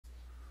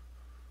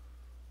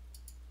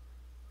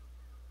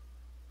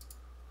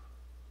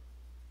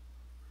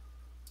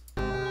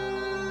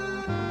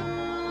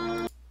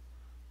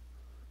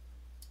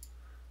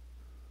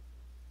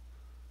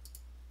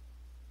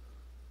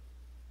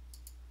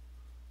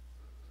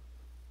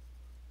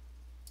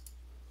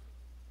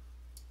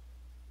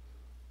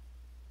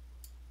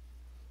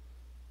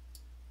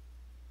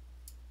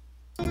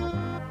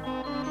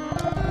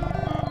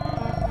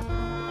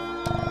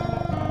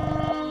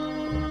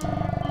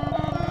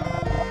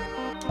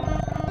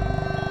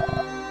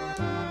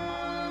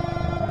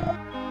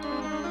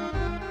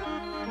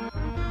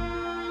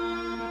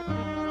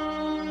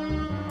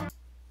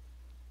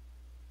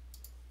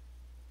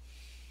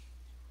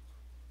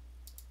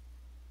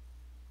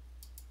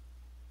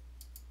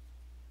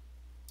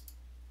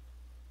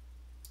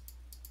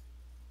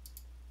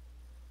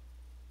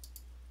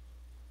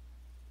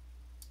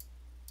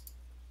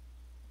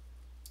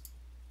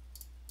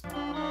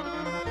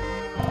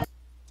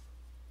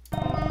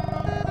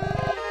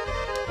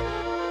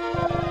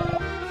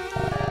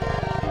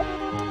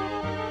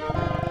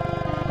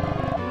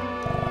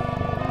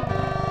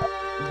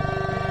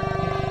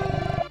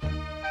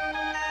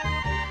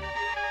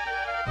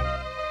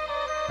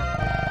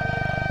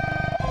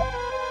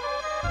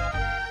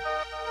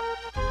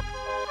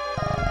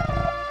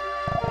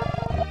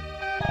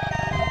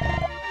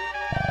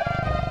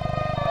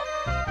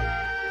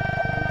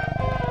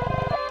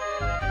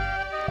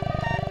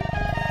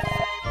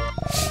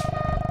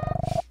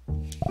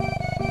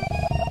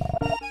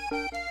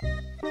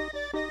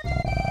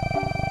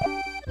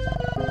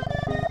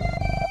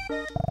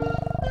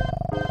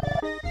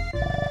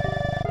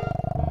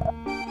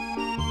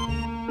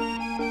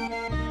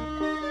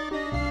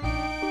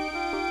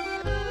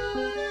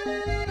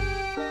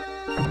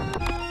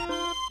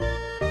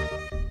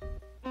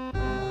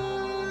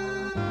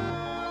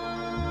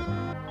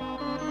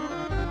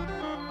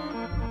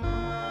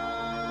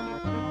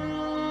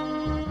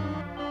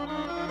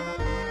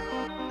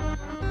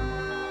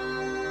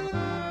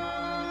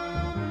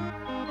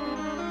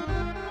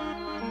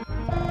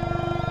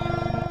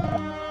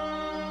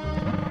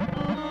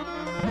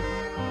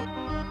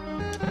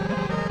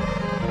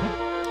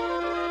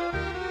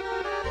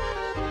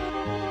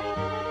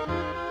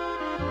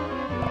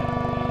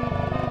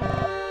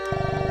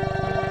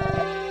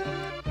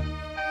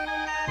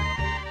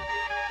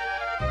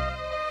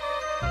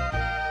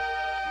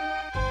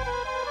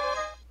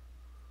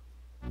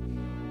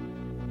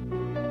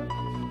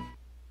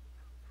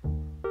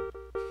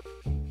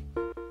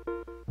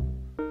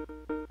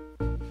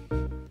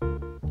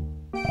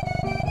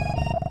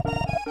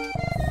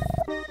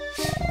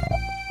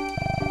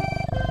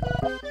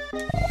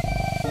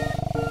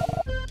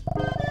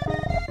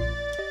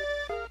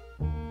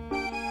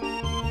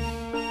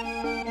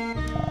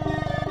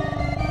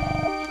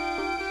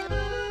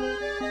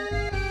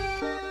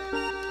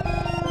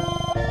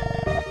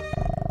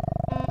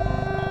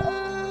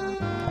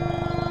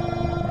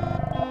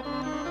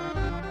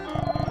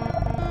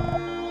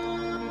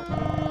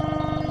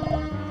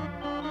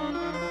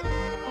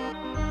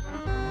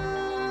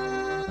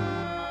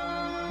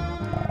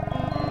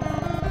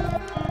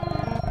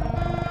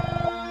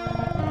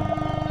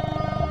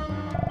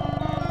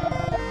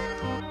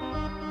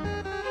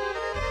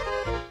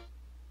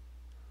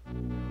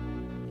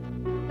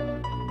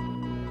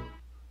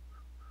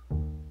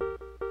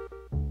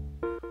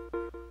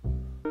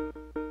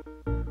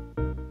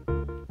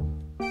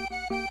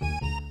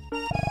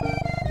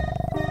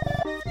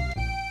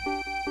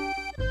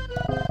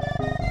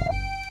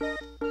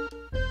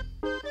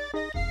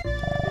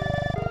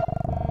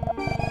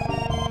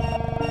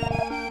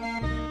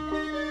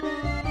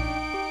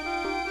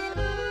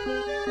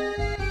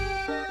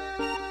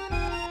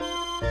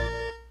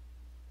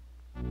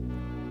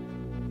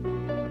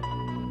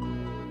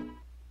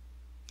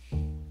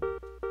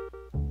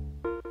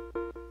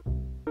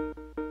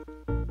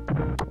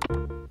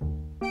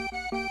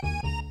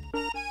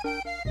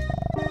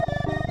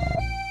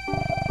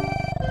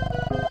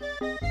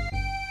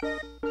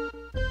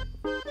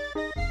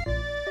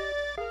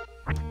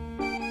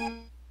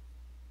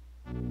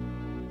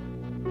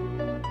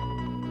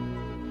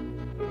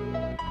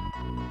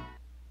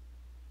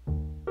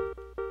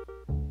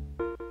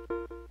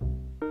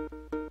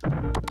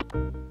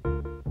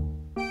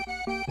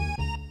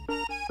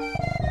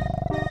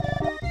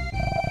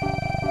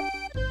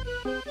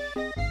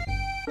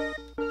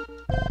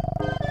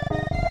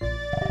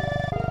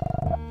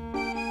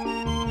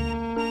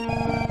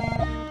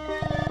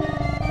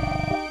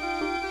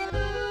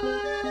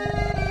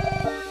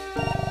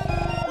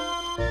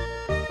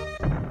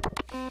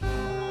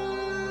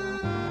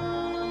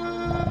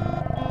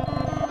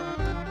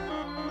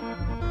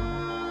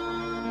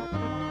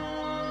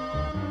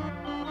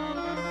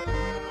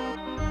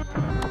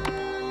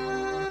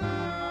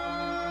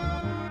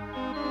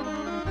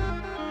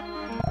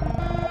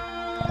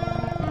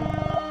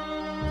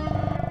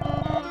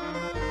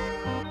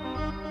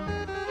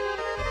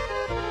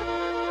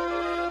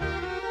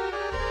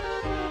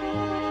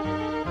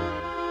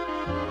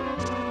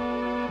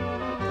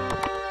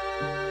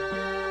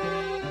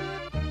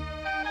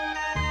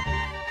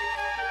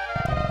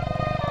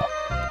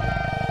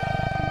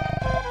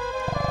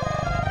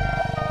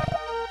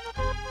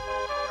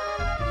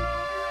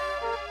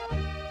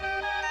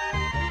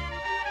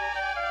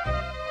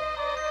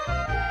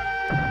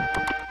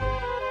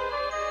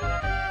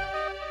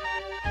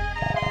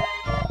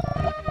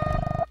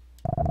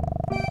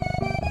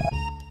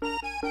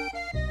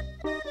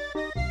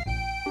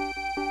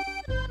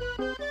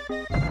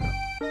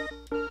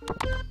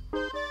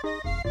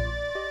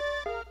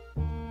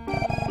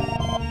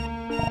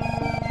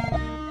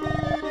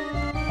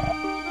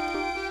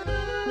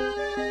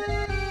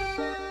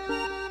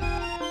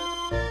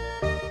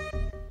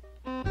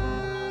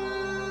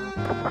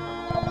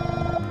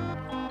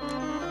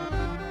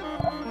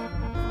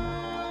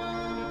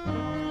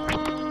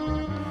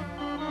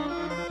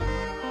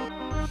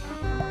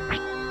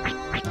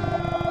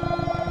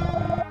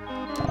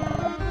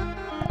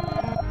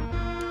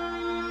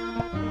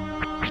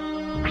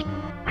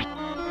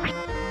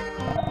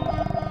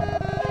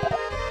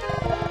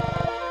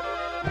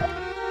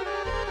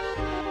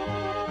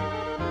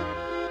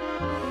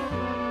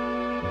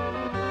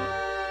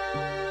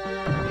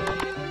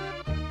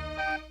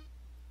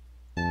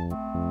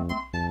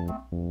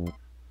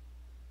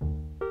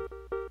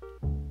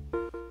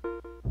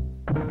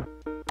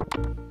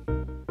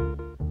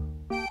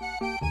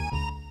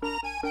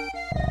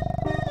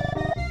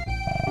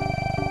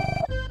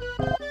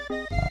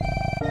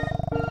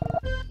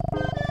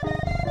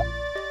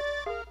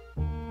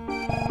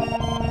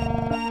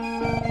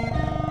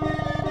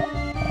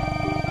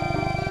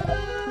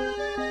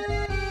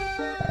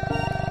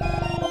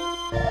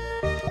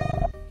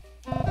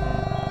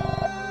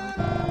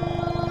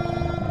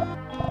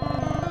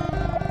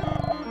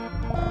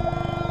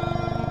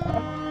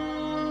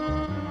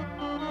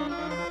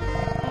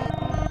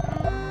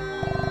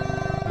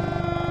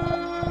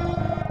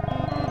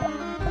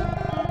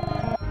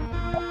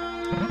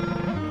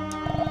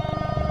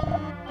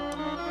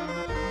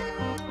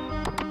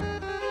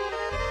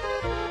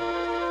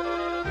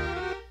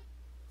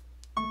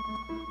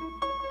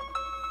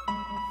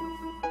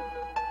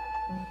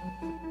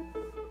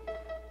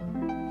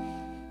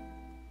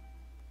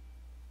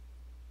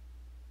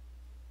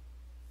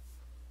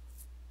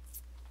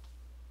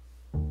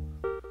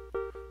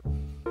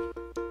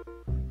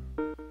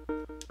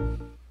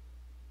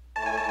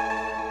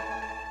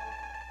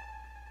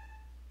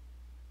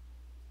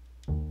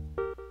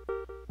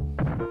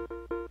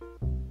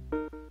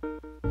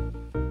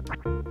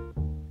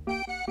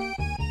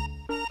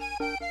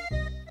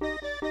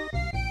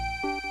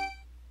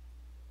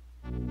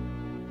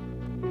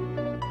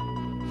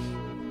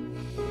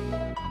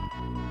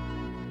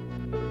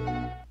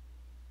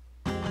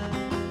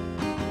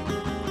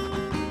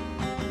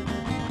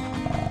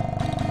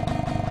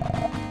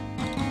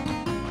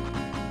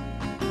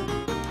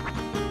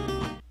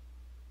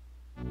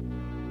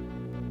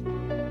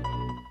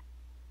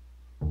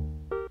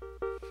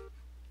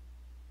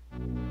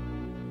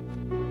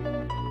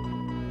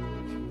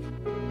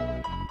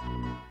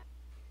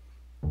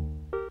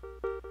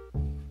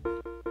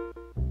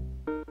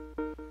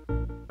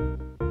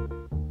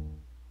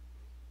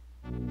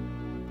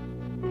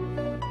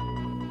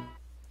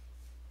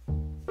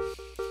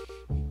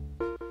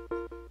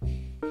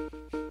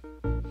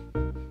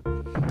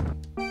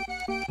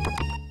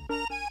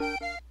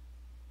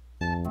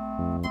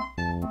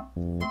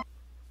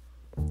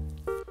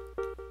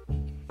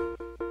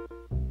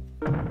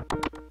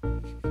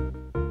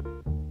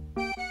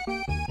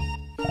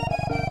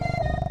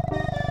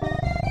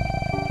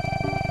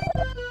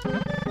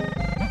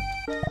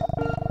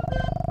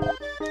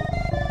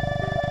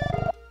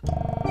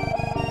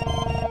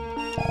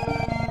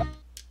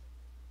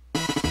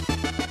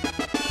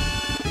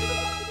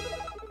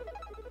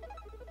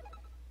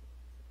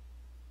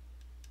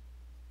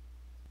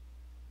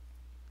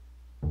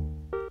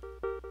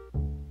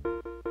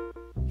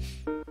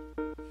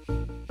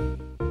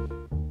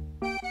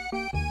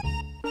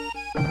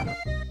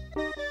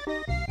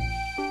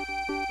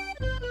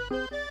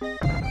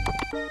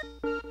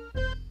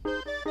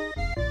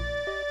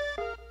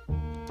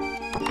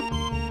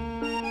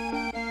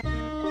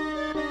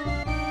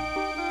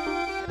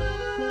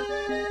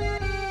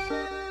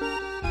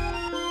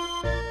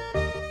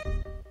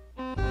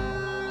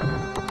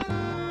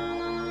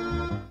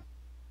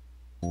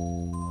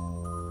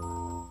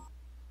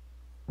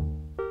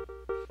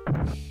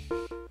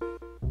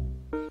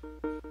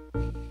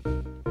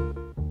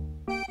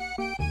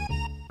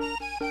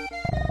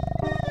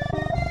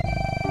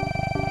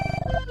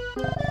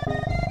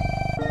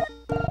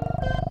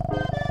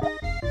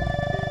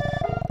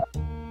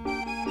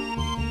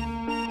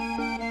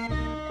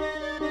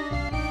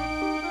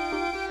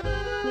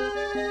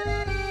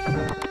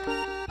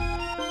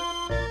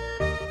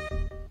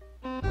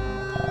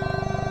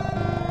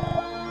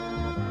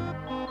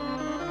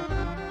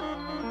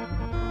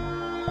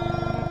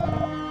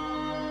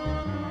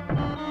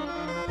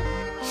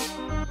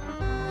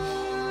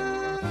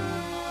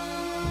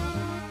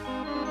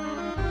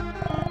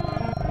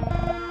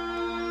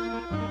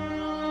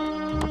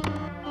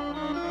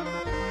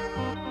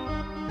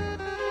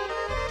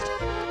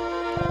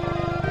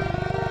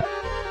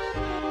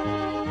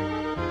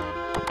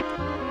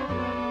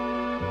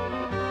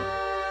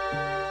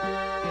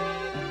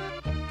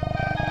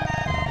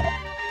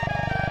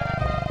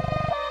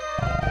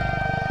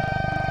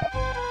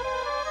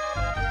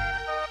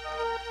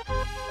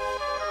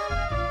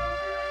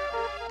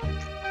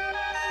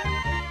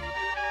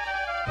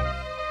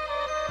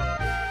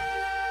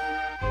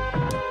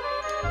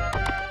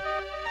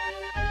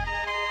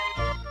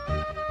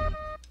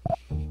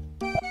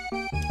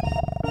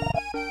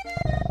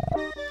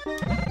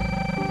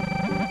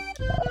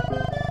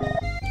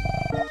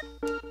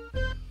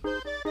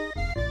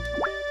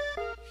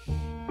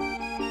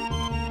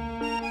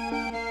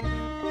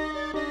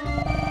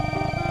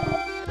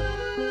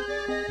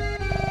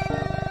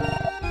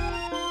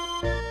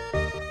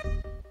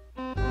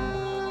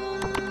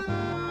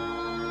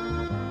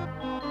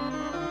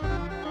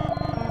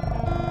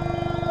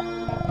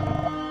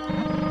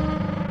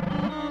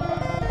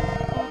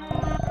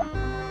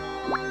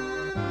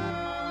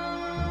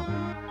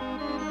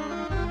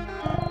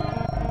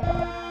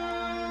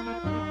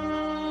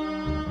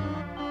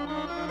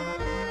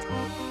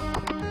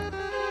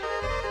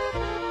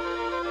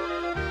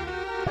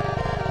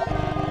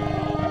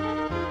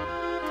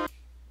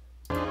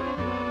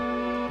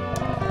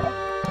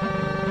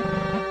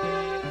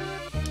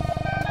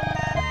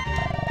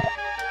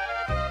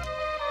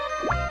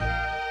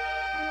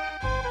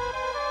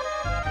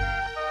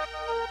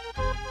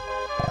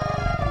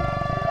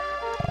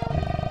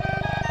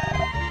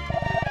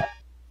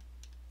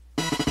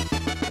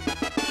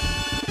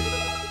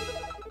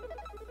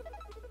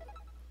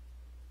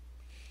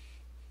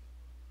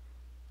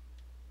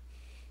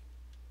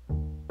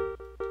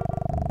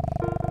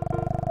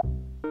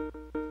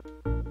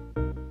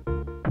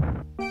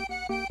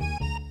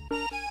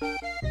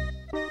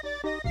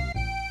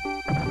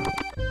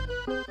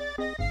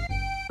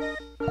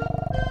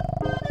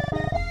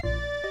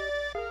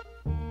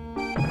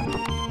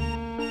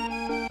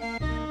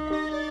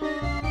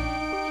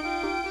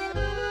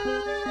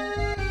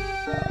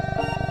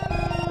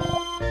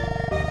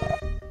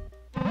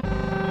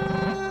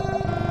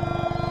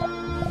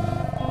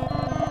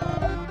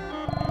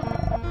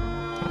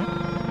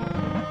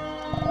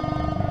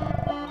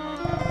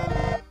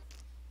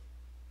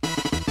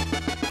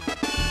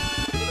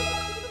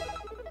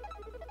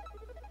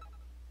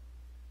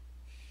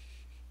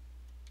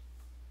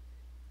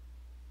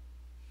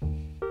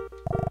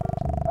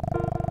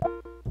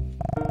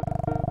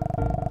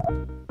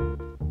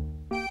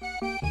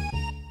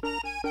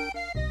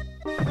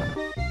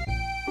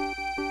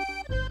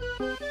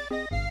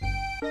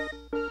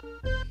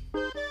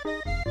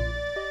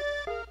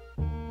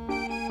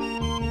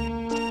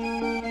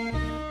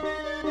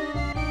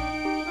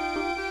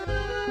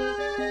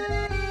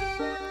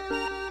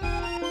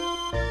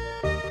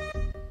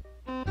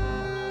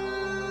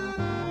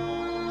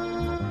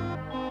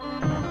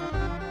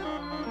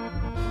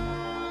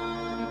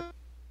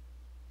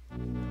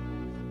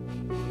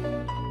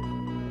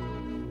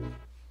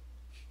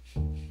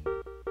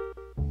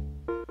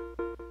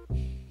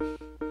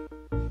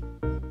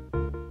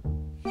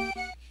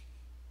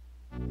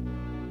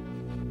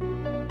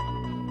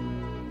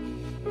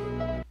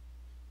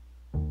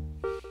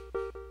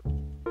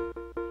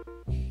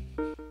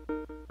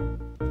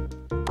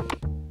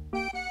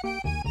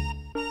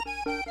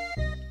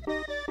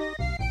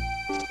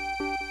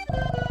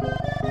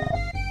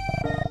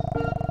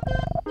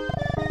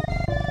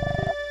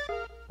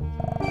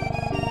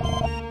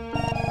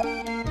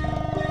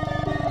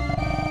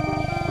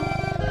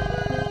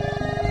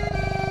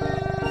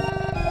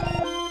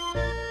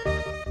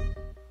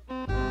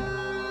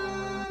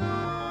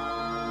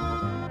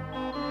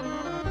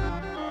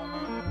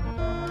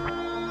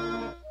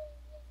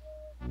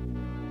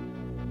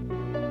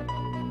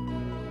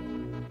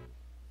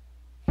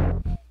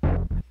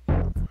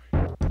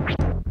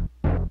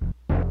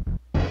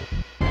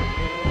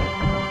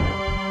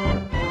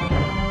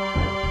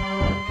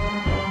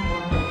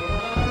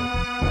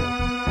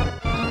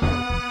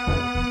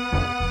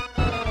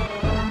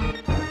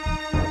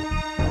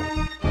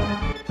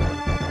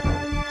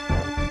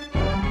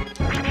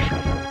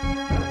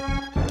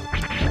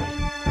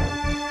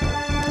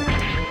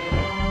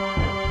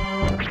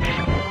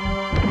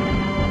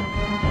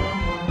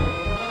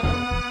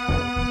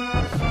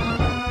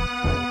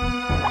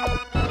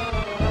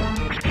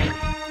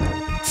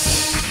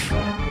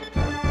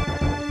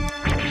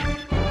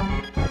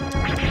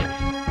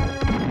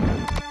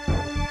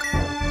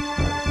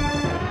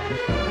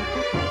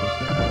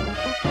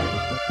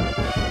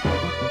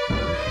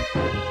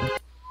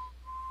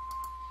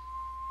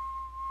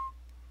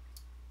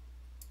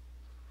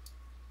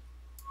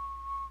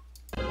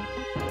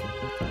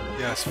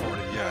asked for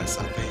it, yes.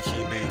 I think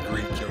he made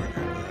Greek yogurt,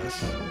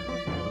 yes.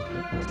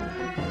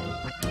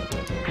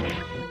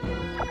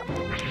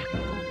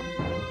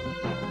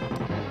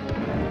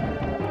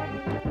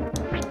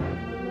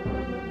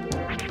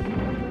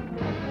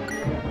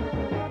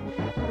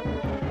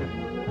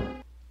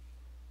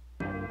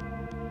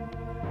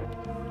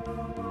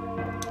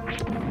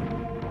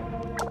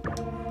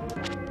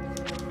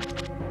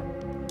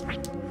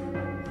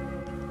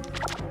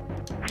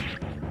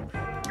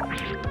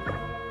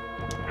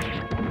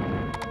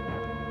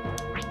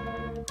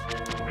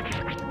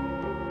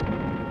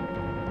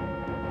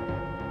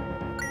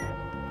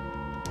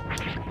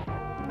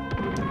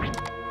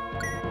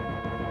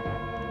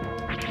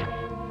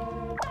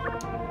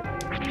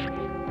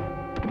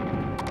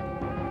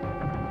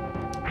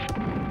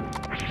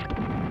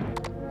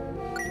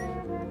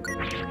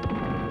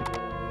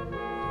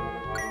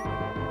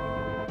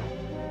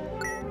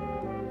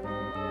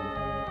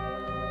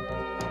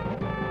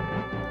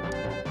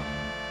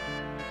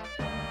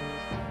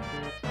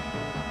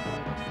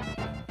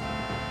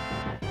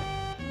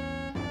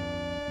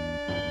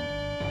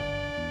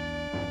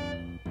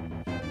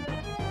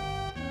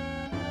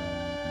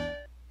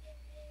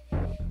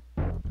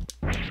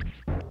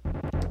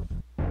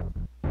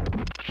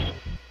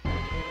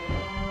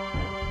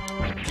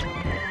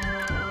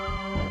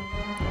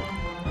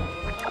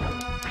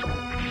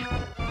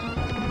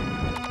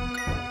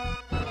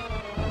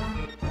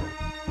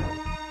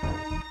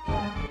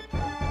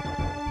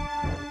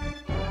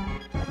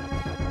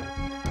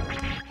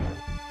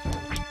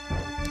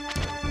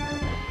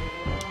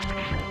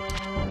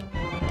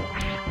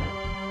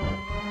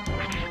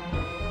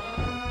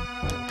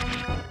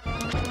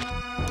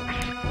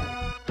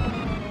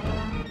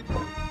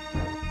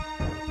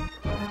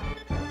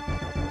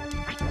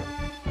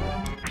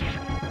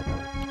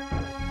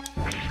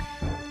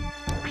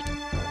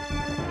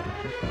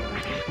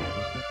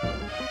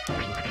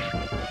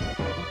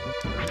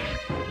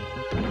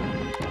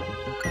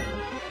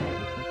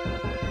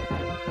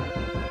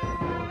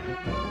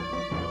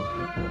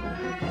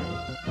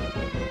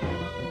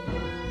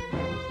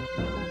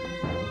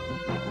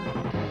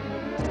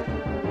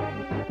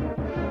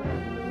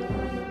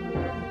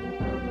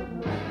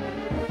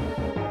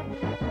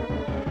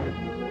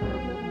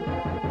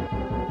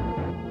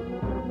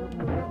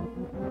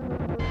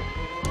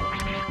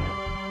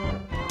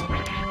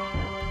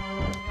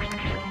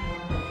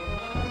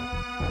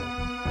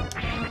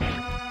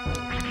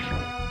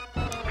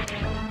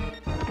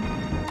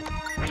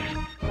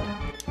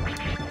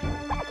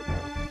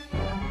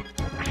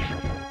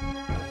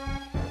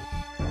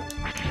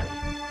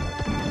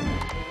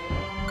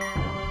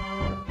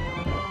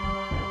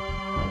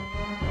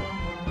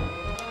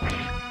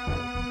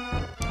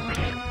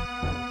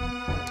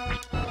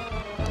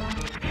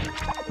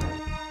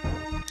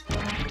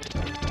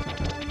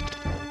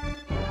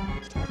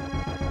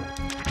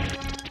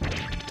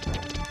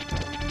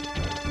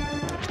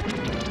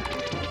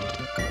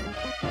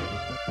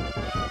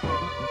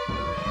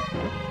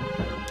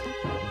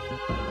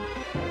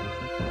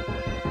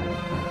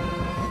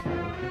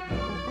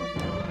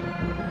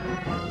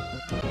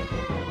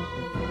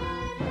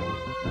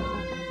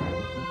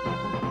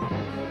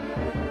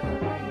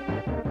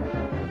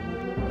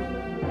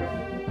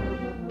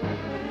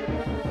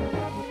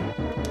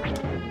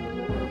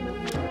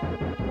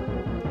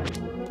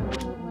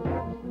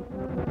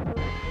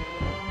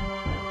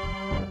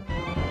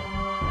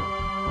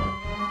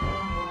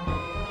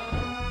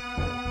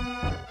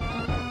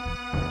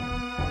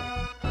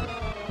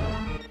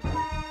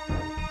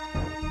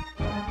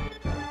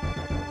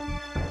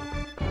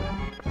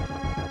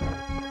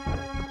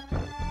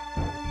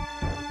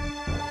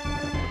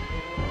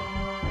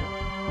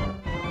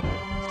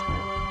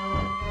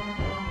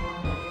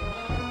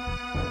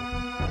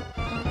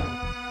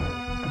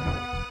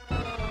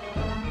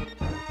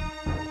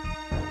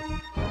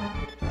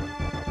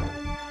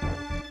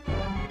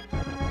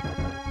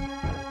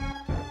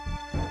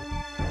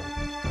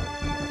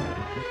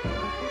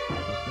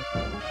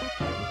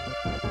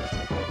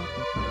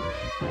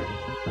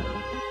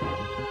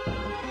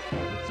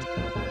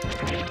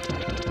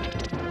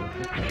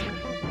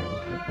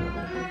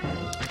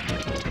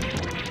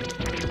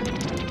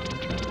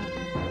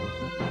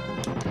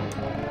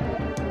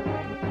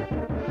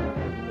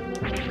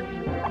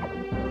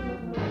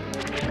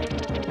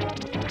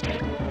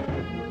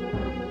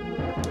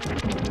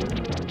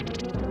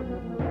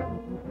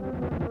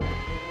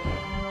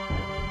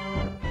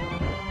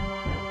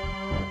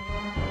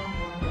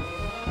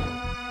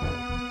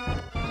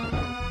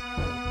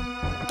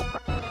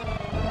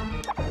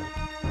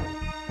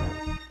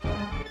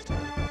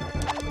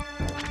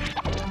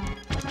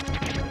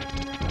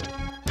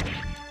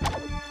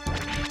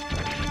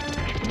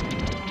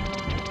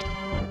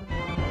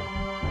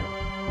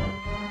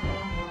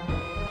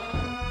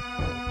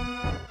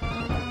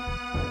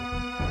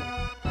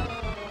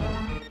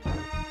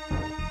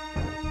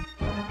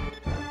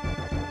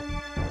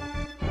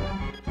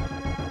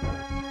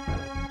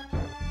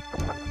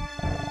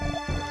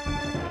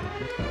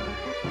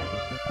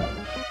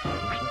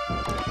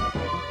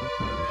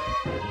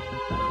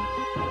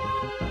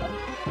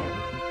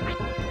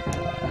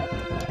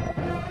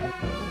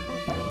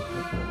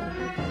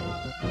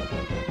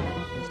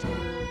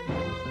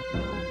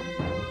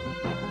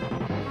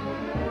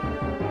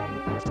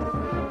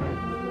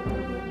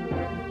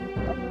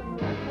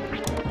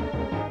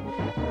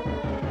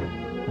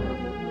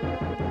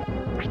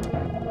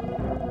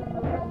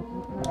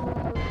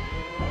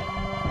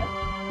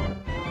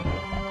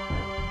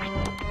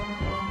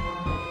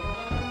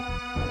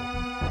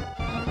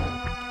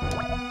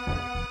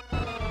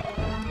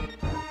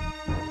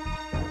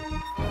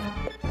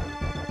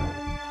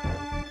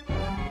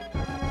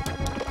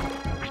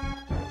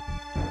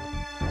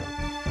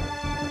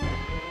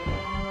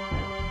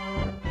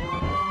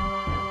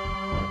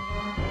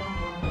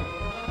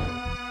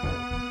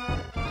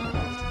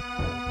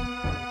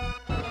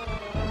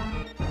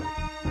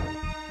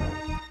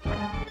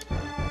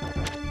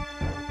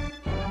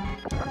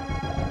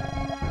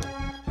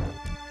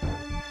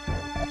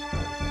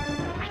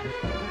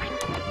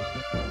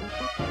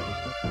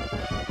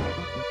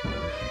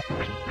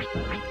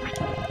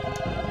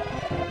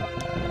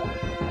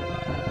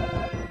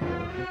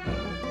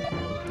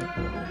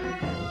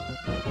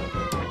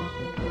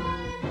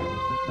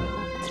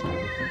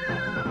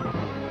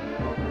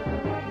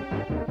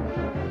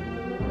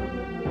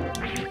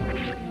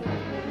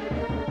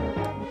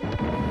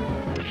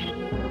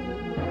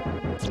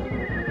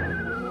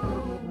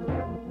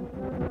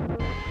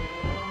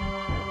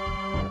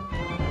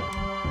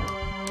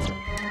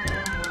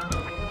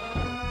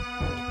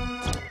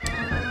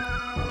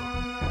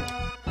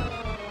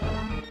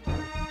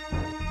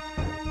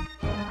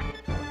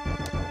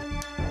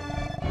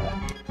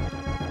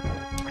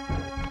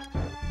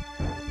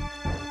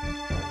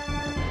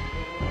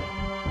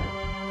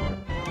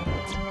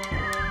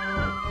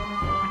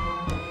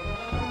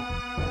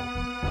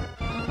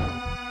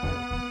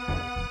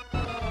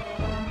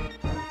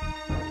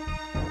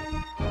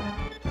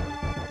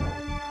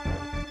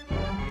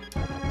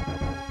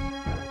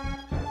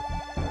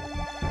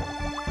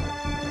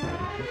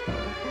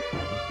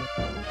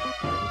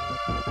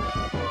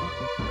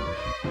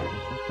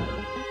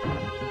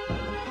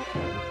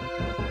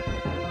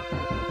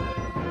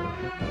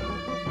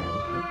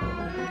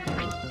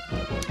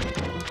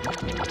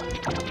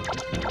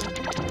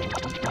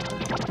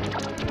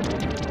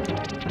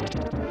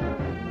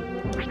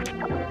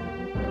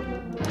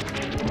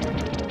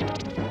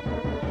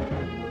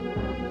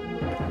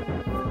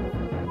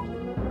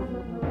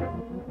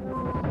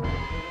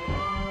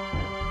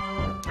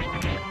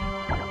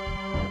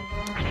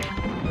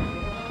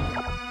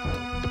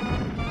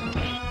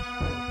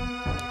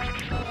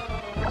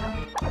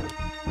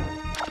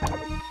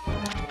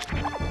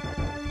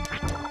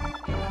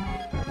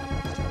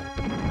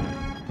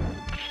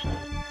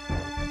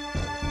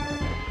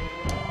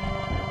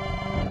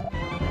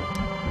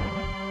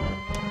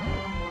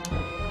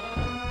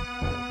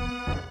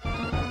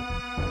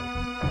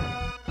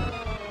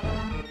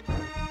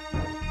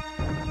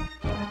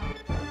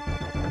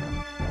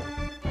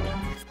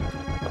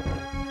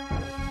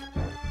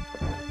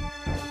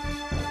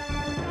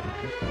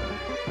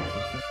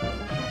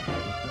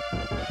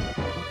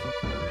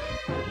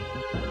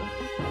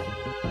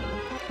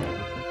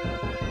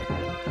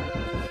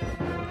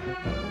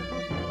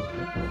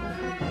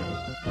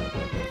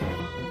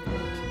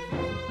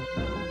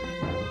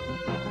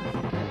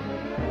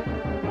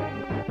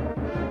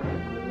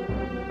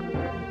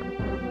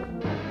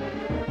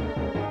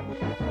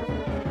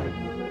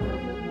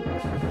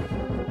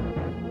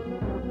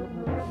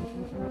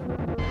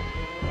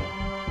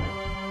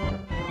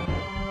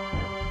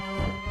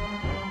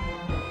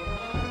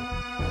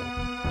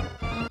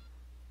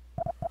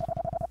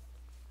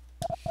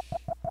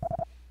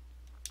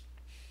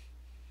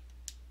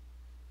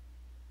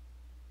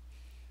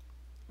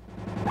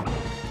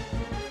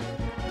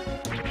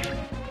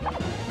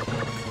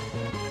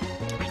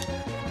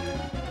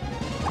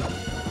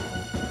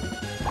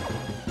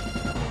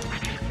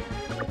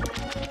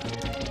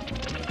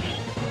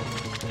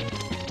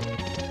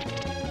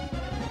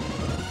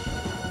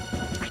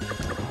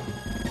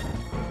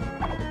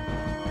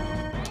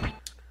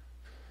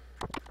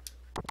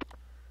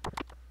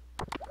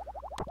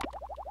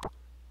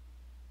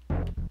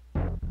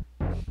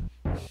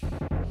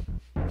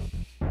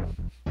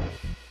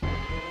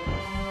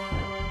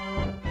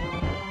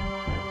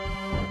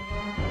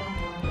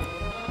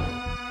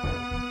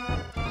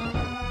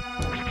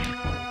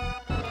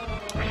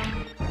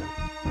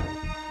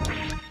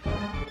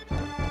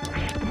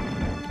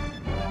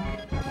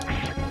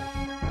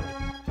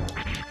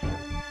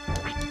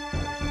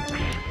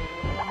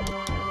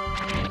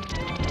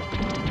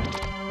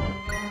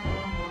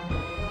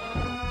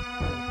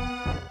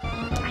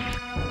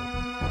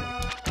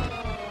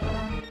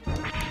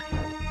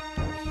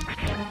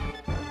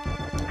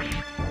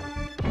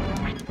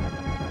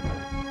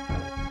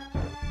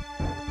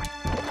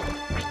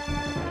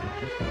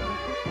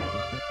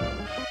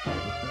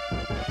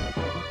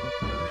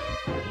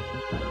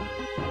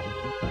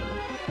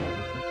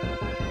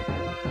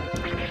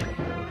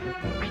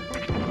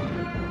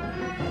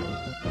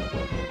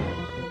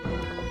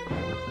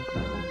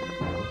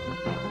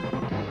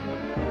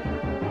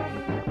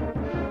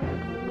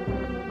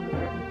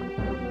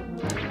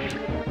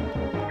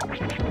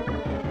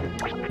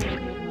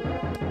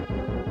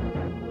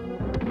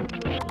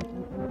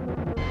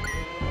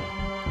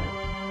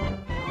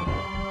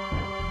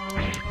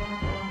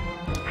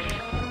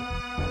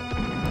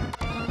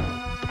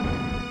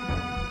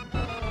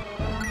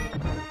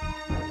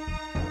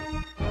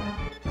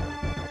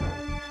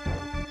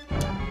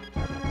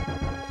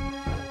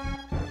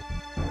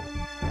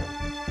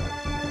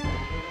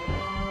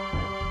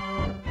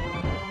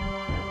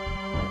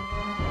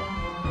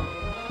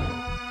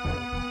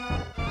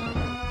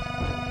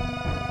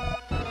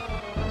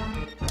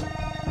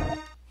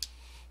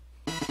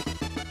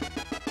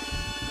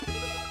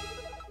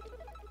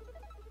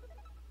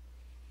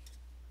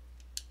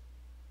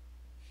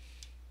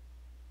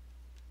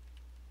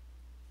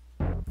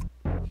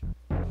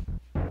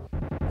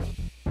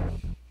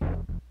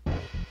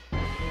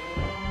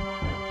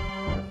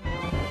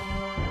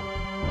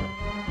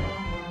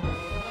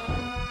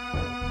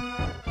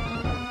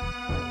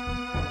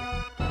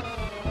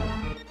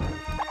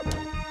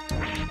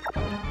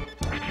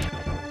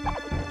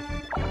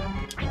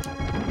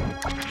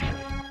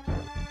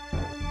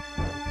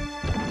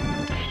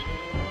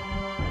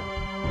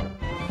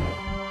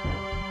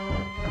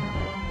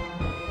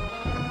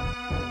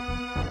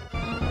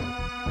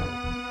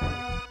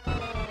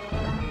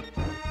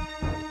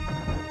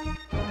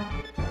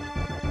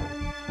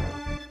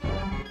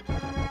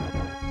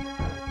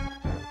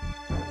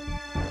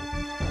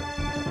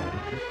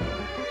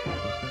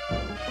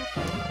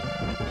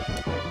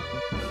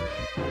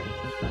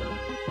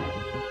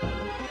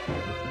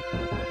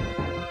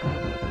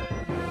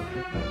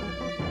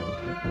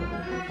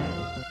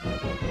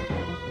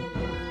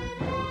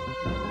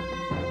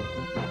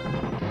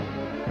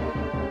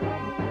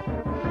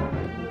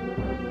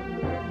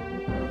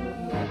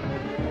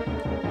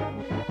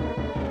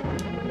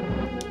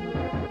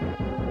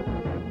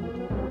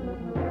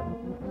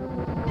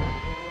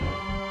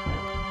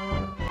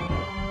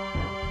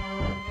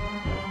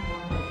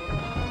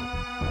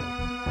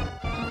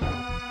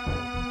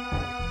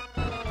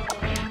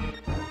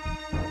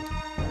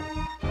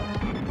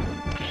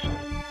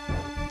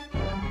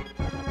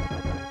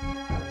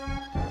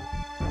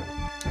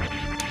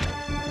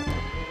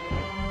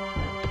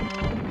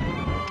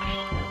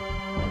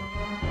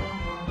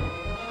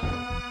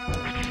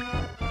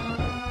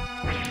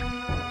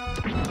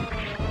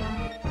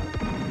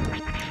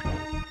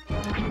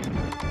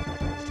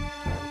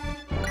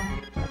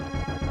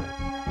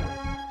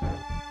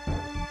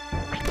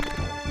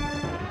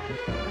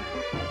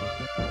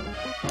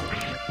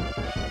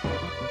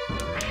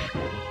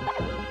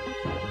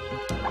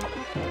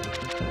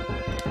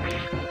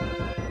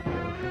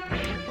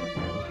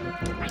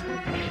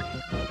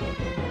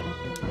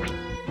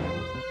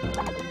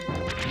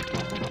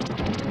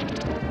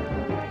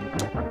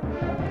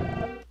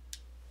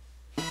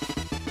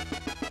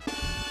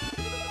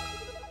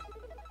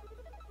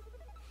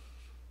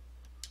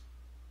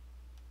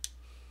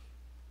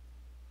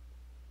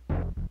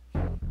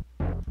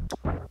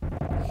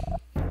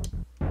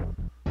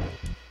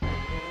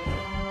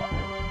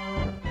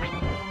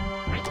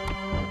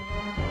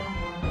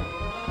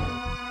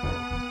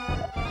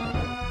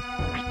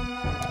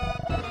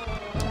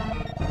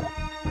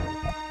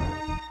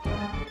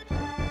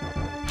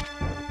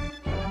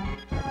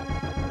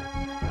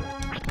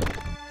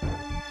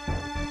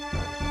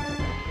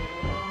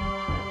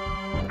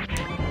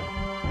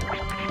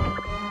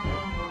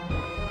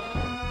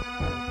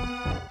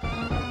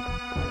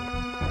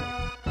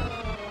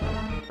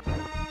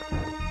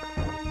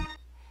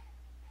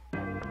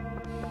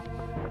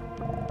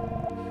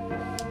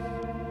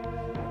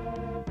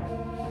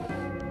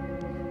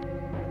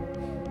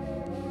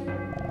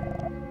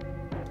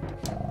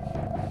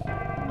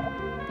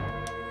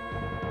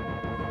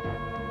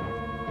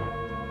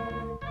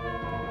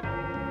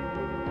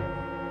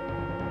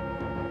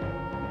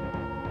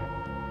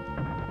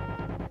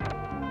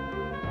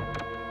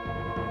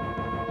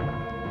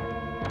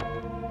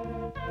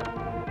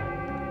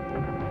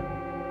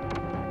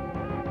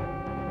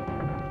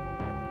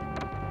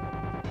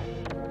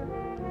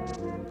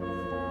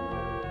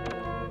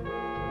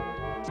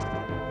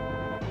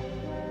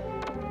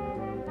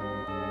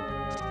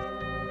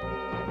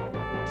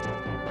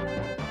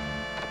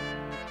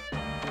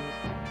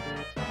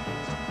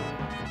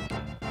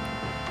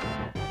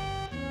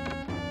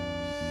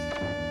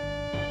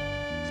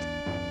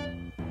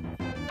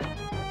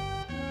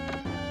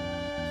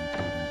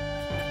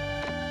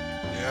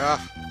 Yeah.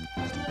 I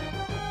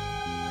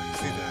can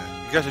see that.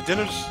 You got your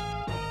dinners?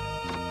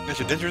 You got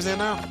your dentures in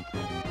now?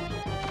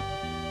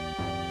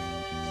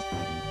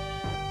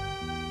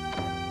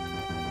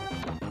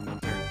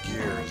 Their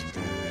gear is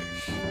big.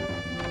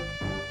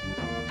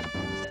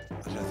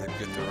 I just have to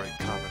get the right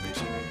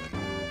combination in.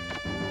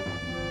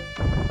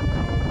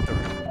 There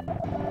we go.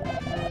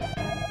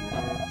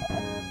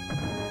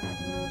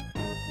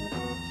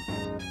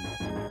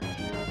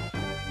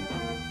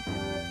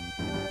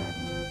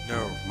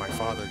 No, my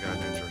father got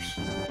dentures.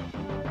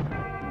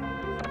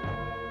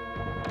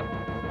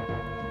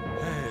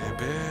 Hey,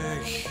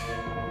 Big.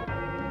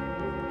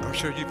 I'm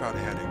sure you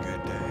probably had a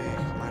good day.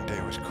 My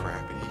day was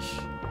crappy.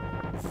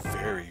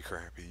 Very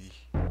crappy.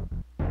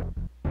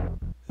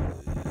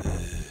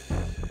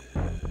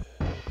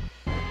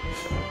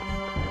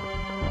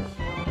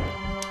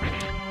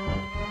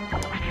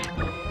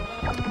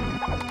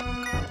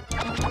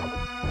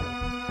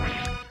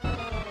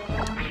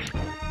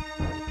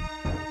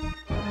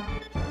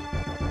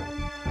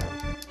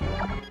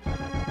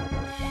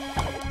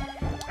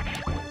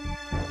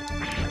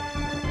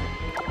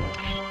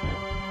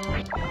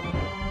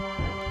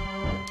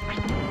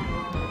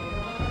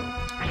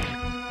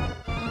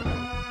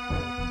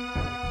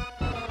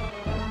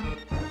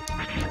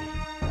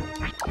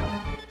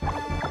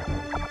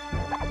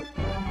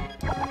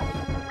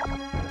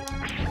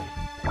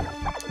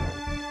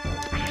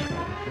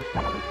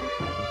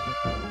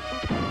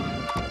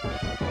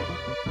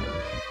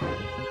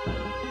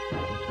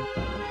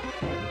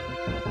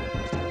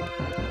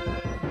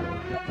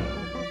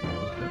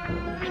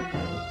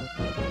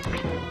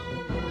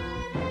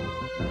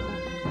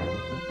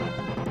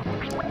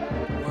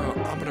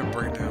 I'm gonna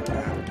break down what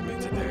happened to me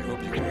today.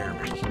 Hope you can hear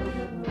me.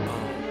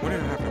 What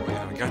had happened when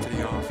I got to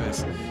the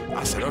office?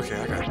 I said,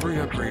 okay, I got 3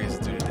 upgrades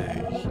to do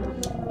today.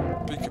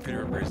 3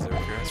 computer upgrades to do.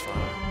 Okay, that's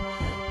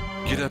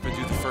fine. Get up and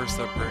do the first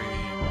upgrade.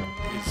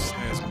 It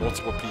has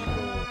multiple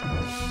people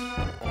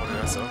on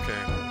it. I said,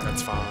 okay,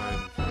 that's fine.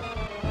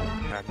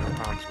 Have no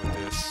problems with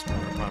this. No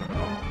problem at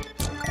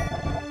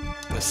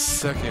all. The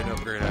second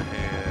upgrade I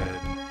had,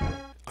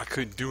 I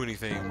couldn't do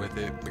anything with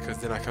it because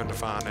then I come to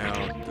find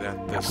out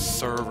that the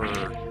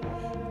server,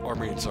 or I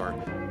mean, sorry,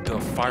 the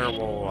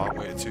firewall I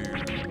went to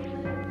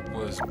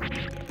was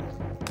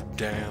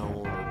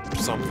down or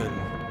something,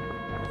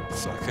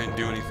 so I couldn't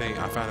do anything.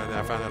 I found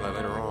out that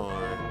later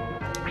on,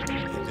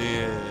 and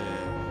then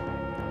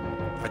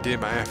I did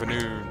my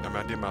afternoon. I mean,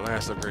 I did my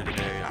last upgrade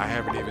today.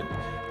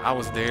 I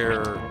was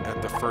there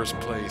at the first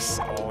place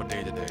all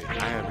day today.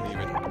 I haven't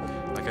even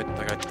like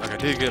I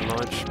did get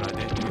lunch, but I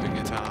didn't even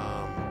get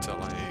time to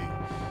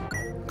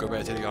like go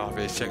back to the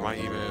office, check my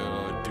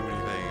email, do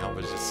anything. I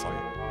was just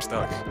like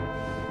stuck.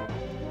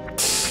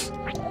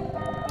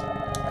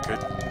 I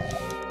couldn't.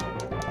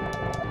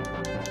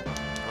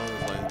 I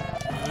was like.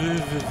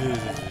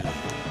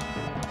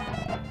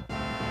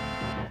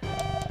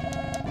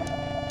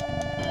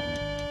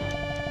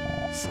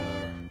 So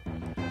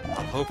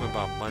I'm hoping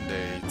by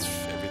Monday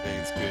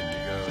everything's good to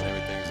go and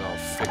everything's all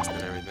fixed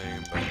and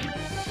everything, but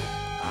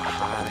I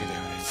highly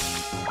doubt it.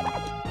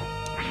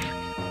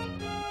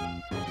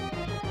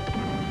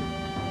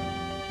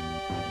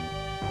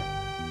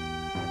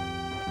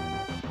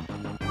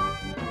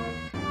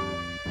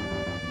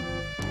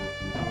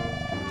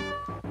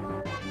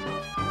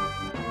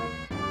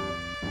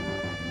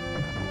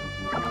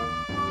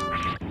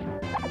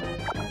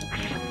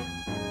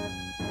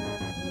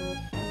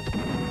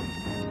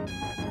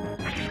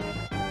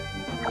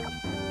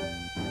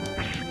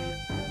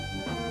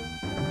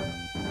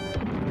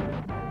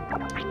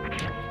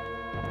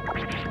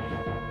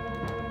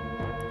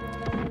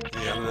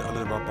 I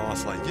let my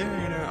boss like,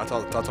 yeah, you know, I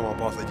told my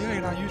boss like, yeah,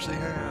 you know, I usually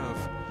have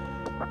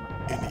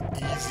an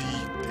easy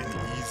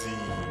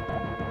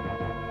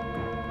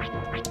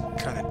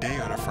kind of day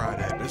on a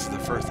Friday. But this is the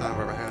first time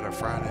I've ever had a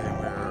Friday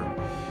where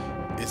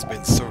it's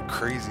been so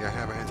crazy I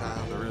haven't had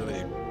time to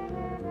really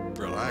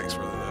relax,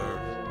 really though.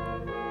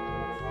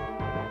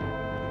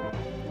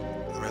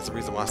 I mean, that's the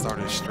reason why I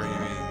started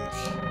streaming.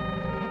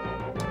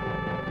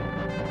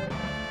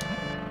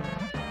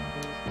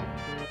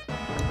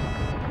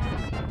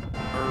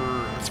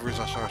 That's the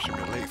reason I started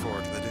streaming late for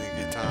it, because I didn't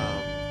get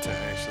time to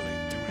actually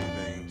do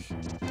anything.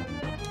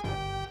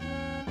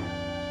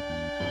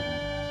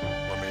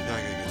 Well, I mean, now I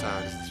didn't get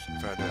time. Just the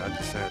fact that I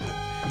just had to,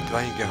 because I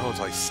didn't get home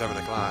till like 7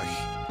 o'clock,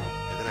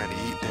 and then I had to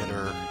eat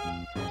dinner,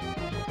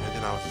 and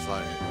then I was just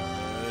like,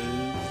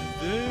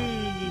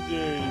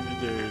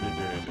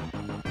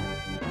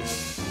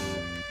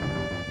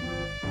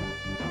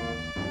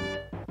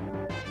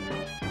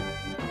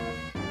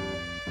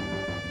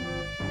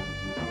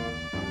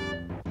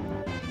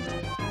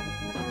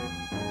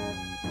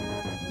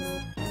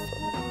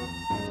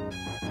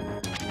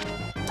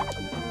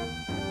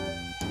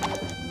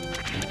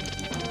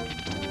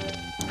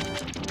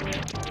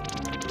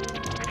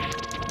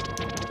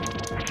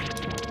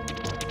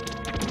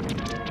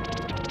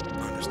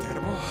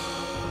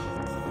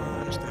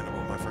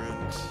 understandable, my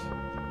friends.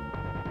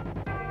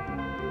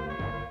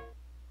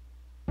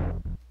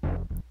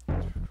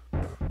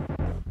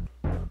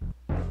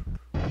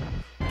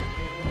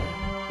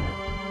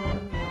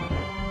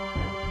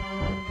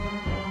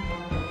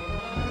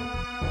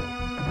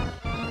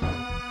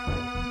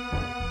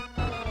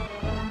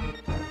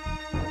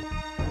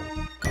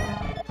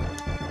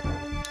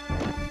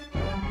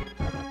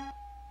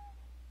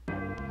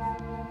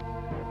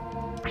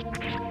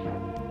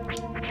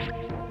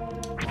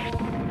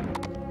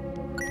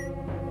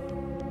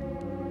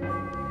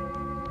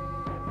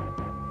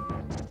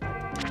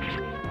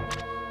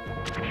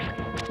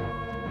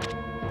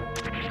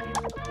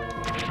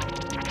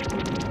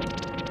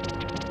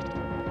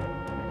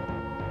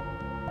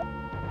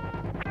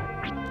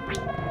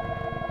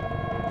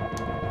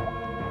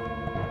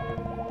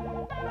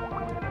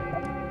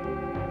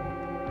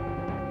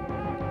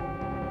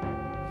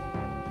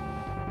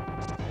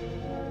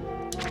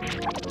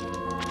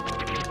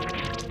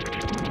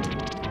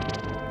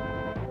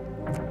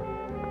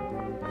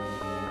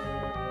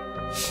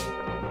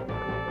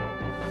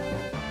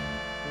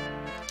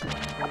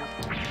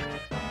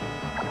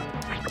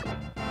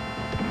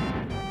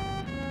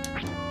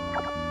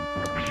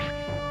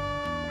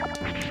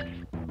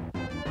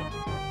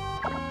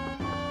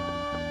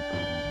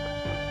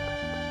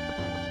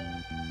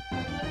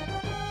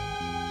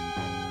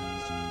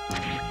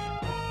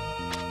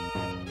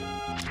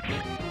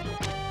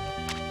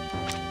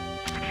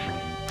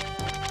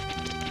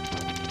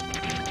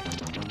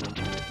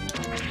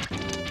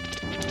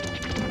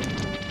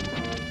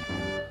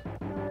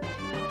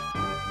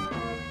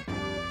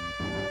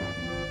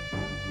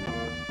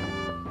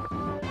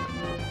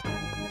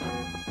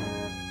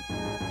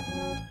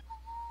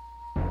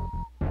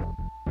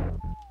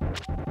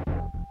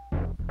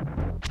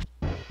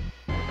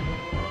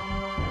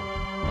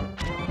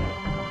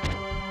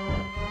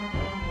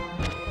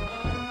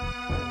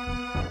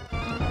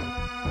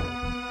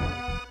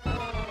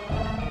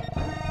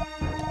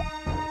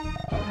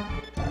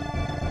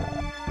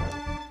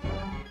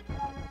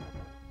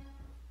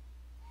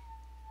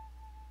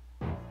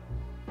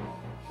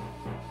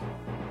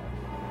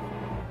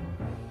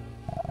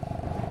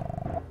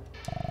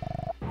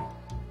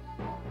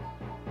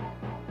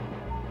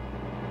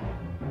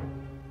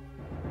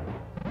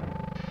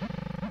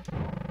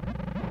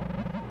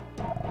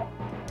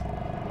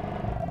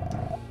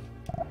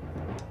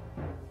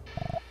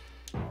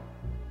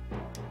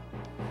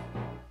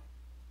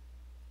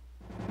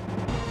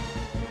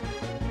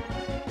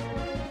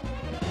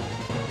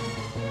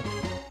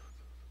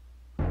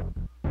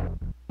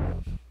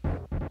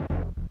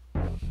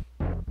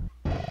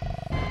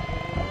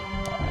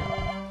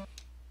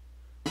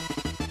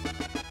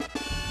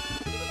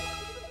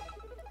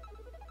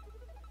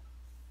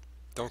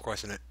 Don't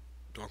question it.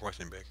 Don't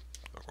question it, Big.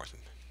 Don't question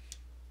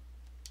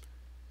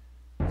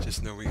it.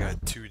 Just know we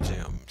got 2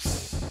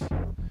 gems.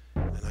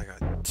 And I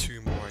got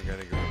 2 more I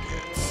gotta go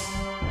get.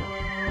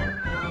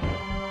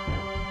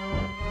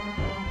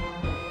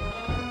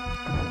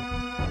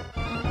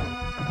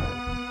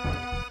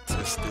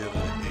 To steal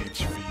an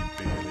HV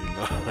Bailey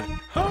line.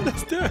 How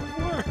does that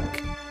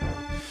work?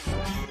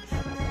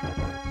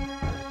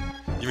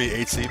 You mean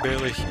HC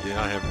Bailey? Yeah,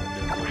 I have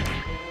no clue.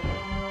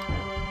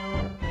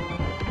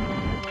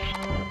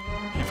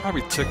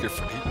 Probably took it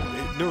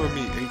from, knowing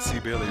me,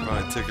 HC Bailey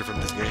probably took it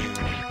from this game.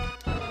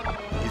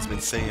 He's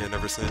been saying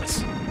ever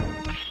since.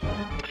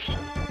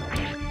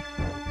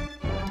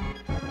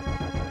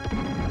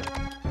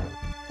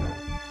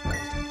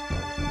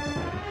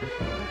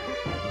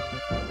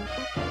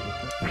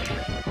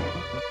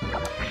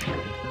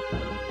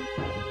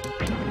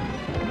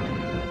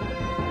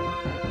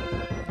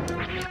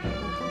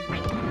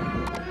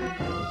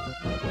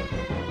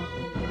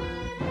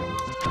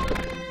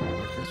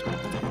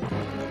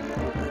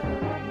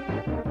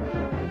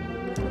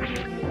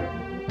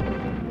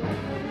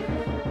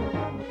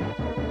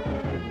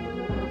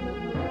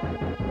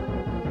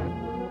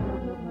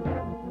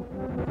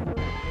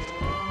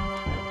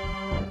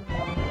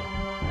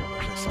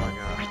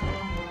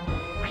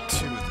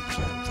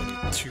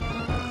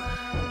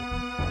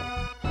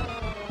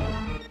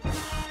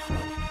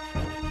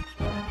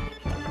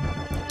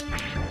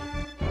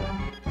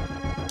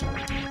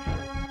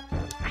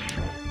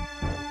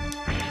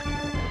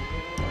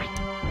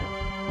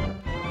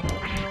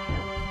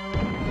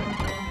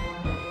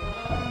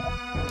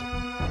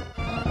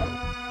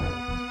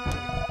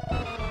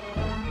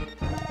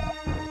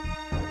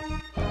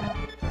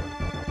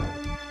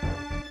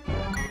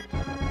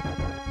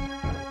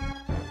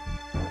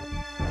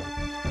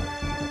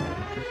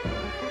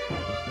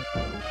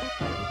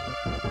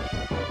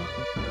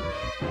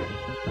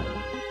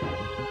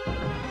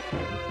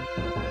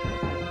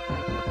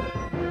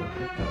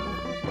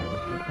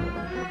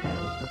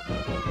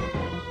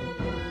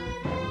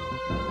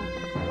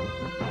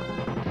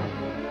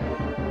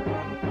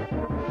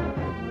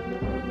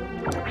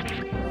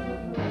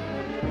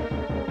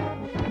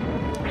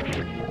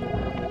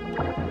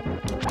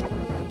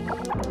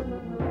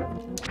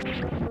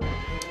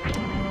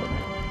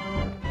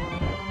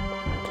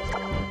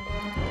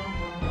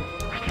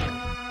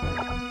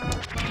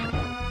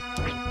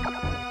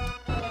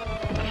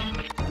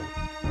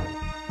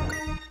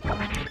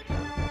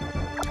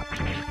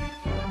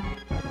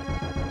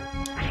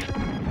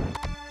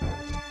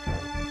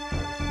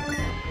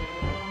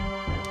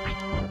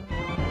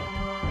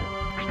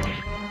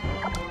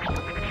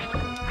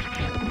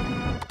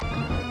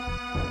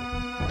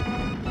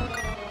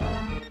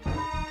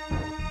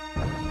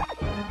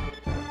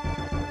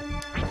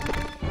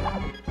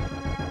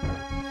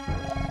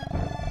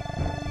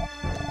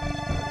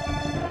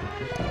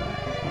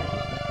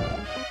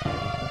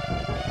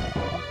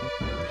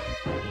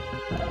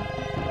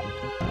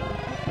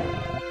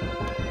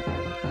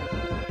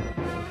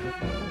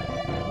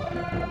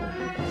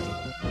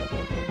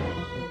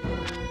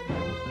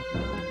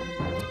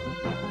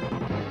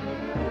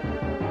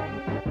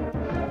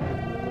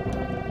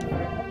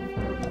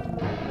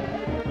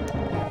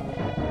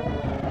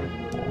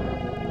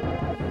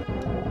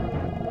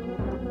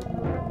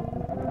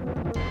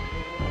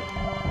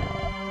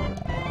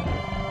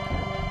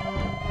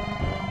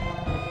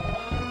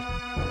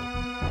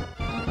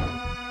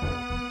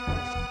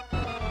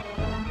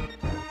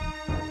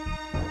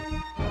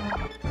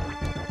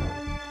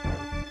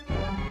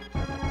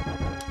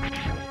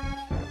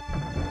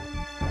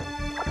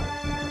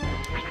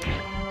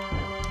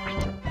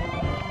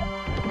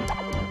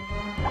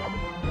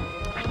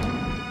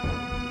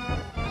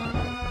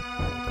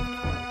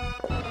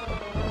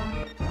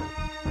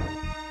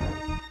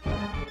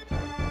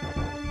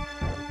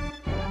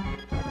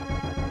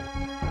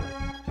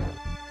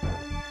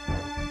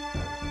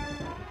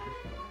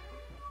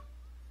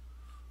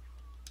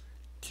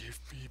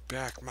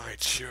 back my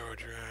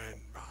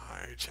children,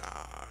 my child.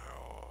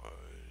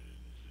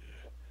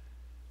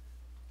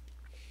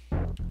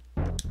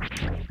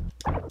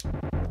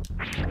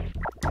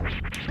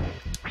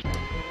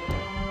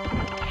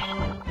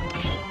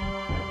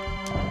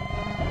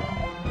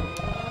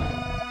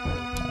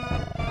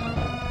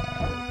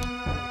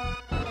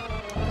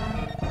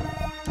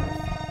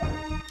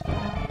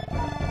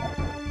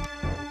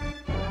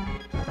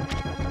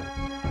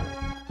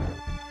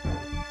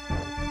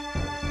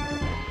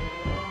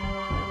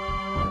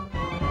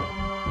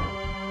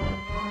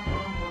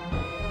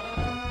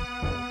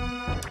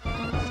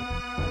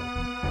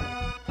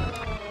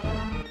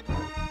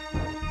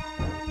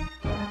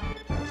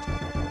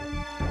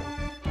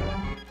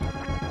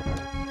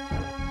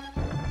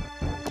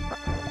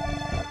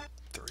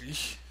 Three.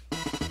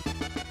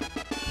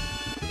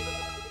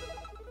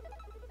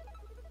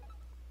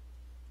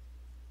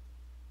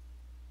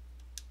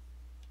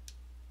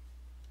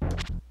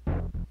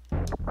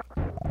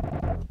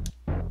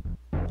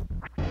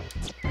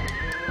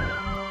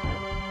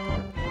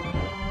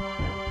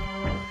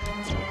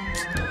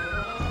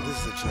 This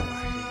is a jump I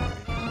hate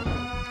making.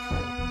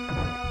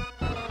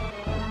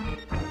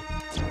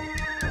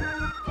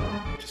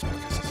 Just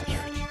because it's a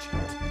tricky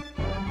jump.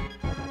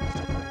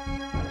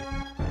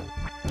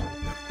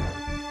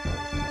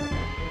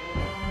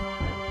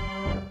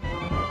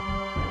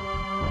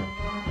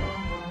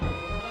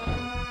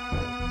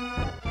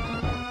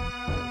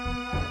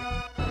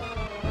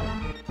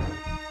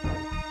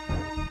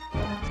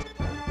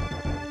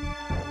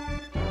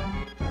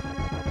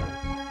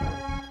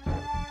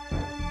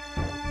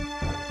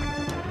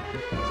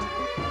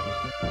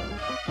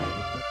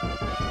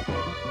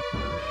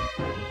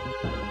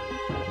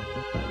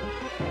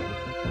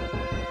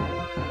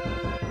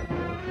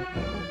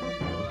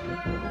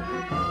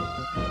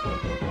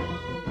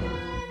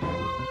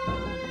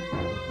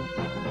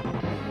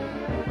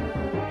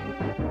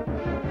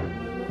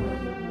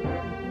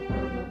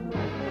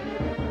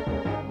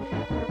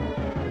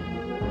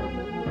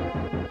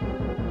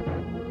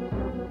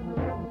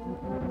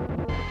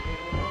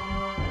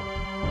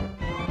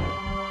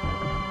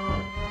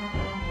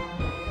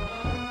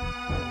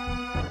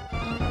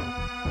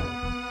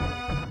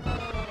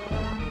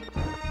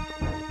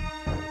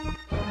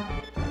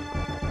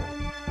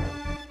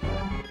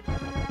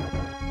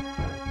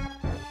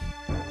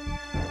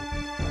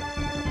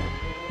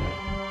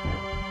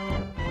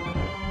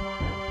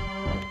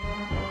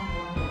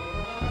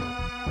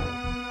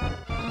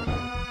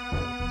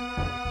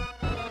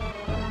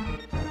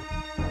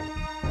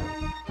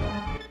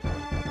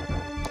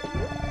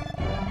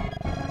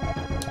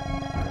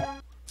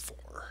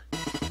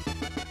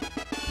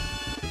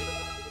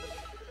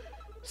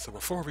 So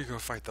before we go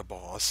fight the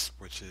boss,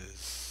 which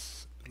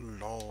is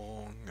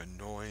long,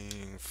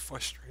 annoying,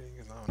 frustrating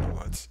as I don't know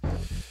what,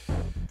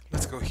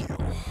 let's go heal.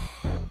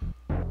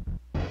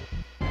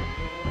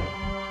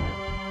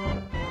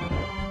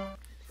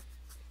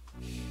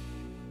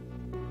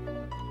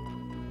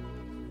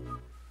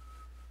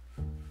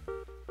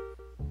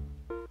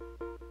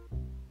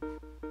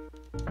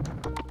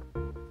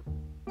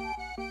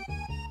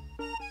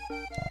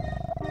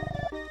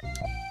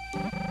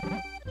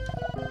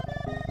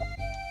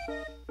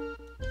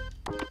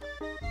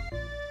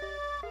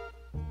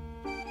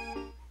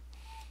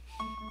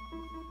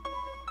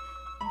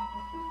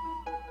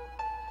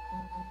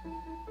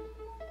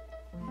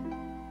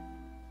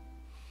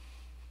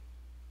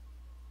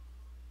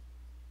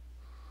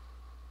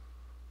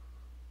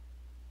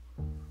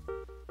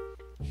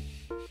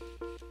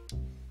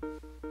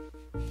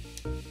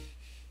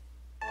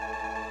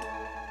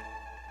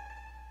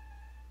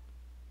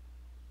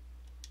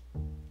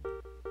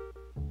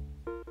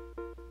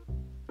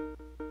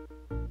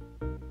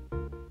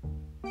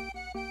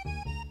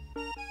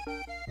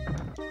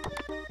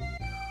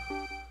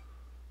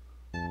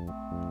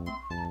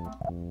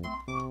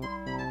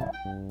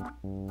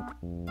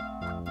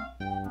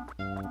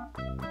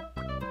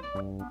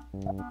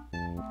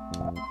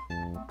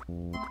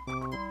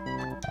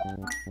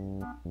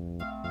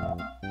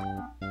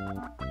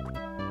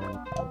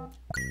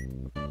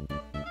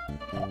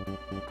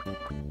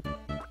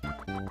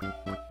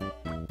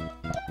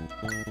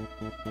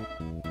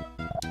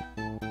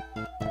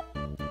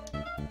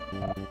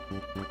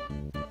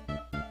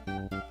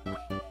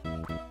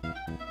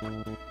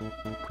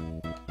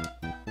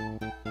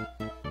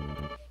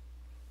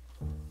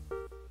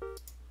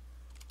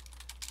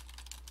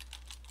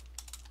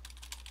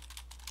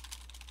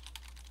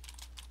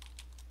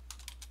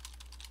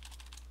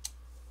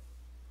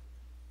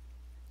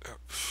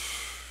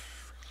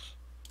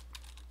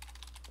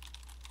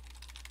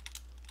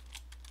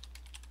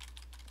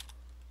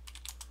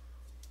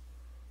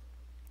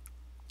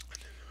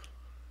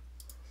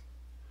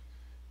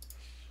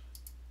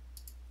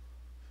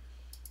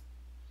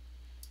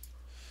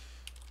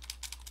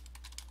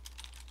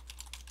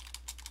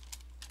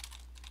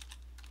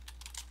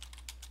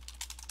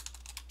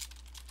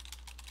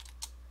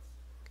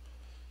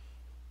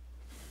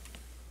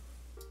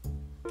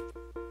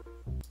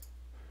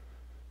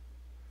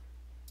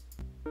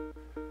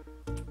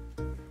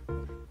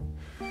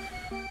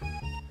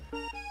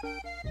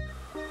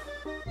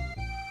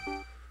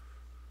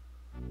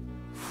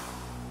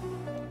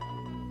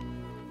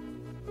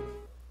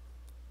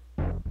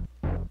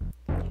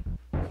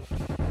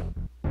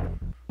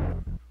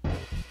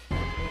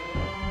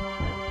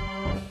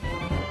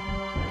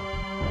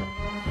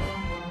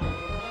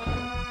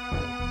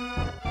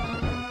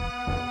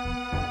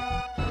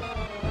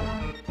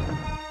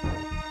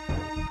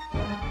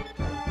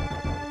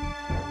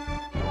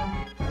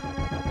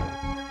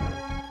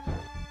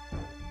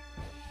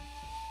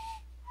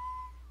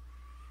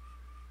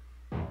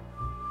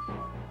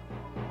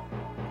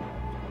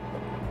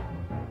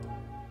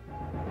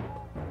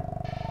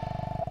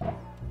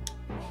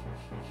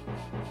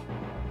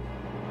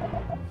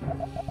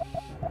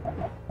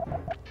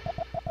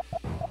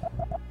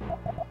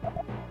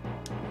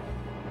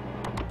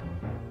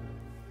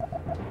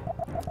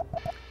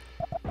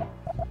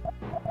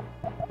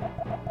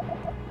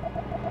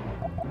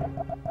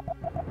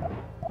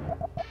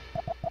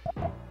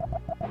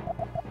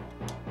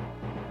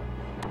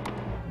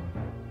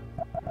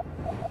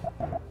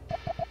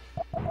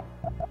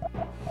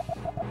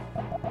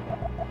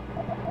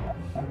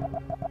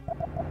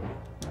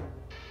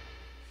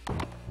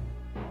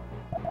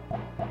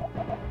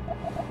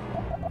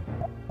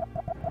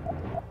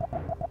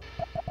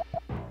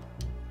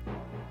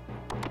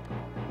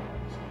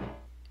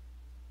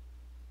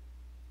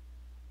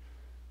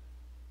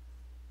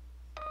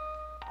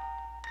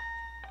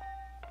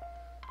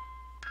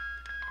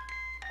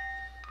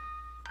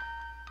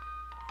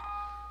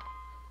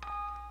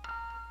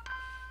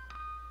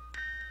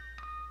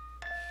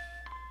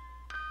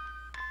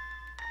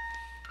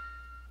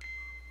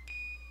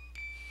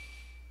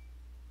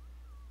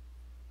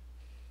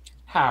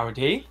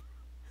 Howdy.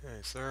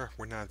 Hey, sir,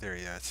 we're not there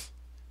yet.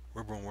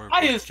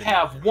 I just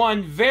have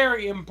one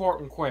very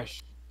important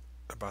question.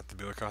 About the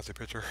Bill Cosby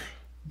picture.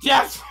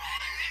 Yes!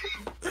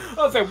 I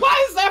was like,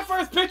 why does that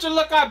first picture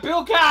look like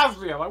Bill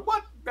Cosby? I'm like,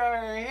 what the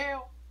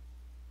hell?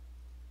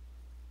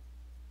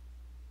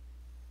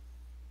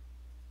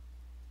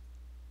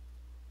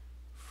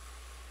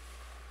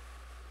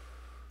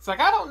 It's like,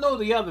 I don't know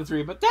the other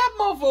three, but that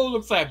motherfucker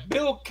looks like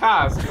Bill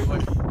Cosby.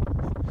 Like,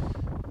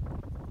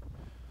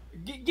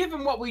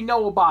 given what we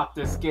know about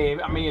this game,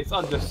 I mean, it's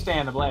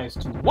understandable as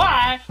to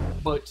why,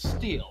 but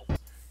still.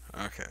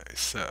 Okay,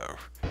 so,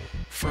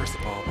 first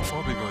of all,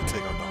 before we go and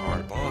take on the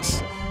hard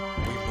boss,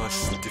 we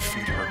must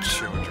defeat her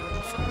children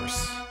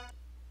first.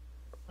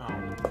 Oh.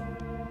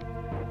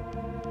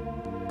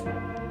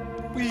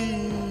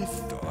 We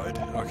thought,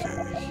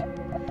 okay.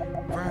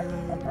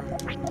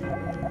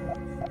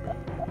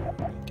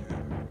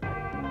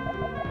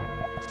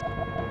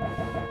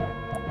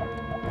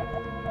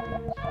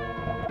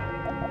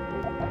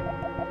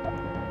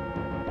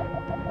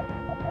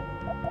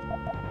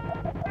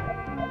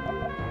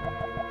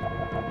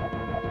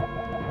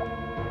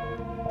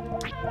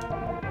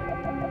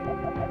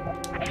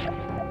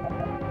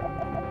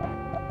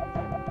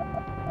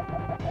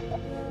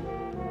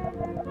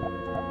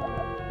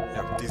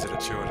 Yep, these are the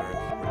children.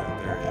 We're not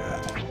there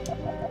yet.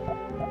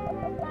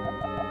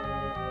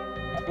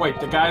 Wait,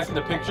 the guys in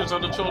the pictures are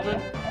the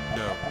children?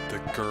 No, the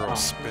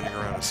girls spinning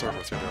around in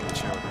circles are the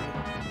children.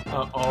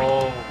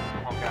 Oh.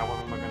 Okay, I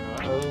wasn't looking at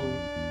that.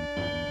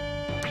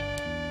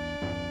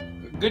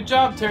 Oh. Good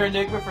job,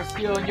 Terranigma, for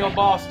stealing your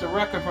boss the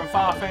record from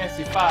Final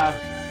Fantasy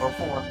 5 or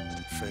 4.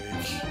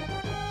 Fake.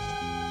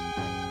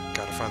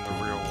 Gotta find the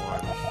real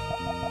one.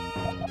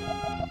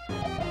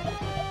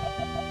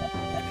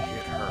 And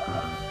hit her.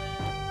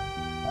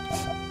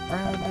 Just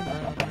round and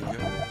round we go.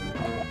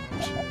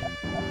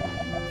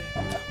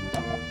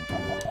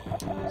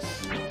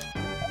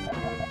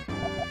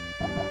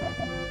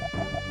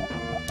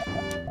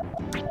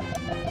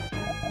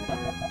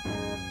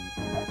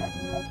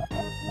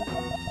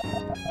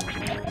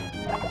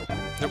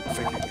 Nope,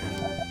 fake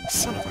again.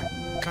 Son of a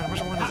gun,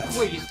 which one is this?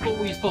 Wait,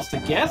 were you supposed to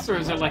guess, or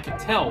is there like a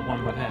tell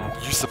one would have?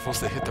 You're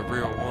supposed to hit the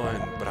real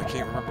one, but I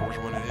can't remember which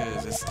one it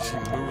is. She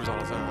moves all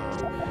the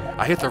time.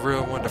 I hit the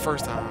real one the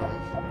first time.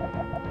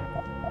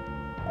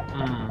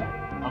 Okay.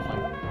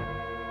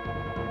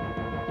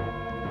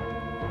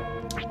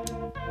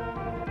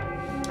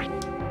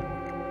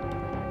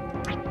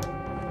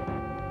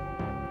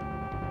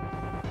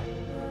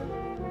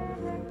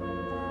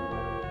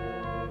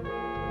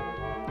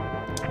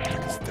 I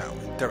think it's that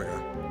one. There we go.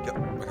 Yep,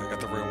 okay, I got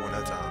the real one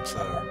that time, so...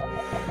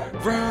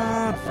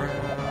 Round, round,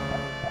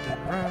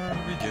 and round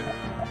we go.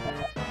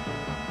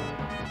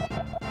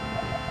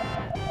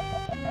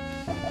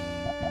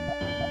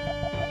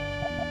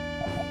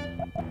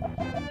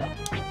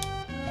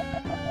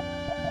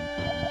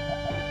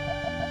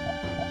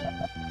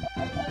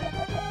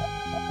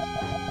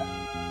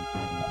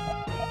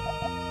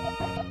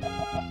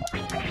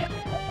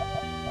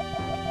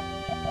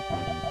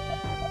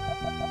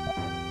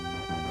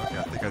 Okay,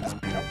 I think I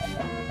just beat him.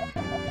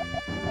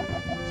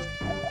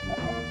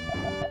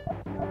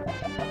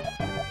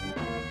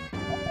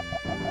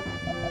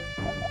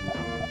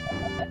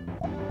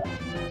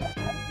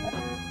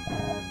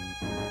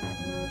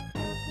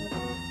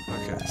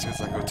 Okay, as soon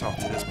as I go talk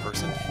to this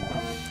person.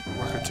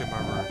 Welcome to my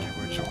room. You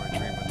will enjoy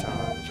dreaming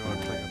time. Enjoy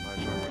playing with my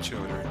enjoyable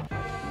children.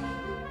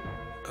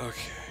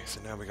 Okay,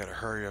 so now we gotta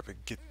hurry up and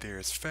get there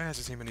as fast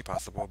as humanly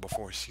possible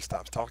before she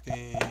stops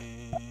talking.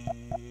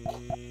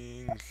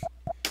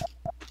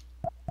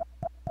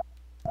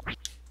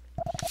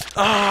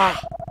 Ah!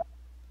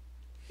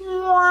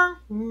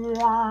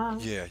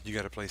 Yeah, you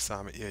gotta play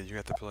Simon. Yeah, you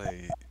have to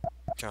play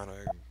kind of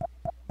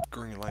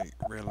green light,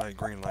 red light,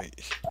 green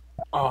light.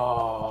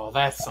 Oh,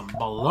 that's some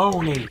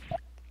baloney.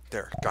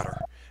 There, got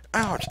her.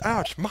 Ouch,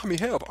 ouch, mommy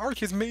help,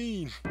 Ark is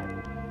mean.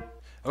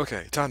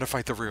 Okay, time to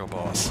fight the real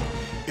boss.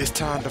 It's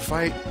time to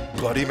fight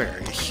Bloody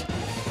Mary.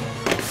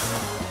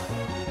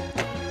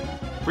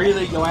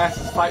 Really, your ass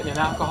is fighting an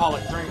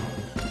alcoholic drink?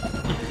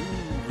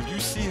 When you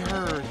see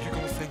her, you're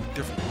gonna think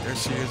differently. There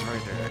she is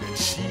right there. And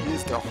she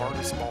is the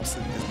hardest boss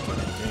in this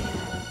bloody game.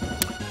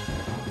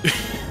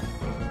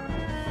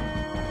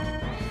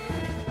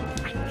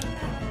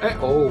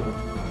 Oh.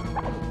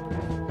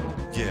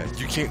 Yeah,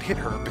 you can't hit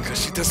her because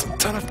she does a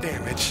ton of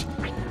damage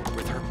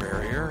with her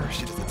barrier.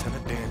 She does a ton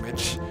of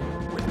damage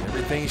with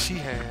everything she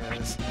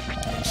has,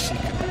 and she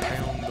can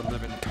pound the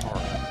living tar.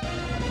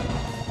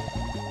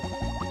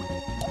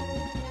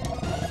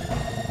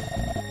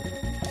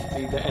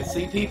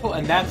 See, people,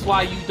 and that's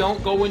why you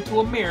don't go into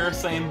a mirror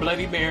saying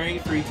Bloody Mary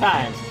 3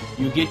 times.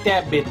 You get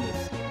that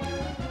business.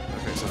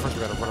 Okay, so first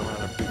we gotta run around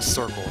in a big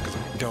circle because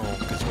if we don't,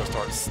 because you're gonna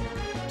start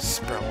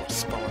spelling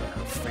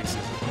her faces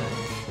and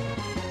things.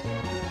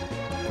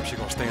 Or she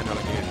gonna stand out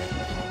again.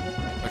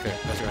 Okay,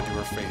 now you gotta do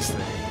her face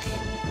thing.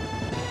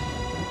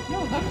 No,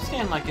 let her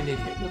stand like an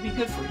idiot. It'll be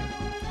good for you.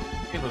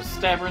 Be able to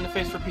stab her in the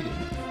face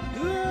repeatedly.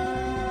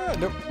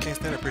 Nope, can't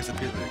stand up against the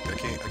Peely. I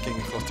can't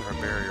get close to her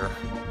barrier.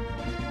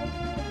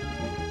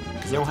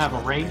 You don't have a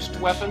ranged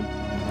weapon?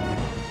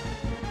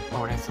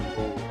 Oh, that's some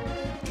bull.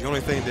 The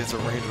only thing that's a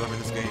ranged weapon in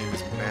this game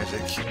is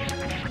magic.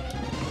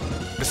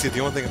 But see, the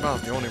only thing about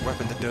it, the only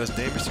weapon that does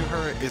damage to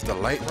her is the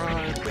light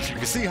rod. But you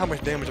can see how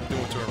much damage I'm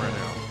doing to her right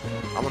now.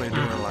 I'm only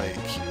doing like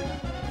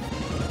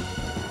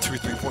 2 or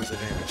 3 points of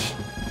damage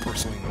per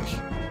swing.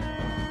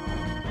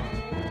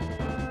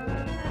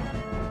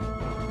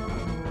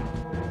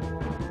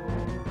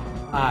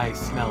 I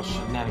smell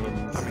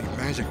shenanigans. I mean,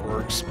 magic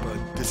works, but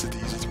this is the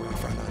easiest way to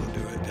find out how to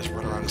do it. Just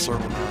run around in a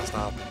circle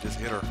non-stop and just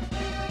hit her.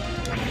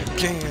 You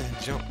can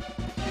jump.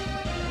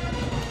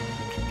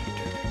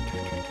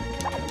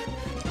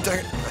 Dang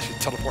it! I should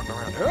teleporting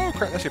around. Oh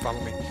crap! That should follow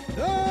me.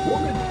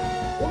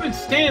 Ah! Woman,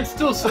 stand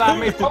still so that I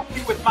may poke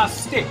you with my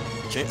stick.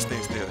 Can't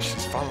stay still.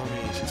 She's following me.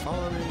 She's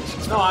following me.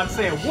 She's No, following I'm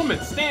saying, woman,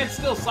 stand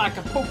still so I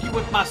can poke you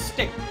with my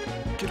stick.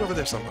 Get over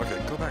there, son.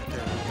 Okay, go back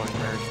there, Bloody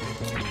Mary.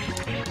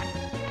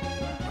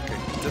 Okay,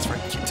 that's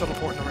right. Keep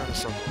teleporting around the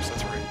circles.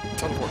 That's right.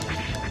 Teleport.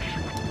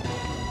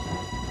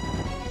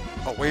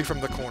 Away from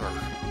the corner.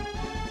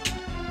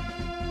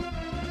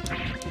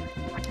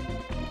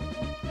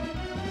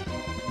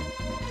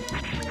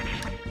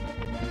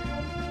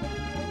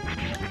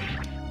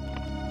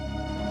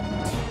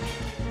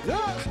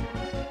 Yeah.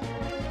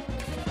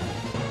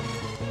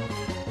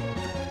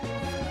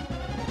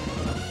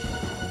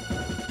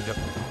 Yep.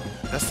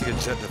 That's the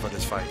objective of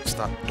this fight.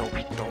 Stop. Don't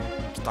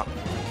stop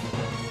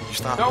moving. You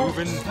stop Don't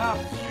moving. stop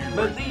You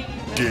are believing.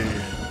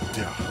 dead.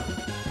 Yeah.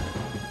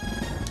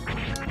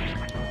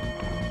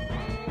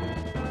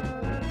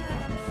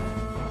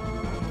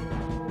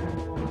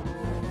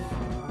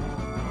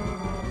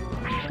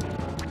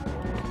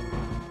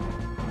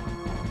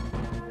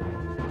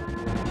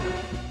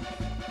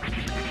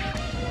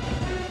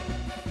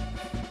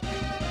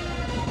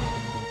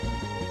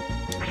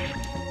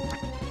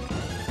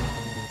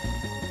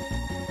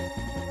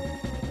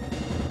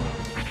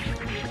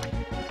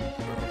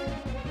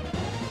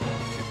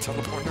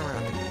 Teleporting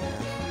around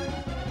again.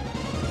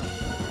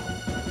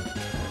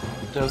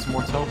 Does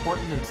more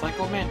teleporting than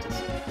Psycho Mantis.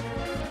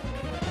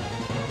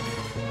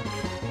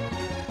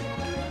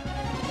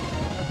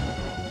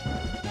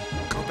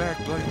 Go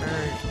back, Bloody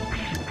Mary.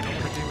 I don't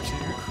want to deal with you.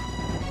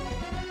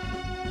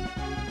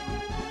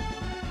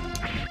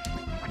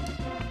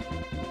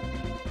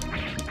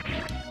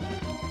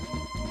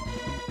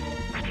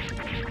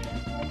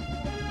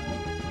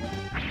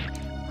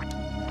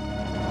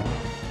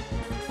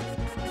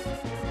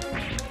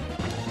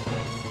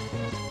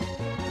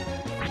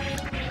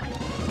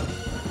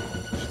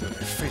 She's doing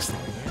that face thing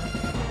again.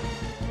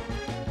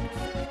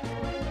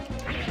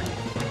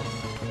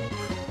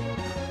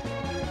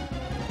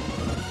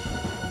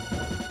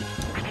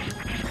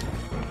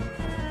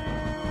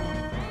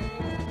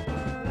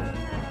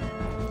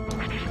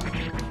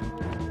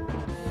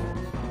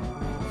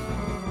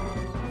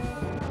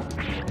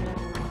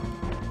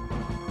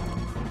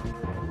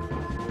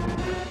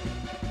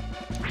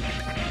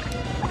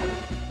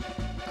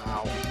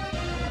 Ow.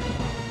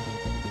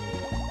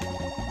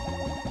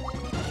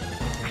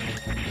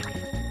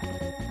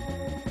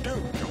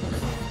 Dude, go.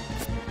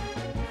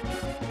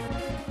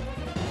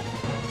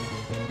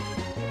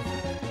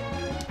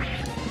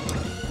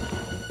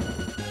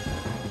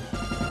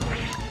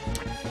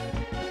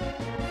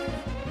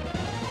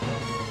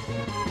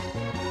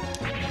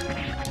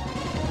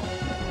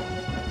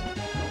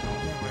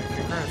 Anyway,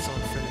 congrats on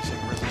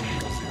finishing Resident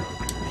Evil 0,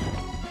 dude.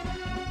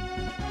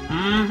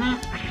 Mm-hmm.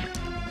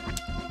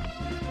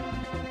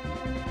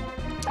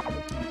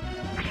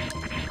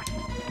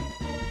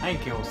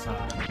 Thank you, son.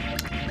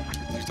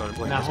 You started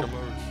playing Now- Disco mode?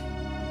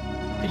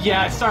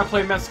 Yeah, I started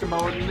playing Mexican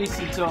mode, at least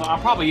until I'll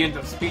probably end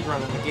up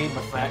speedrunning the game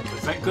with that,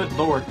 because that good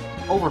lord,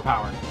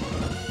 overpowered.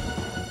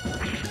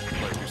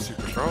 Like you're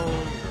super strong,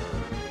 or...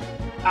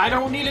 I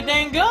don't need a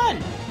dang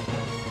gun!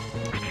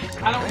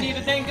 I don't need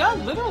a dang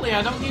gun. Literally,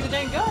 I don't need a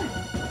dang gun.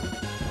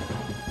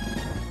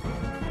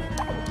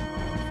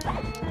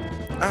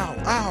 Ow,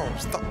 ow,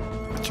 stop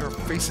with your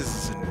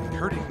faces and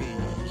hurting me.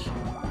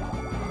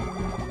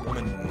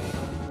 Woman.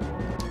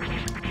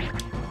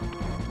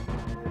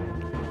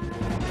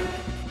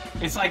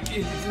 It's like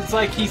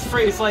he's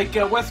free. It's like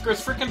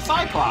Wesker's freaking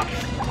Cyclops.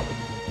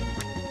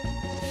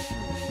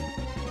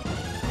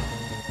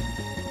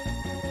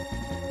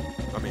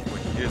 I mean, well,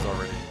 he is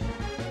already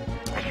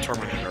a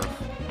Terminator.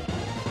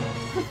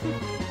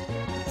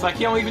 It's like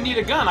he don't even need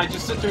a gun. I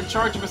just sit there and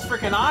charge him his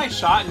freaking eye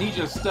shot, and he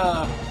just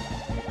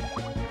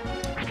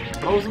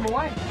blows him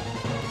away.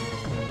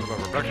 What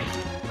about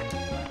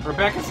Rebecca?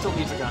 Rebecca still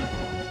needs a gun.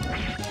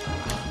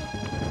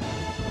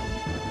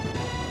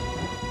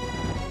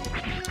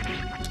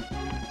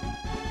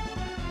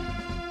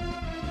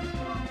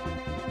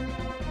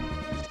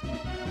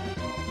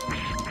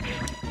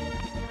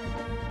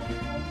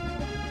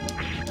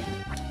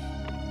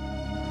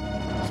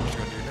 So what you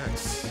gonna do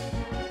next?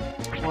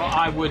 Well,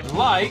 I would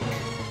like,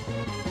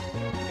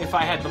 if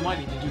I had the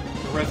money, to do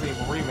the Resident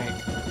Evil remake.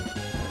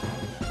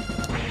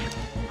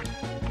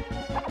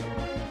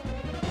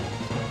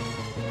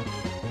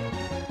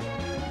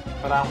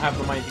 but I don't have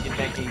the money to get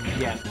that game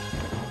yet.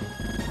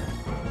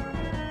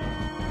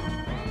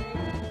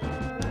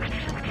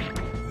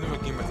 You know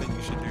what game I think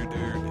you should do,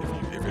 dude?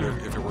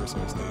 If it works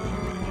on Steam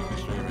and if you can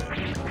stream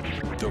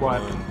it. The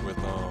What? one with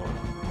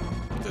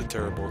the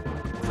terrible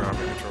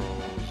driving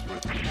controls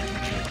with the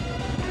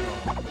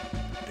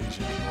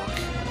Asian work.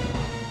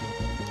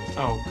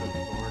 Oh, good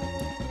lord.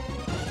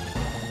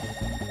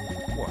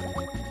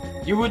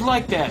 What? You would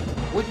like that,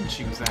 wouldn't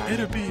you, Zach?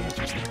 It'll be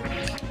interesting.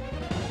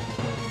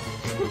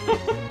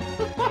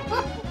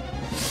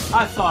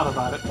 I thought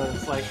about it, but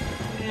it's like,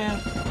 yeah.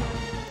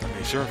 I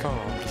mean, sure, come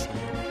on, I'm just saying.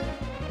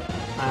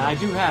 I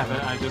do have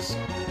it, I just...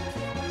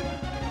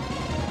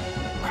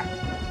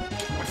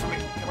 Get away from me,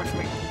 get away from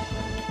me.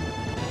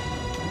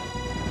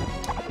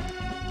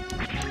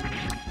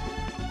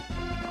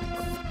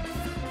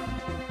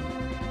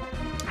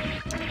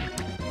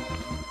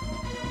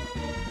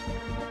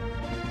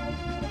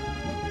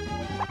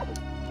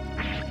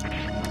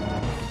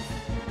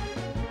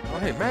 Oh,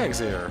 hey, Mag's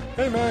here.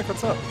 Hey, Mag,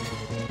 what's up?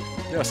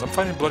 Yes, I'm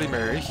fighting Bloody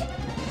Mary.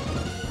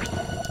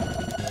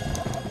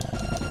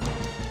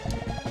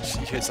 She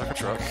hits like a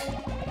truck.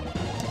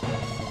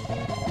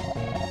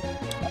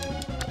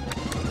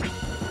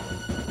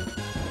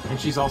 And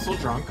she's also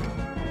drunk.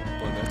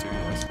 Blood that too,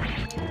 yes.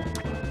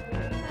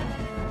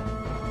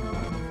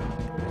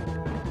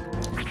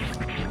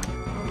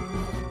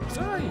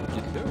 Sorry,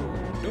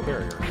 no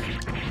barrier.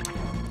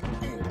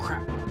 Oh,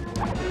 crap.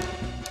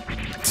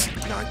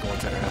 Not going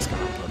to ask how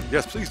I'm bloody.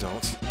 Yes, please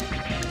don't.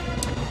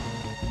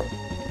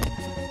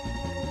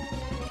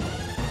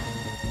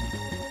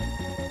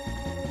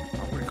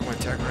 I'm gonna go and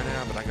attack right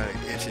now, but I got an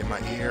itch in my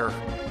ear.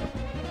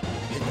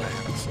 Hate when that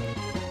happens.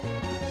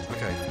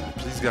 Okay,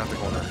 please get out the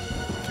corner.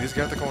 Please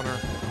get out the corner.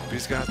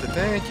 Please get out the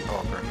thank you.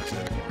 Oh, crap, that's in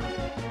the corner.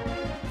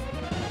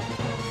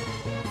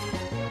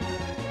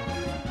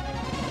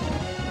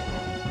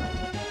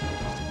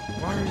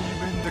 Why are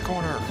you in the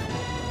corner?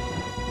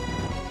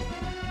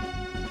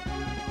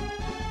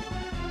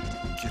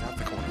 Get out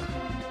the corner.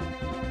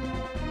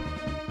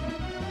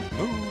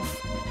 Move.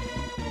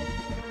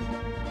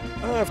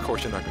 Of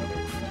course you're not going to move.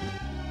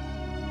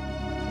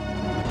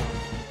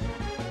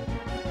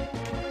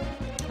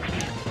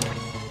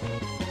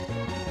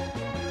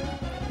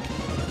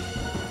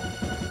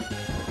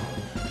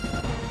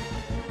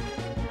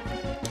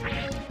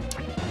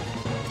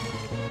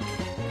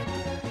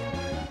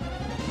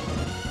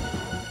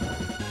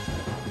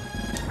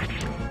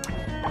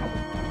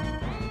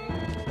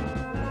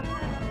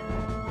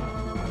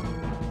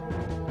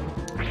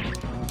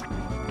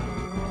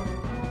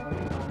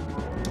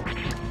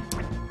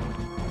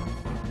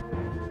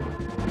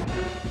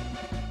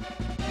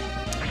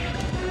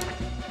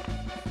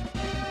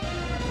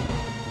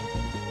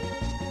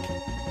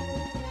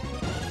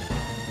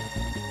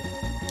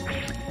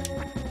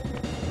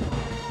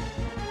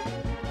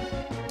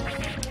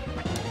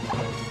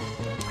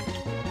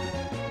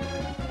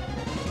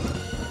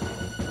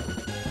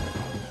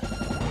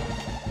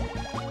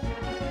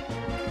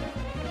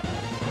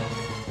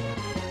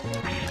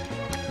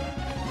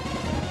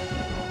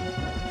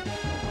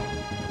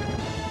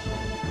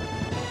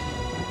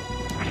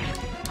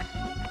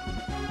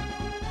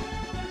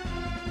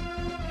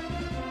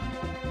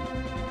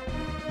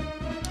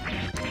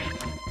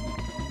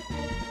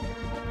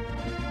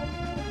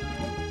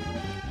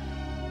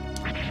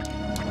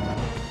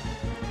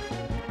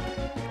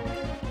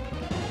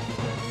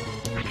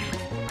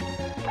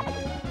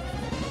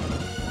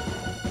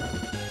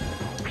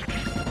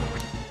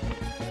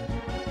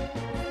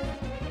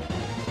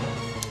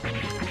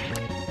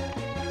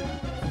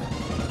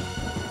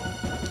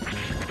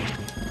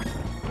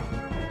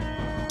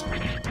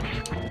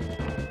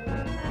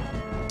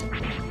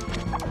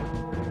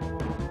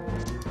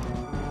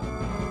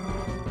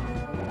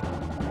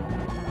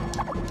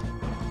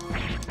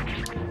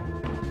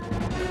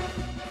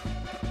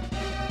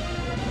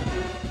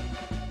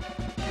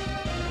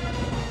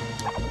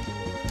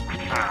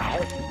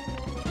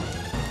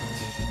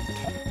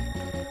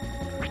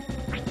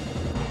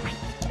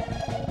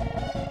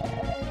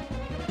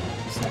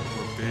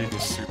 Big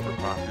is super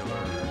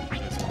popular.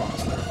 It's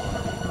Monster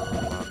Hunter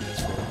World,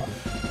 obviously.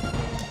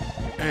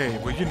 Hey,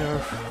 well, you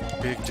know,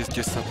 Big just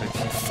gets something.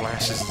 He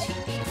flashes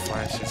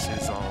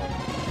his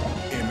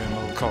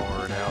MMO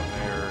card out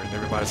there, and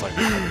everybody's like,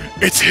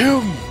 "It's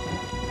him!"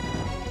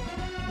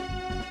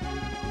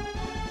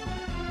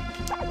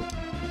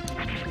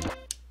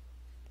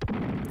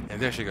 And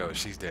there she goes.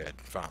 She's dead.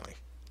 Finally.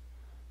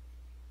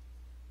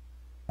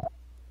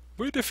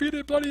 We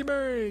defeated Bloody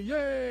Mary!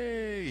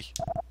 Yay!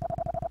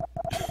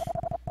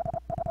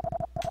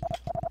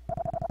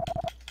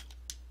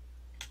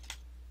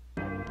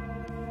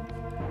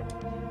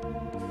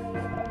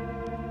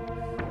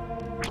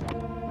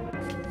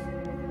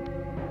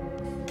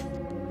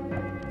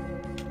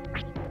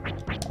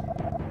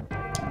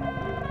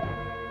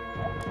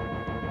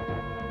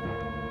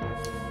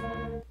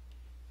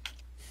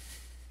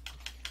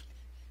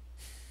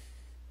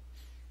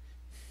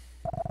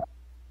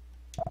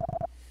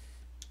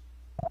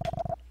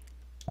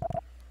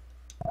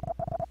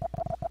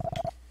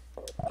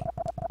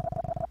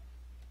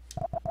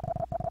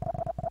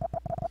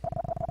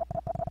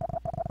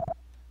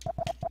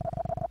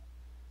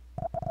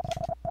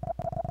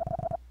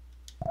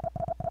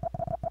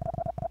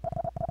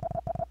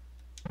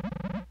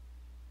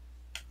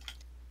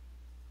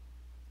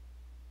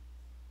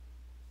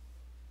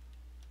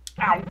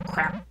 Ow,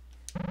 crap.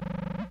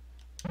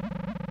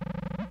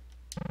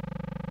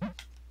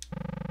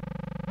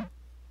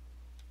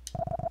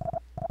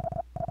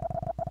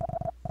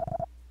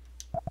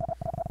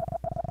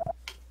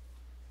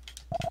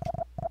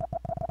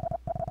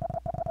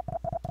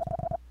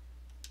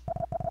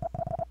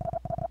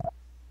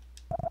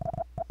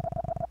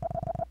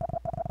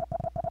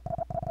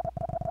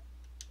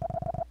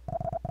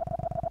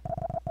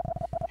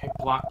 Hey,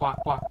 block,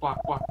 block, block,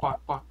 block, block,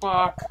 block, block,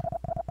 block.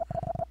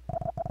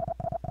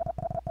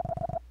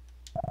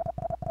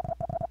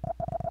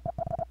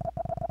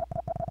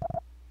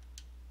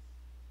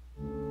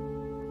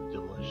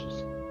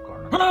 Delicious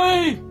garlic.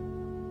 Hey!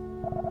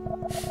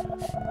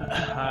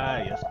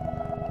 Hi, yes.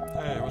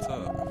 Hey, what's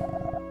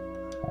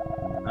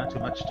up? Not too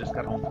much, just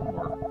got home from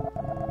work.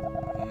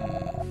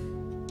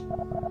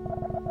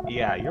 Hmm.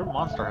 Yeah, your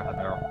Monster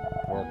Hunter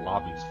World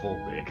lobby's full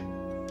big.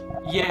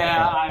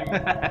 Yeah, I'm...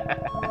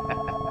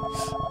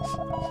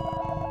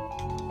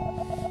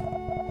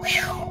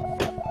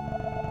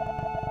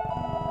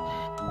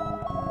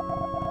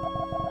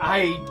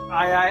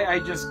 I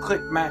just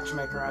clicked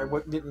matchmaker. I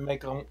didn't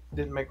make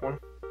one.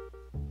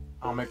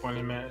 I'll make one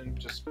in a minute and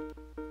just.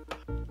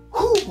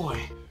 Oh boy.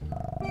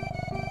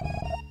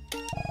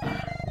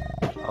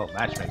 Oh,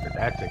 matchmaker,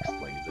 that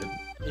explains it.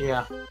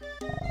 Yeah.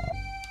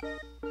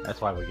 That's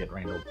why we get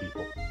random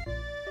people.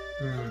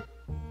 Hmm.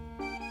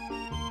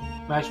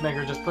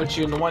 Matchmaker just puts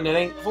you in the one that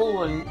ain't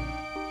full, and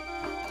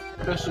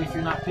especially if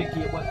you're not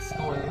picky at what's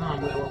going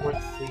on.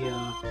 What's the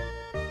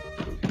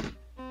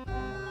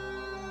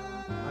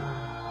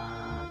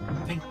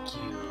Thank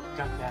you.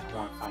 Got that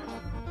one finally.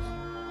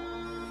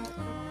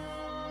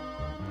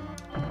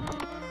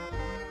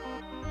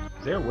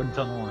 Is there a wind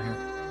tunnel in here?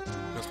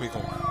 Let's be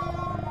going.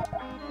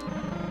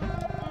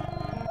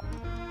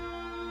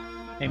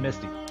 Hey,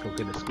 Misty, go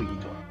get a squeaky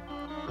toy.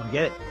 Come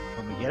get it.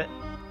 Come get it.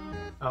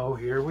 Oh,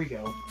 here we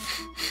go.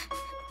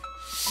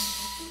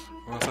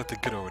 Well, it's like the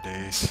good old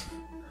days.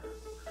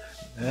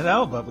 I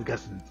know, but we got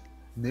some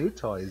new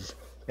toys.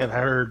 Have I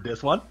heard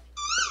this one?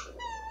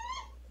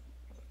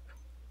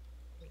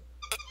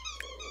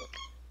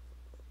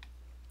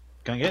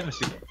 Come get it,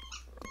 Misty.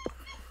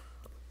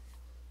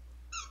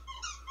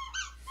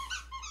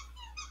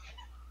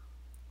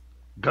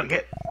 Go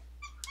get it.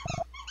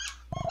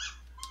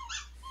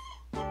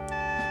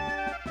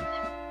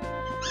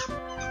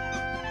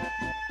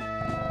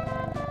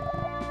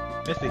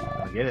 Misty,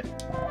 go get it.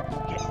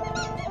 Get it.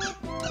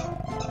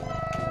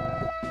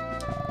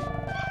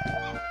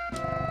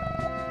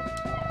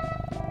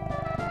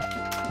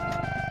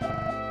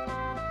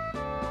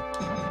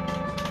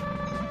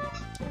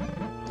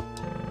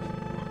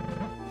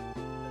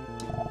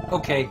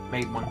 Okay,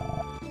 made one.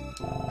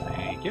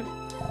 Thank you.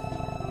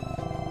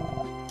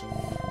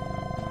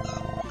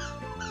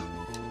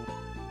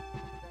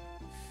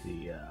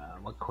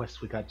 What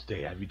quests we got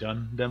today? Have you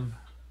done them?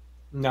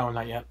 No,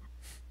 not yet.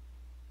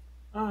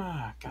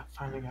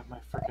 Finally got my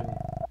frickin'.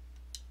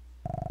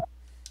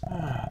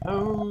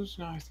 Those.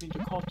 Now I just need to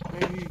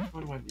cultivate.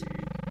 What do I need?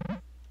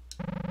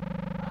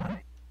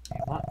 Honey.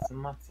 Lots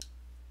and lots of.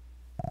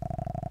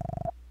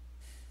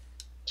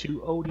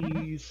 2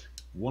 Odies,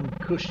 1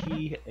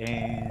 Cushy,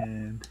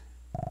 and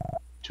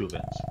 2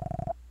 events.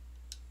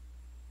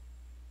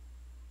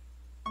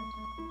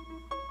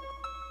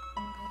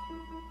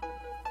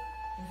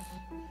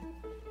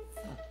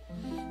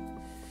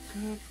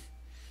 Good.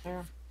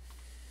 There.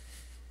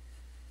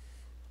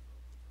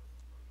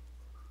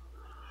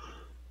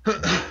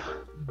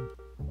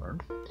 Learn.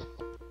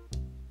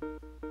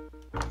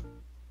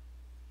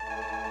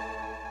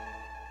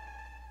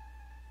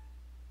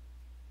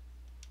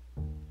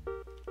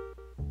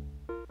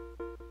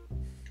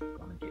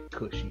 Gonna get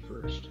Cushy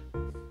first.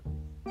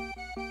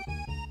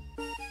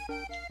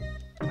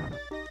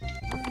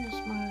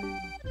 Where's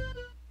my.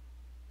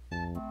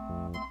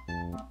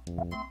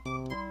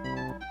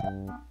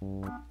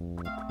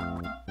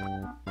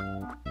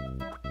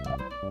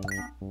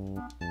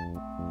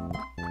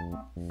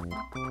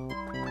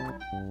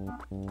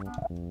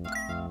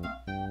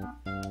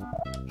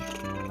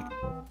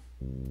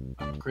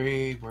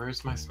 Upgrade.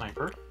 Where's my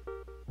sniper?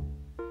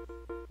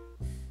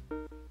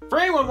 For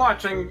anyone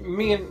watching,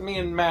 me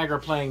and Mag are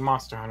playing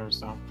Monster Hunter,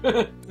 so.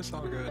 It's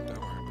all good, don't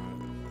worry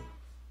about it.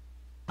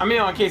 I mean,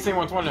 in case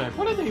anyone's wondering,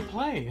 what do they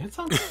play? It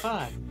sounds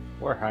fun.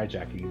 We're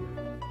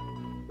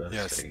hijacking the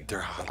Yes, stream.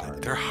 they're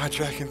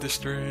hijacking the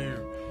stream.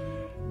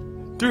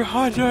 They're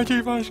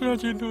hijacking my stream.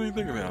 You do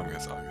anything of it? I'm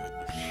guess all good.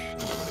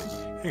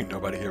 Ain't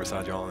nobody here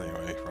besides y'all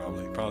anyway.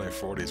 Probably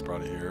 40's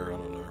probably here. I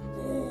don't know.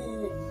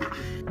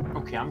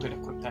 Okay, I'm gonna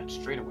equip that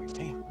straight away.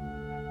 Damn.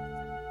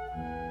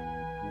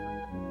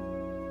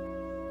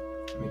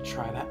 Let me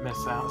try that mess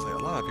I out. was like, a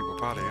lot of people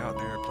probably out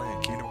there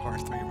playing Kingdom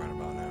Hearts 3 right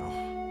about now.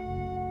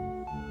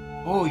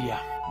 Oh yeah.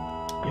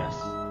 Yes.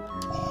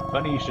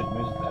 Funny you should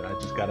mention that. I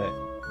just got an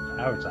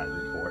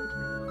advertisement for it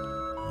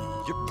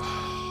Yep.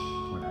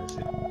 when I was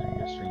doing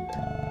your stream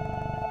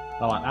there.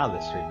 Well, I'm out of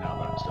the stream now,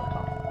 but I'm still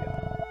talking to you.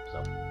 So,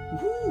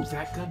 Ooh,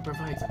 that gun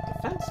provides a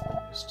defense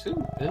bonus too.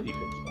 Good.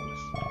 defense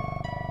bonus.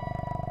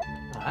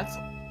 Oh, that's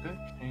good.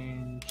 And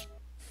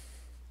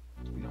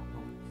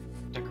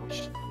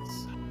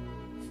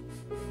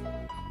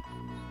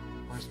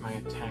I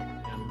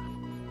attack him?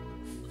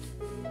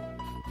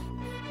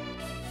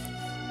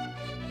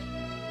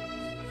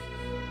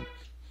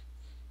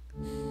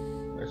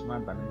 Where's my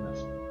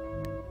bananas?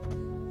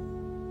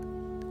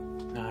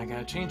 Now I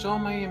gotta change all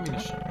my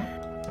ammunition.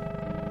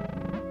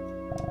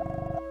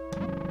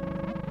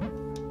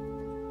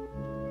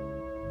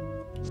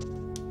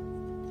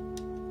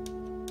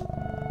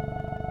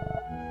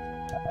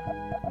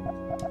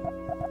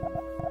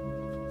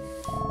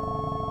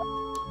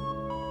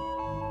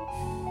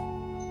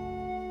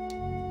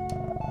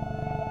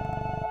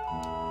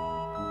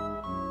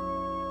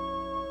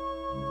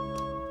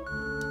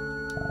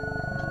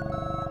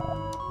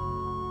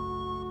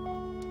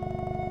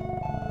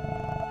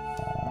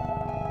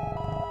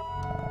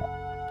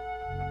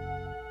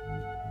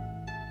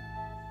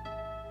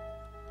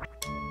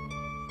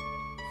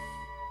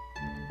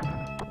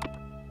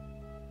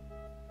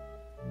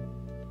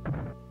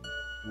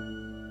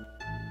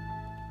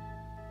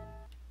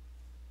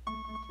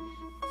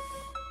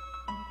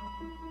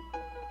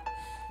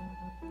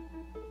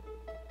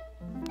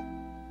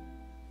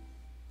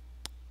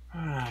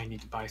 I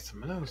need to buy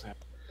some of those.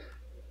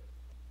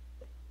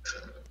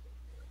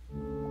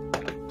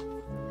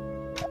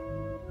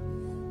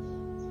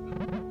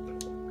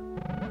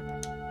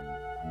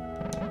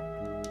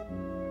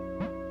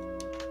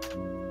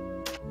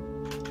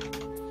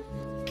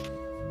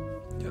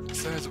 Yep,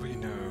 so as we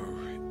know,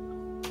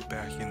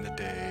 back in the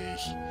day,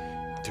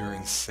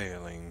 during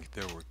sailing,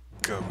 there were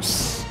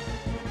ghosts.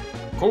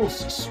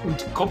 Ghosts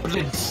and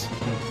goblins.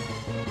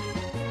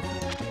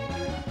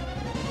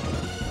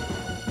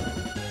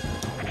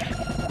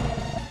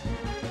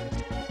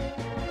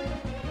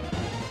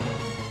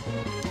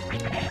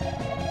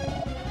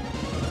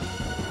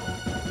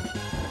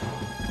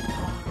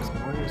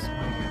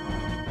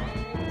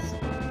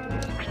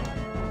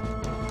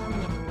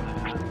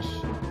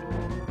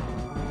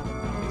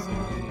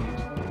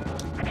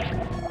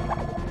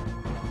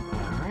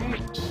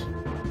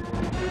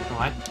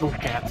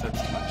 Okay, that's too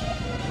much.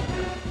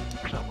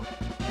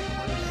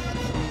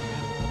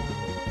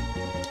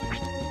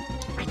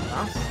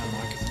 Awesome,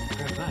 I can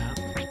grab that.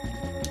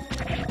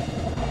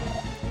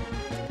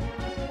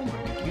 Oh, I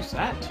could use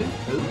that too.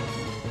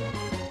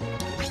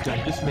 That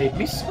just made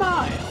me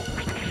smile.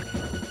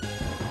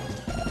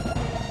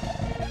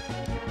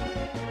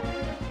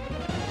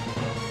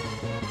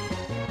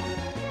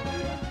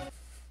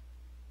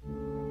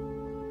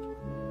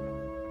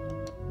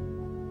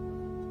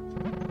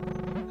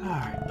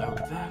 Alright, load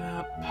that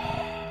up.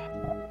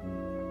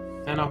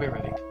 And I'll be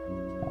ready.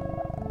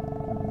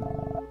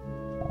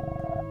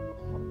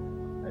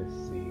 I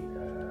see,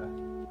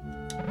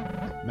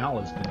 Mal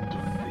has been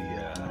doing the,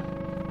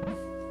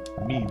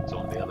 memes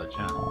on the other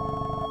channel.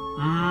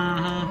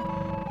 Mm-hmm.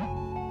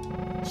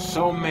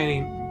 So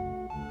many.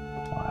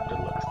 I'll have to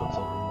look those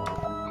over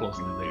more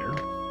closely there.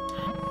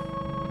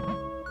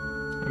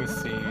 Let me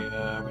see,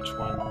 which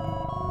one?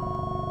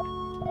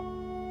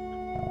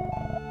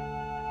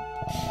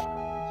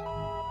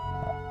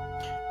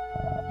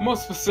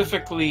 Most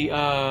specifically,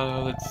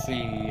 let's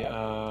see,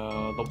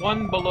 the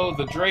one below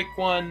the Drake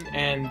one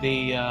and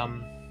the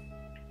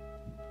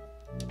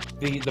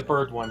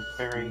bird one.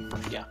 Very,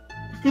 yeah.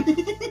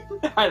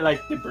 I like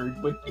the bird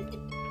one.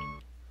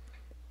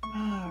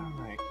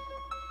 Alright.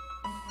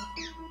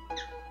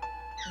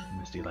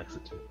 Misty likes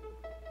it too.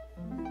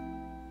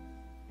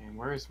 And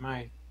where's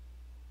that?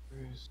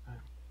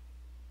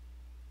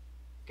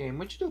 Game,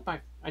 what'd you do with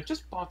my... I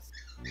just bought...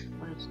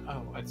 Where's...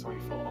 Oh, it's already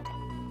full, okay.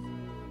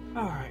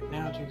 Alright,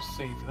 now to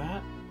save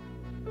that.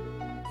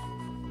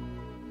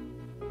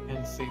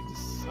 And save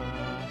this,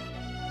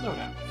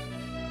 loadout.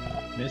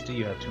 Misty,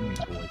 you have too many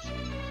toys.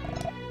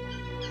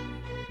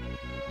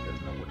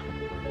 Doesn't know which one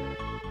to put in.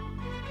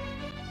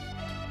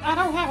 I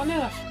don't have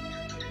enough!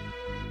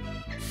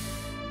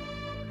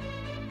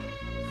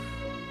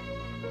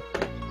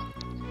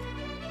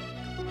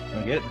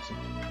 Wanna get it, Misty?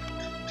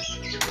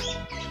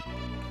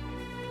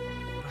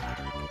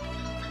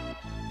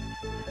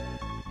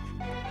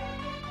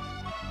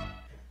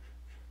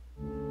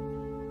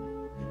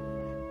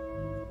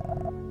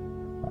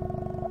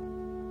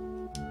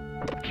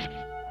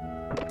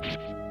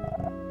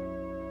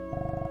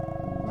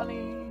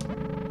 Money!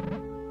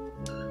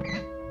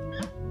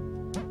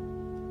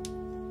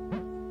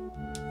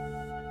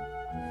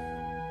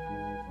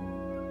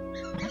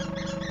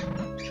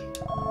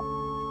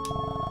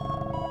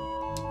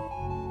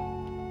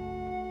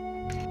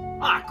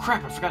 Ah,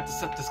 crap, I forgot to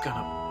set this gun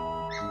up.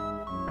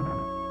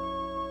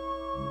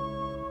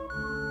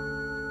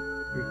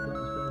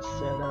 Everything's been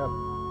set up.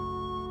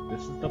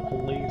 This is the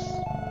police.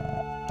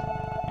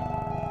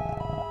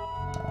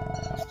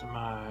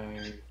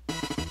 Customize.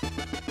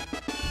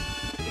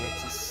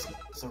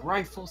 It's a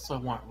rifle, so I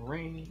want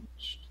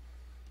ranged.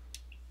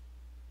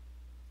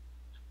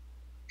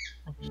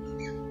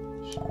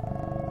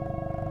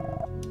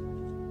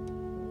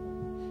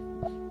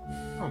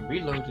 Oh,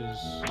 reload is...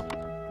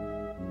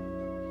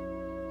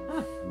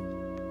 Huh.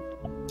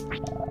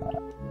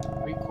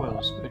 Recoil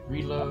is good.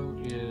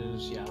 Reload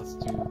is... Yeah, let's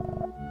do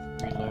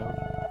reload.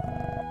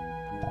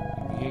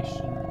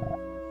 Deviation.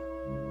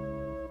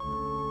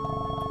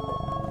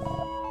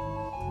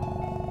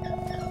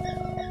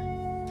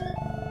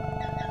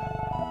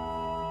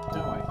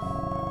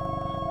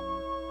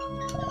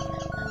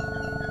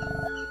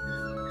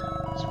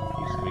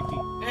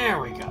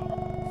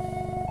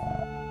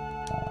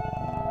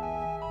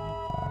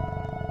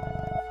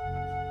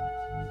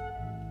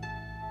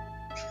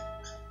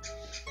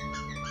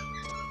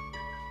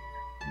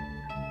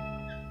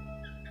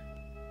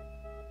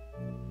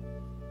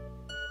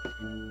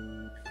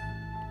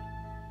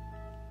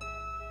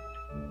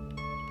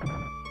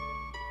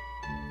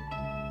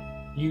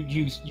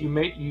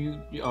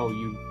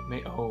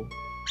 Oh.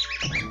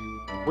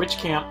 Which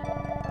camp?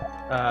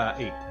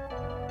 8.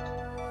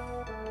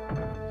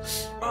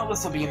 Well,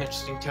 this will be an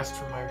interesting test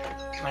for my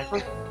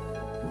sniper.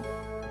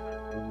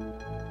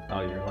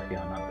 Oh, you're lucky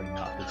I'm not bringing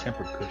out the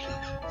tempered cushion.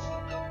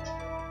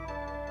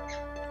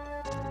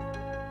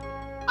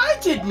 I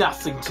did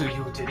nothing to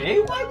you today.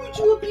 Why would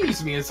you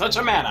abuse me in such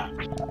a manner?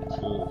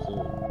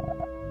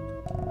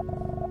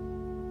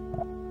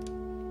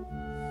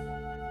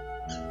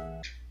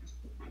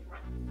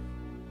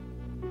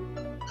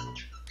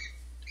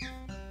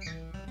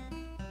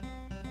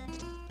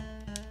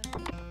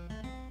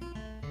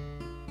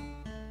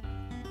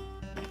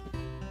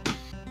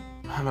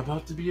 I'm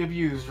about to be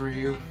abused,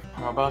 Ryu.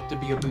 I'm about to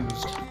be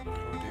abused.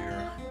 Oh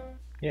dear.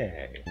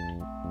 Yay.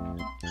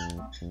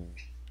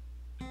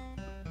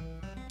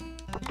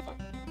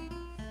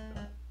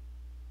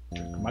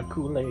 Drink my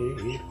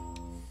Kool-Aid.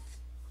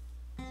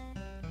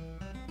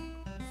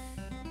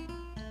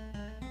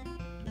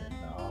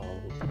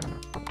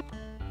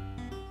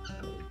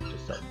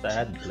 Just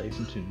outside and play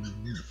some tunes.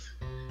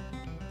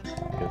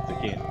 Because they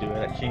can't do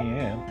it, I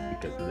can.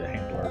 Because the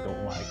handler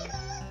don't like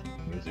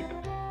music.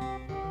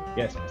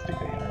 Yes, Mystic,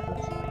 the handler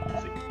doesn't like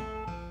music.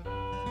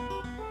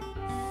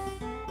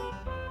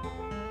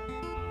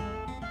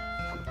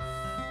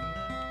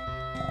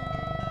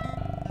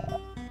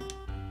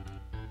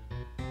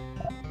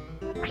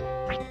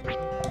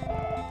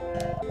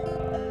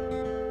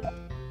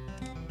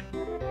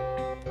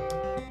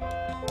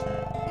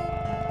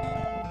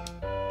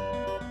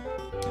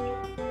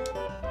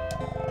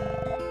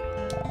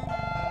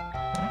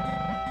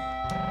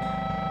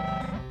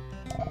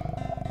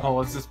 Oh,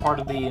 is this part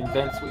of the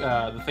events,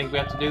 the thing we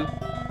have to do?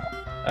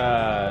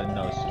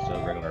 No, it's just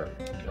a regular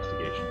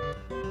investigation.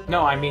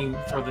 No, I mean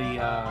for the,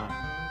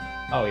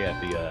 Oh yeah,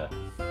 the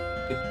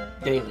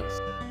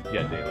dailies.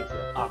 yeah, dailies.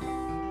 Oh,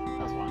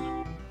 that's one.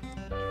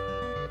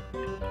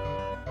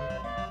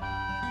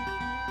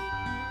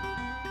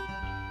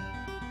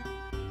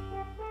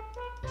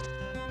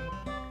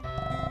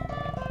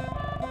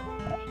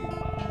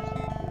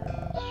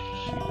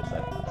 She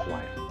decided to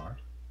fly to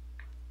Mars.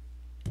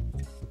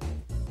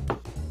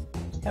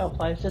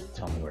 Hellflies, just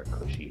tell me where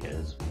Cushy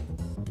is.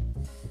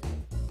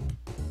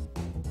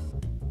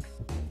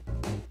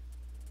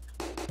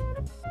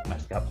 My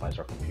scout flies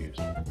are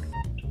confused.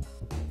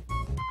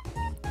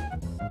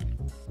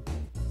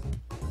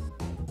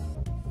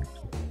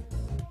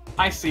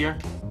 I see her.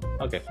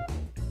 Okay.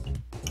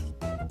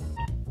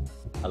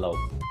 Hello.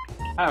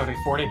 Howdy,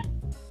 40.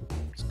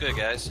 It's good,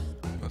 guys.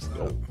 Let's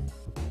go.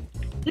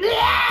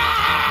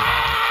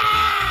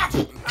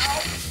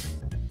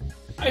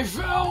 I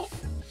fell.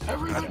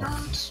 Everything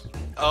hurts.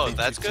 Oh,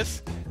 that's good.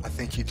 I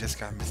think you just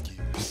got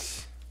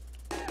misused.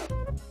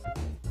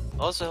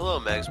 Also, hello,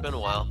 Meg. It's been a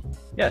while.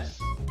 Yes.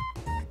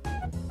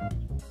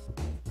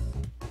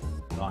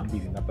 So I'm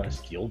beating up a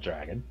steel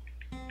dragon.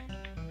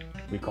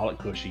 We call it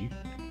Cushy.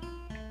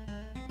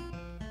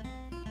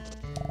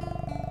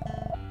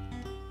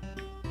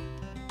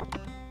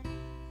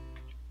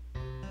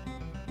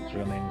 His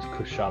real name is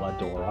Kushala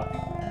Dora.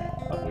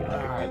 But we like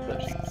Alright, it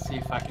called Cushy. let's see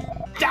if I can.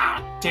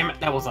 Ah! Damn it,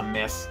 that was a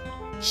miss.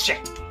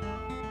 Shit.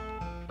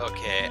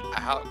 Okay,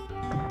 how...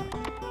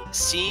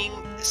 Seeing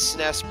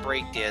SNES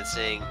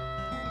breakdancing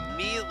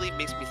immediately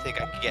makes me think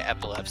I could get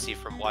epilepsy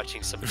from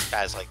watching some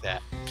guys like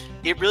that.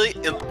 It really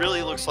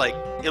looks like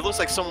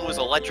someone was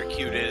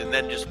electrocuted and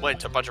then just went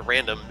to a bunch of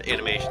random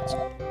animations.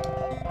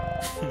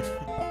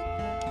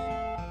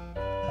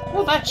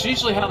 Well, that's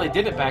usually how they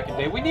did it back in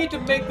the day. We need to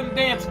make them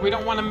dance. We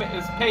don't want to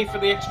pay for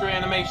the extra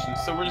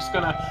animations, so we're just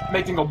gonna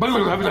make them go.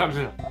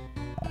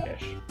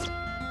 Ish.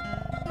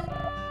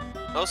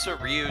 Also,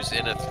 Ryu's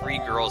in a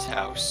 3-girls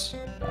house.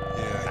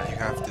 Yeah, you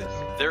have to.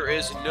 There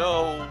is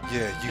no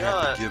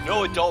have to give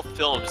no them, adult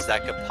films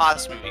that could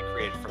possibly be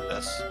created from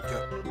this.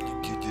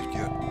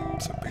 Yep,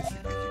 so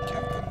basically you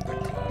give them the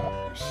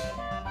clothes.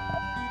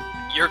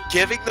 You're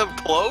giving them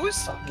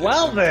clothes?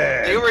 Well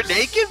then! They were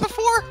naked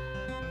before?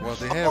 Well,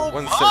 they have Oh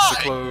one my! set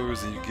of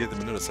clothes, and you give them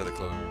another set of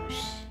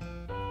clothes.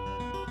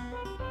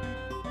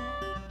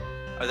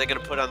 Are they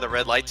gonna put on the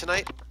red light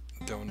tonight?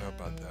 Don't know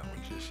about that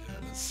one just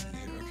yet. Let's see.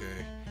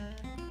 Okay.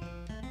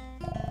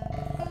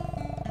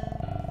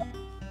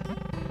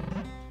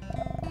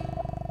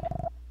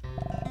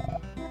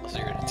 So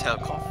you're in a town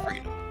called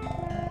Freedom.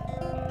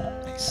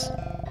 Nice.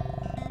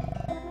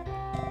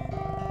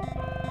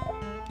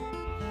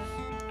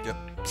 Yep.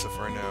 So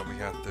for now, we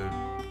have to.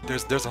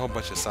 There's a whole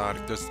bunch of side.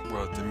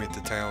 Well, to make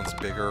the towns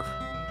bigger.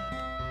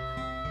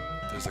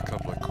 There's a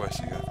couple of quests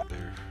you got to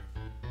do.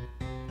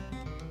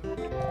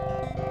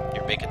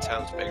 You're making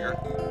towns bigger.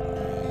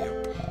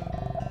 Yep.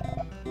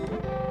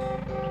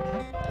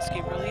 This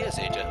game really is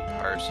Age of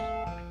Empires.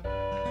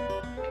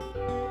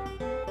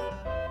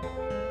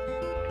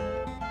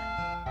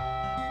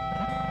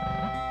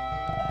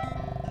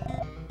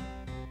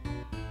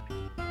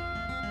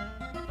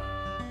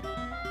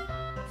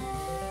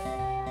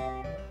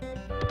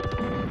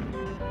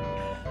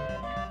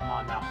 Come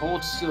on now,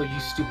 hold still, you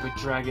stupid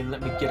dragon.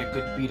 Let me get a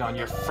good beat on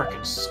your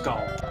frickin'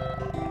 skull.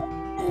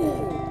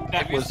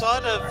 That Have you was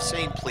thought of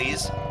saying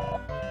please?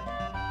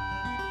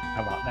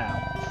 How about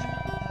now?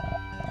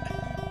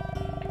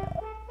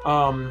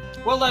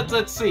 Well,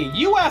 let's see.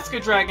 You ask a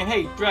dragon,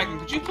 hey, dragon,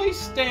 could you please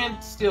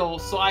stand still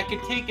so I can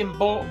take and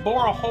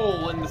bore a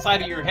hole in the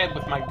side of your head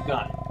with my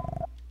gun?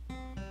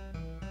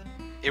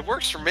 It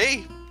works for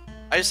me.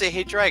 I just say,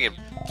 hey, dragon,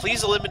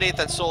 please eliminate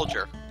that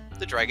soldier.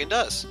 The dragon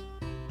does.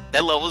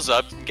 Then levels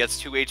up and gets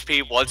 2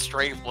 HP, 1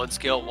 strength, 1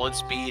 skill, 1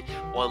 speed,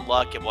 1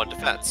 luck, and 1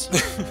 defense.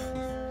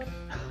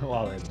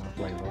 Well, they want to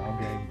play the wrong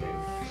game, baby.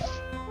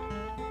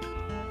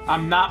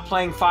 I'm not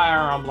playing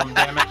Fire Emblem,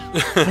 damn it.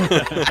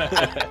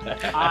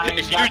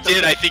 If you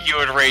did, I think you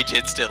would rage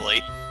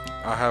instantly.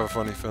 I have a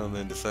funny feeling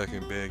that the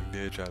second Big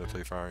did try to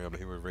play Fire Emblem,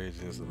 he would rage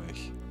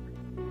instantly.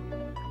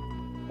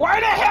 Why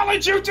the hell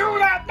did you do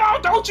that? No,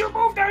 don't you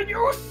move there, you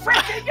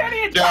freaking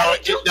idiot! No, Why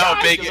did you no,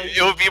 die Big. to me?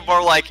 It would be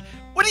more like,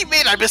 what do you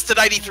mean I missed a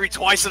 93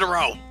 twice in a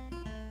row?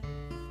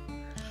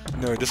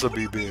 No, this will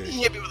be big.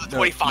 He hit me with a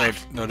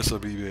 25. No, this will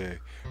be big.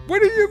 What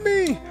do you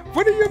mean?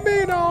 What do you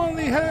mean I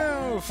only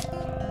have?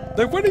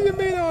 Like, what do you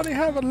mean I only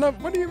have a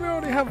level? What do you mean I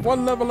only have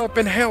 1 level up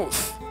in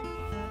health?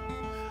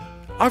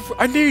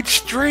 I need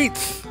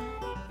strength.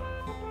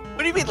 What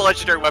do you mean the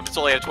legendary weapons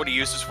only have 20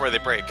 uses before they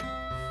break?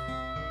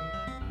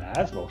 Nah,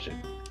 that's bullshit.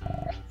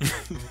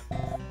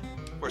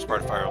 Worst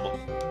part of Fire Emblem.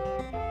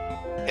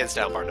 Hands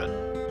down, bar none.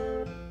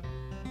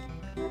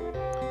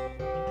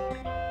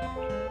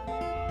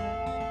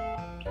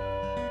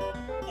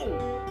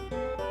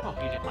 Oh,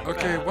 he didn't like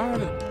Okay, that.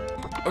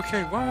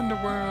 why in the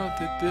world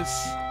did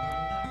this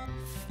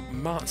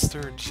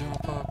monster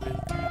jump up and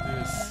do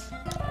this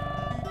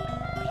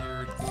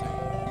weird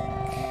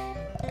thing?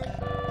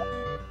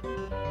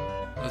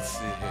 Let's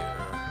see here.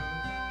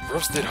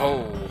 Roasted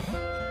whole.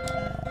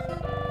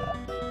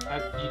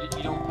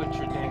 You don't put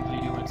your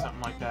dangly do in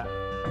something like that.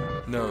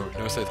 No,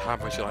 it says how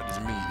much you like this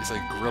meat. It's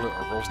like grill it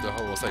or roast it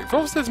whole. It's like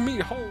roast this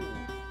meat whole.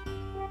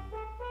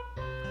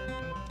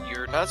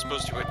 You're not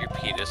supposed to run your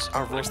penis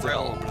I on a roast it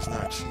grill. whole, but it's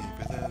not cheap.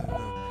 But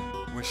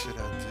what should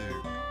I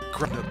do?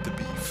 Grind up the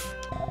beef.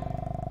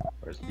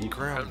 Where's beef?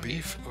 Ground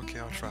beef? Okay,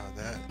 I'll try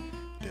that.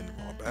 Then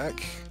walk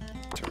back.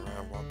 Turn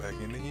around, walk back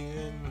in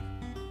again.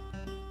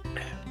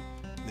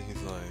 Then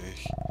he's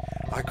like,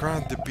 I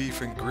grind the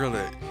beef and grill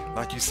it,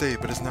 like you say,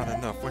 but it's not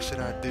enough. What should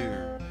I do?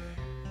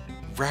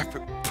 Wrap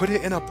it, put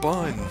it in a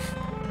bun.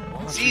 Why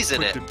don't you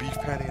Season it. put the beef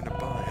patty in a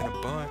bun.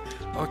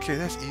 Okay,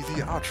 that's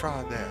easy. I'll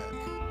try that.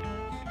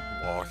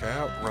 Walk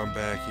out, run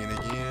back in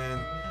again,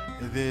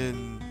 and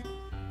then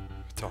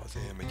talk to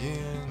him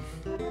again.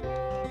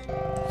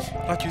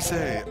 Like you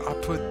say, I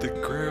put the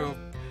grilled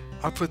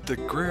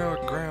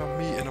ground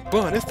meat in a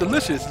bun. It's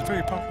delicious. It's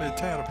very popular in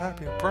town. I'm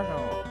happy and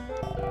proud.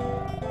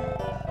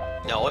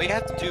 Now all you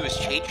have to do is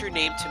change your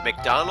name to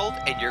McDonald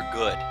and you're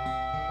good.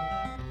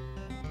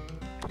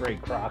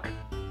 Great crock.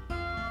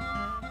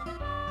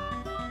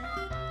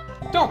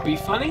 Don't be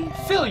funny.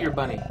 Fill your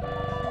bunny.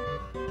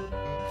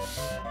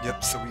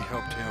 Yep, so we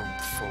helped him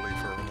fully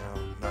for now.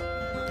 Not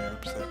really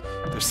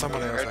 100%. There's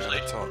someone else I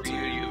gotta talk to.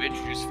 You've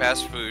introduced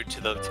fast food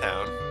to the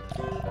town.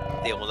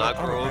 They will not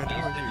grow man, up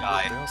how and are you?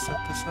 die. They'll set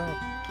this up.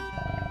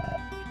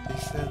 He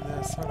said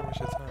that son of a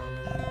shit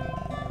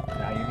time.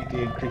 Now you need to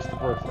increase the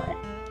birth rate.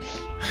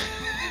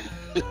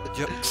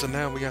 Yep, so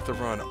now we have to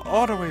run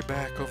all the way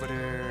back over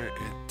there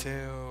and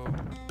tell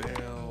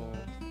Belle,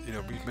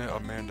 we met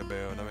Amanda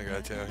Belle, now we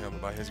gotta tell him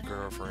about his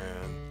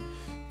girlfriend,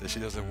 that she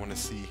doesn't want to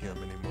see him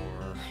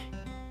anymore.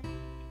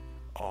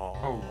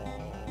 Oh.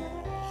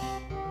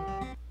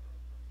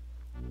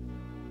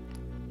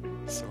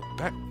 So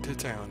back to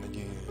town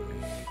again.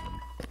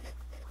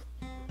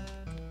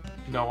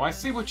 No, I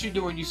see what you're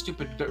doing, you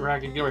stupid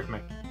dragon. Get away from me.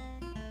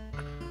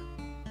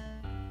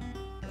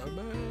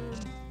 Amanda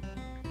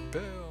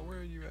Belle, where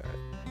are you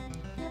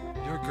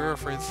at? Your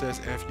girlfriend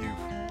says F you.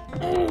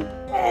 Oh,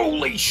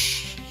 holy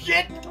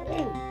shit!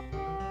 Oh,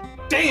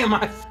 damn!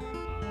 Nice.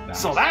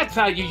 So that's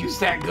how you use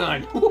that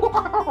gun.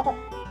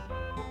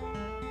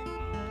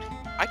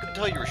 I could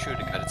tell you were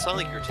shooting a gun. It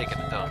sounded like you were taking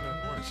it down.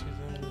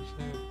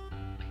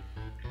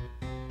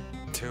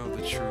 Tell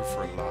the truth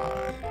or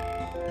lie.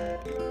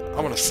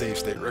 I want to save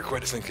state real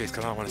quick just in case,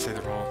 because I don't want to say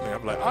the wrong thing.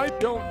 I'm like, I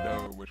don't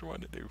know which one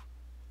to do.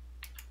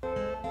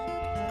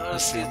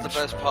 Honesty is the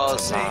best It's a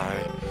policy.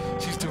 lie.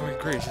 She's doing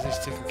great. She's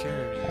just taking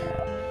care of you.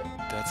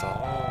 That's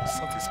all.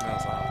 Something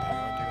smells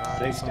out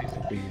there. Safe states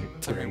will be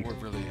Tell me great. what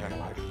really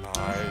happened.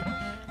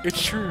 Lie.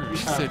 It's true.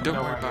 She said, don't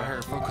worry about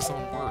her. Focus on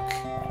work.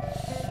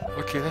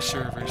 Okay, that's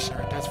sure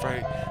reassuring. That's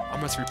right. I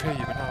must repay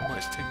you, but not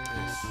much. Take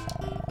this.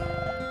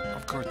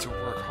 I'm going to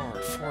work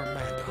hard for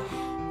Amanda.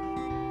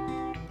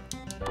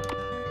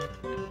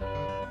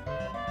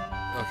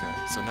 Okay,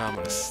 so now I'm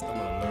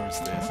gonna learn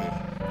Stacy.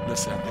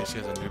 Listen, I think she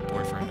has a new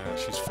boyfriend now.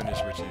 She's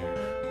finished with you.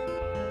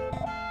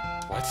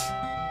 What?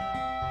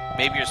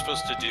 Maybe you're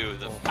supposed to do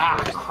the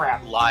Ah,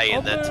 crap. lie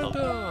and then tell.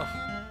 Amanda!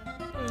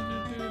 What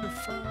did you do to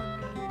find me?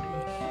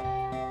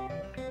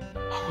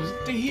 Who's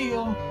the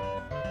heel?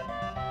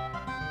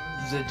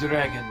 The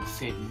dragon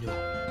said no.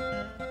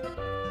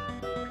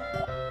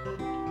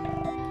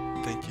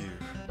 Thank you.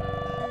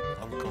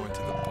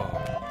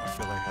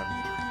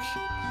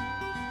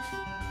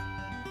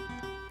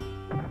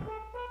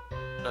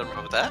 Nothing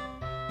wrong with that.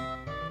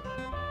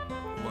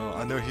 Well,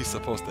 I know he's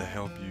supposed to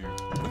help you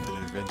with an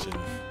invention.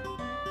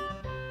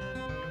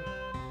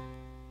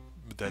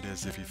 But that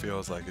is if he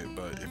feels like it,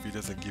 but if he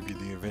doesn't give you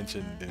the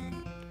invention,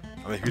 then...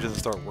 I mean, if he doesn't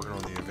start working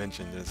on the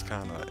invention, then it's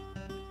kind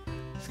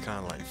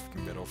of like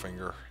middle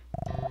finger.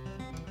 Oh.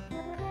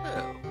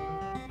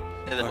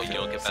 And then what, you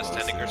don't get best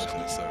ending or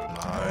something? So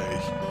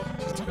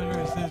just do it.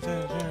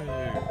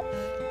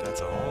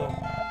 That's all.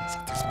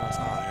 Something smells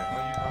hot here.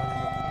 Are you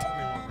hot? Tell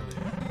me what really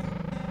happened.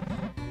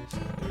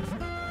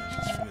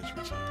 Just finished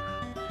with you.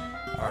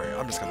 Alright,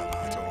 I'm just gonna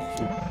lie to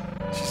him.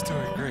 She's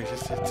doing great.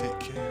 Just to take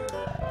care.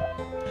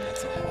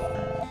 That's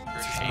all.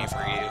 For shame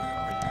for you.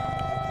 Are you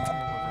hot? Tell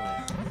me what really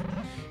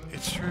happened.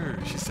 It's true.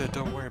 She said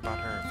don't worry about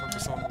her.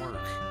 Focus on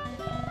work.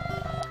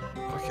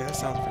 Okay, that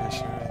sounds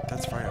reassuring.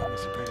 That's right,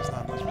 Mr. Brady. It's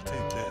not much, but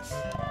take this.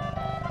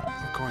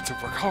 I'm going to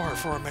work hard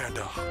for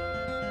Amanda.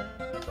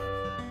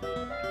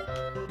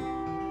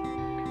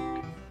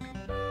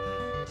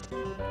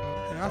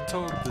 Hey, I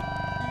told the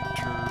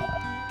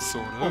truth,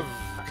 sort of,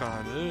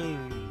 kinda.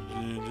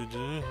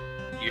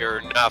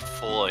 You're not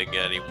fooling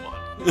anyone.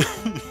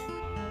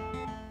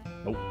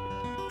 Nope.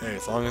 Hey,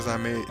 as long as I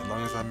made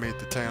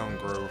the town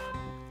grow,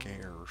 who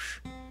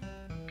cares?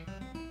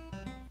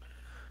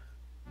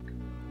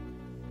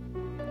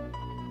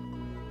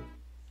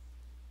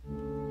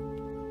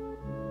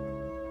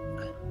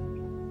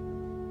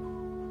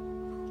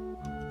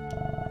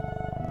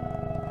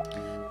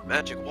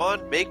 Magic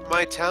wand, make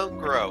my town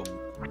grow.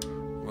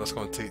 Well, it's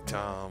gonna take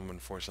time,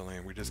 unfortunately.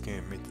 We just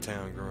can't make the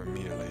town grow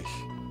immediately.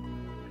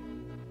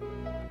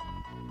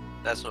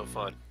 That's no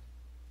fun.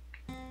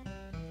 Yeah,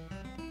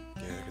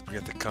 'cause we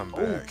have to come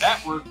Oh, back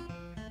that worked.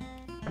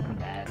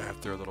 Mad.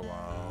 after a little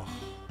while.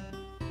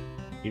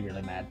 You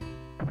really mad?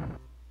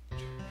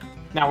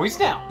 Now he's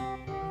down.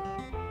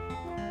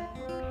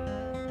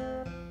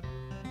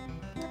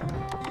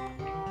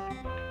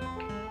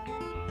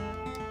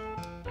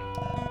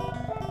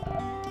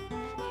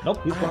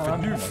 Nope, he's I going have a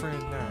around new anyway.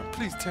 friend now.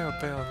 Please tell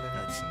Belle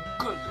that.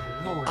 Good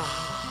lord.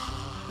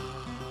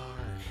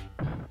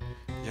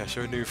 Yes,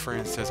 your new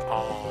friend says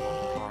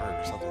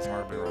hard. Something's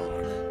horribly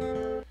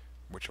wrong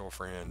with your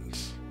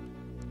friends.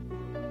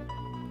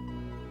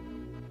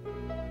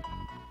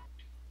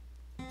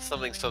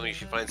 Something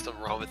she finds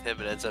something wrong with him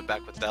and ends up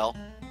back with Belle.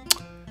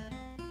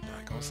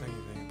 Not gonna say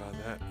anything about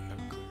that. No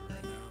clue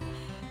right now.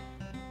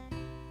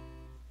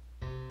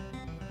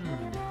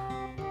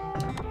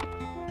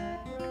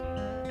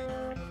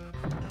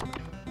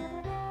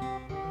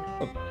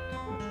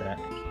 What's that?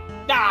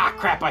 Ah,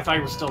 crap, I thought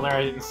he was still there.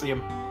 I didn't see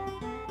him.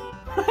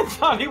 I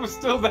thought he was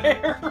still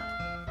there.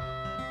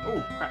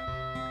 Oh, crap.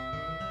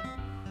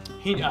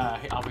 He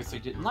obviously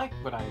didn't like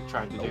what I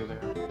tried to do there.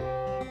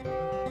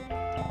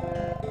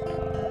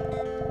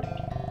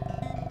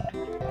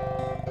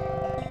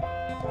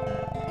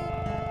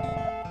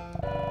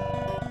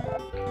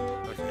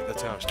 Okay,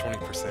 that's how it's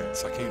 20%,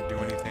 so I can't do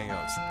anything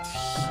else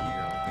here,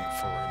 I don't think,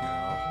 for right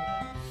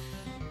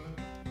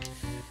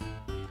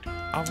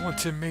now. I want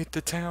to make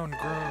the town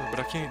grow, but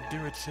I can't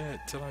do it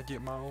yet till I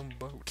get my own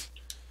boat.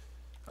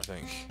 I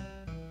think.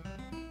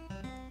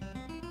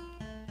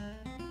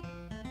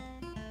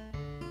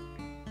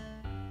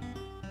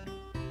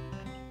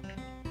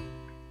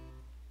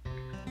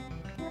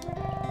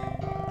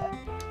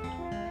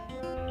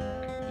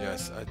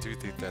 Yes, I do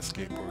think that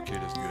skateboard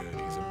kid is good.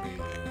 He's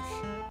amazing.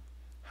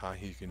 How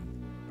he can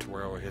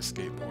twirl his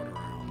skateboard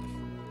around.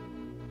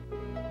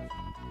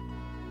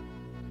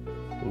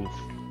 Oof.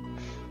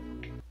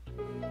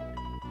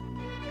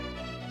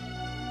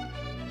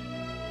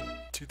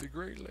 To the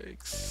Great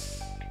Lakes.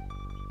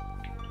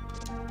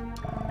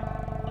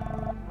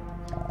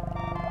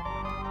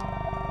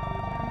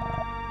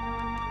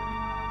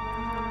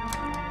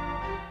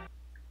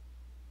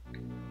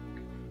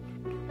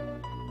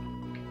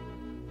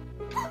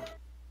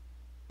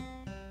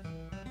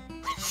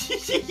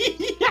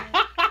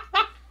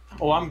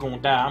 Oh, I'm gonna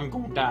die. I'm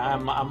gonna die.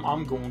 I'm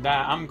gonna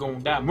die. I'm gonna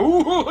die.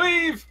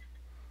 Move!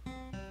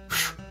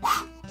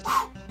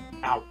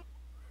 Ow.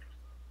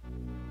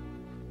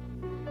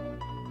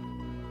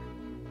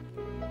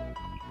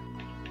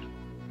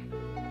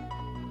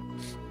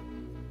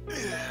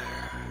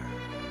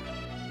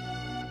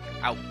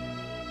 Ow.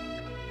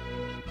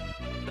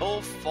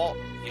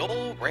 The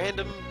old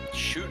random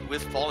shoot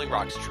with falling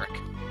rocks trick.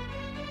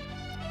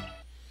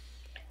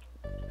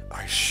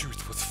 I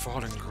shoot with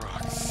falling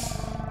rocks.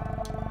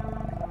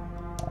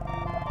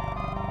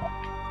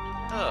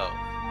 Oh.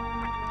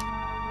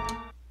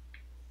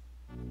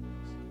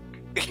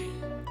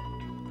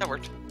 That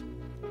worked.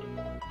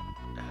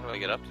 How do I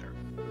get up there?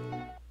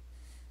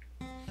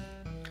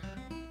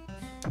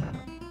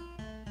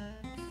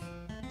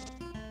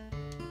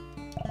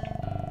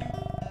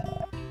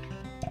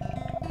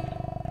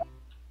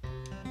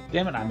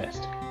 Damn it, I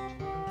missed.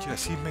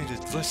 Yes, he made a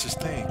delicious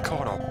thing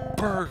called a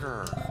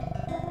burger.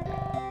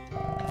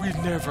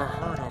 We've never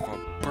heard of a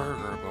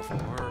burger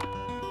before.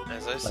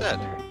 As I said.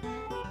 Legendary.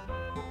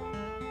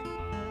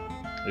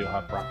 You'll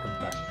have Brockton's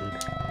best food.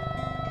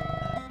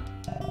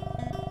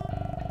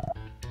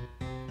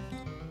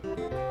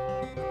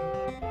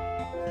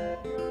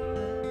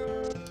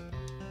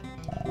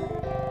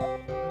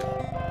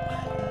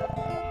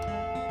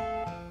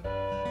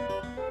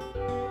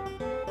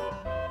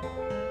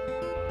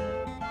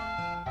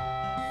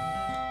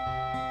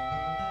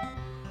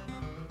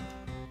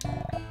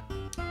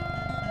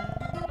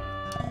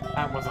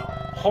 That was a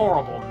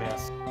horrible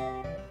miss.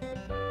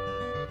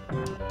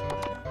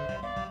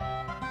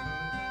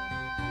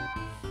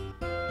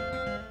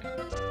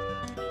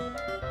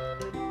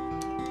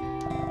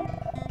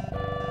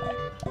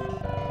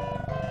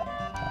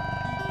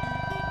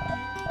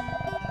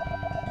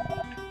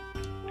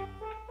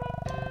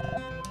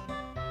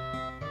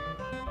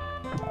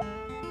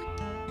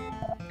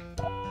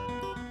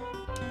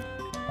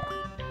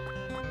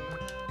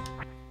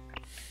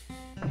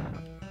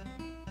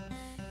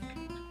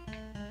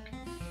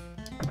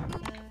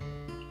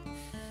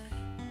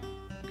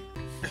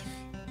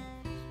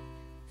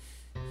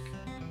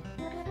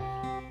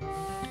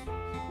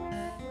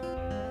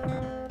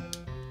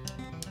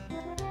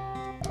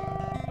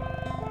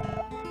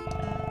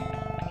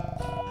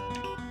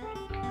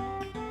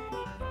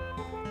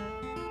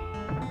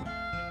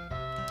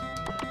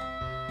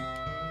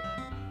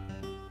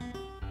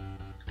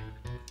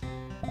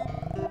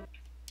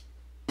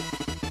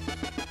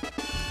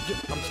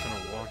 I'm just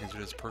gonna walk into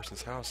this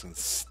person's house and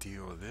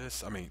steal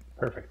this. I mean,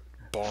 Perfect.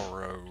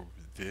 borrow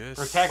this.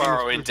 Protagonist-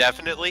 Borrow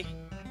indefinitely?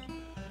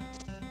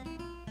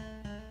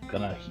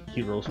 Gonna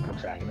heroes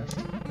protagonist.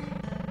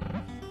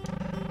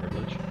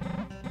 Privilege.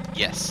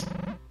 Yes.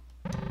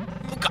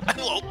 Oh god,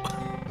 hello!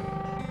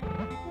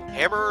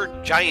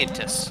 Hammer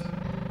Giantess.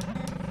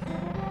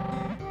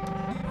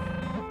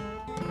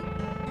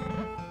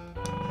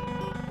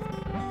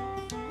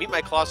 Meet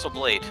my Colossal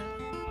Blade.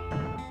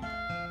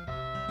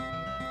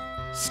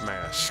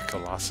 Smash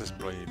Colossus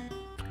Blade.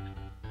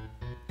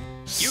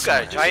 You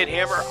got a Smash. giant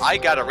hammer, I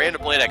got a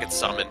random blade I can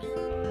summon.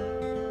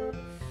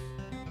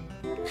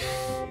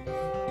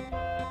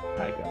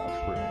 I got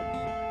a friend.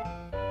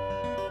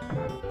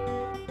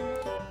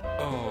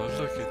 Oh,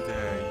 look at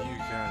that. You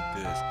got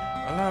this.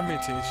 Allow me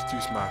to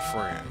introduce my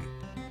friend.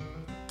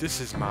 This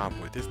is my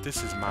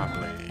this is my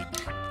blade.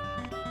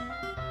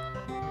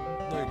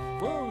 Like,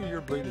 whoa,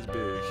 your blade is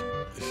big.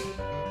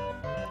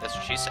 That's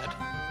what she said.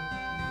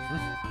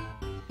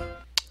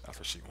 That's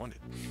what she wanted.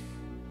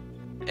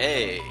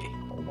 Hey.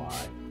 Oh my.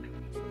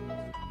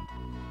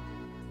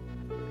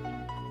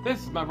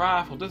 This is my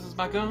rifle, this is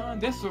my gun,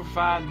 this is for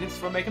fine, this is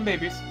for making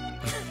babies.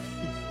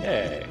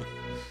 Yay.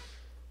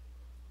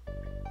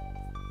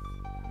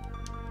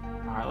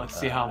 Alright, let's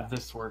see how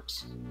this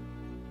works.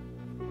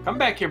 Come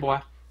back here, boy.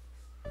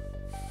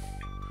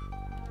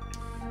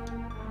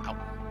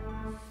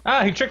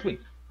 Ah, he tricked me.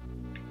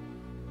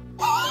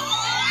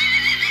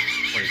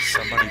 Wait,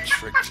 somebody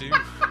tricked you?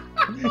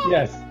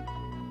 Yes.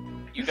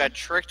 You got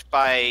tricked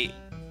by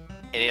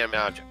an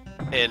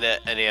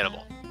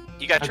animal.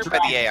 You got A tricked by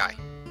the AI.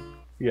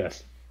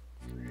 Yes.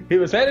 He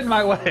was headed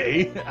my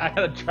way. I had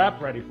a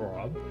trap ready for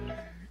him.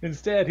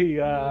 Instead, he,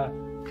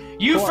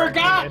 You Poor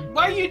forgot! man.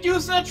 What are you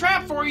using a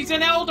trap for? He's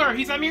an elder!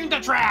 He's immune to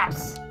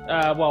traps!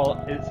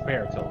 well, it's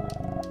Baritone.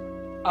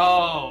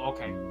 Oh,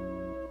 okay.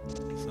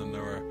 So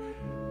nowhere.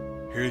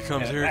 Here he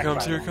comes, Yeah, here he back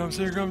comes, by here he now. comes,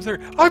 here he comes, here.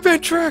 I've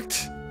been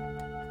tricked!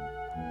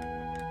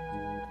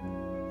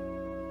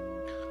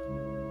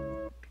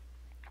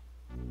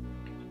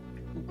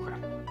 Oh,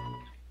 crap.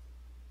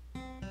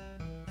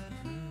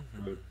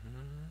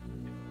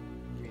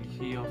 Let me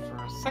heal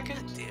for a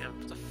second. Damn,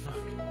 what the fuck?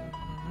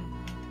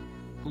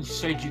 Who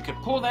said you could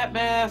pull that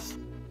mess?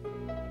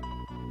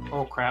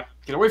 Oh crap.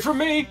 Get away from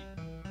me!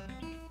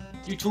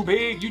 You too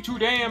big, you too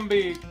damn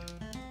big.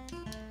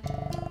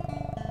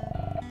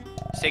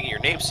 He's taking your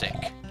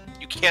namesake.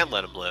 You can't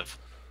let him live.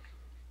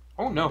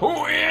 Oh no.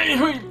 Oh,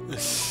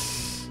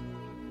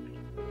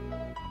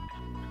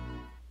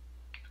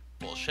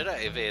 Bullshit, I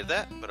evaded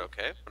that, but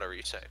okay, whatever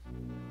you say.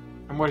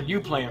 and what are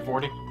you playing,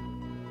 40?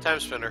 Time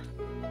spinner.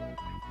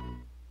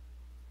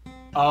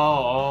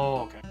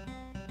 Oh, okay.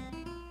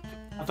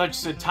 I thought you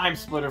said time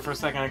splitter for a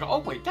second. I go, oh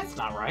wait, that's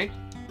not right.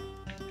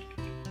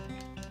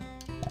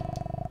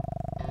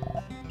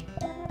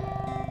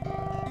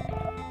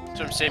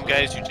 Some same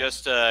guys who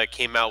just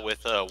came out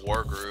with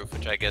War Groove,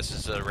 which I guess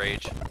is a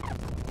rage.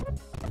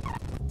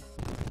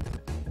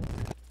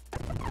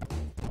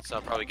 So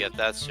I'll probably get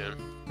that soon,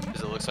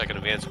 because it looks like an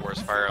Advanced Wars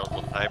Fire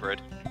Emblem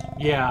hybrid.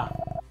 Yeah.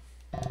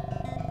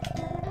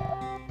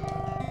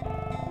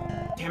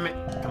 Damn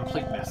it,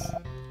 complete miss.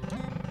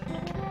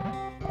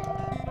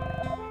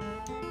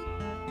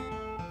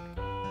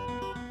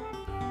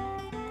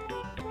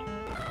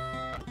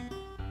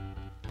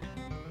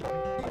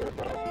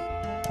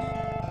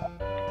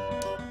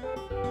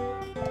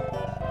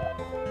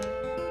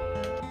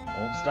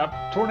 Won't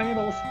stop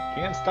tornadoes.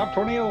 Can't stop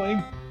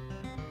tornadoing.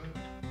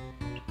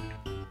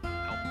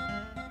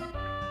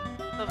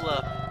 Level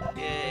up.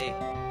 Yay.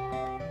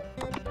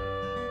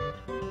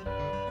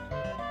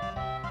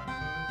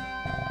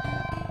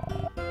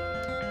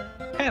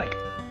 Panic.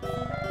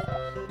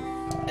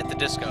 At the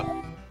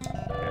disco.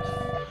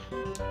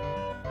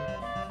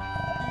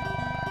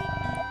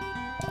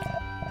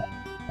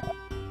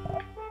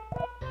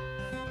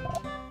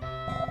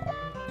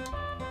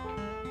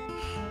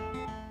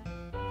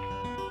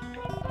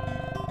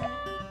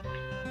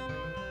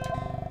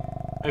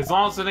 As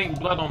long as it ain't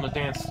blood on the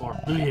dance floor.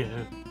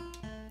 Yeah.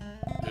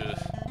 Ugh.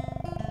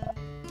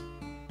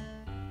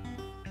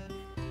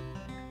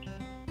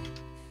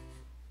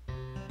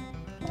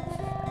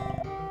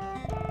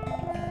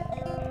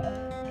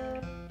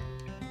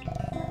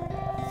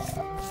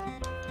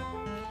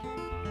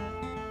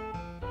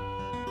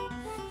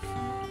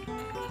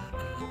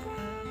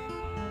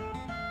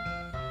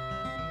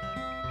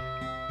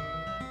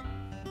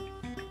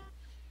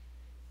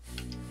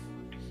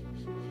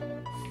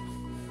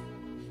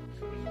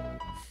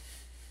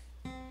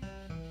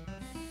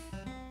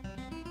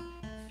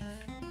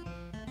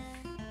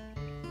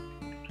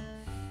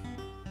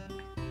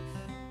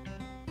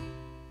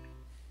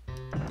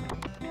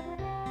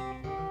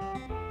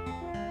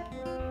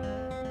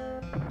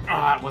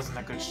 that wasn't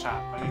a good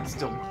shot, but it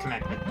still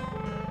connected.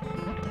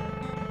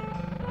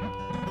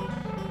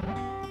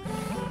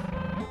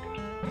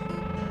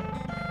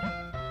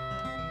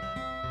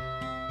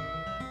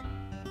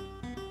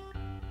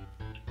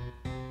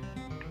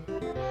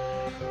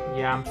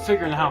 Yeah, I'm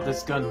figuring out how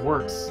this gun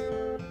works.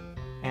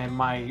 And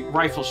my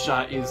rifle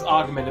shot is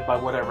augmented by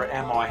whatever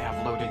ammo I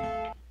have loaded.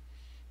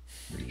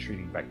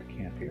 Retreating back to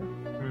camp here.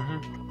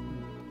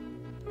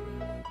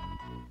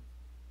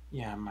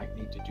 Yeah, I might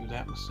need to do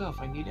that myself.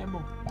 I need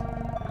ammo.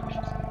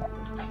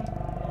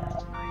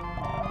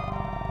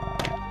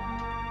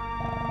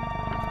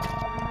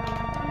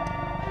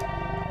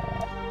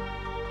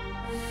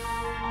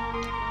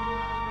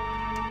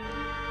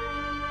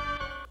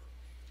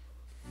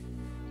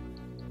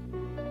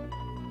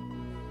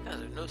 Yeah,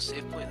 there's no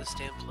save point in this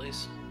damn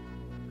place.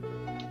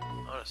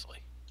 Honestly.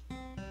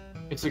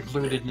 It's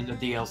included in the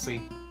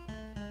DLC.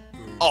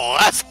 Oh,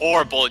 that's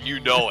horrible, and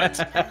you know it.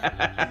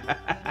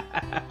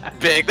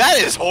 Big, that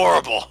is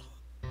horrible.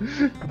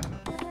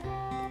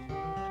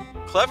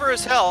 Clever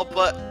as hell,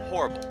 but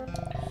horrible.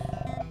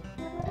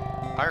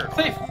 Iron.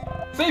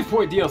 Save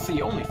point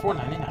DLC only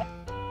 $4.99.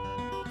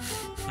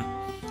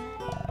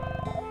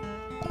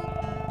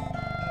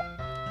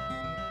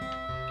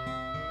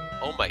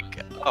 Oh my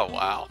god. Oh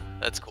wow,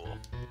 that's cool.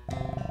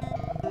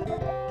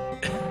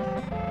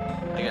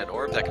 I got an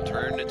orb that can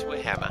turn into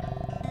a hammer.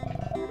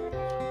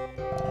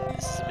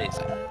 This is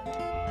amazing.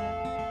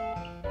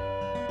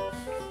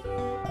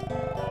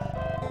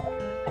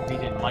 Oh, he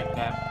didn't like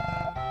that.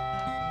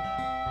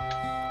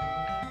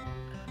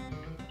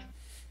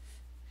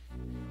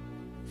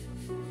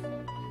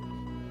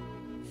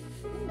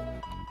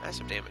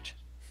 Massive damage.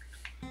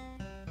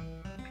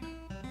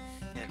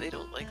 Yeah, they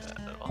don't like that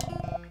at all.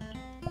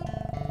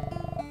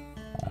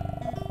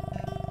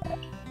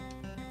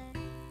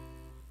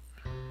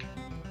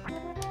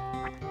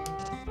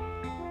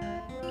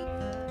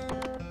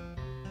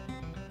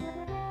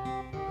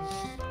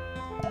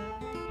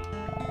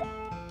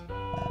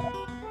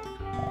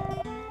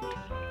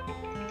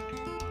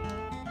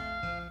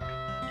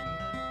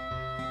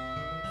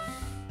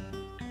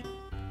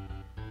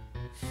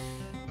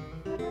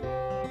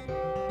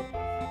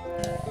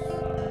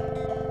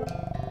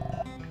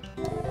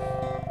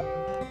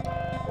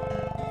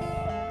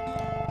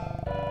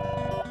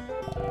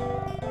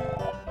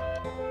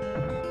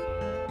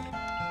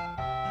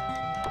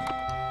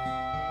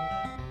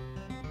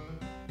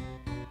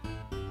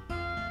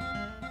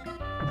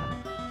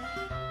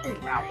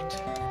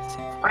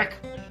 Prick!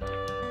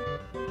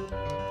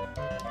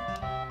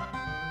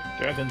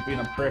 Dragon's being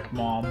a prick,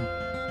 Mom.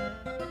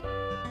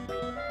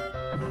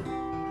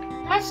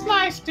 That's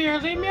nice, dear.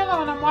 Leave me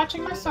alone. I'm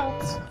watching my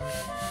soaps.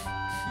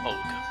 Oh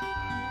god.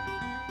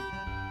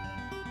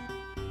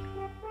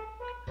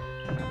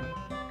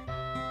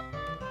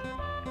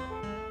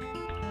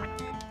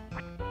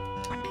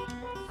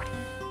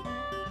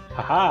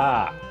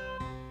 Haha!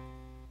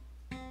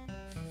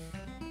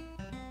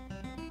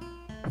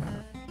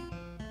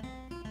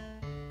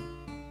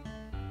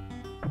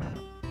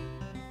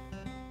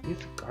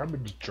 He's a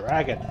garbage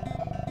dragon.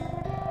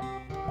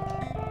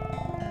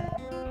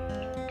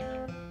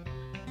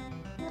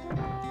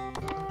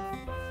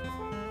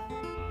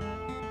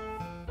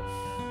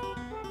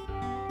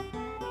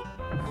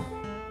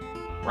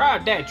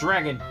 Ride that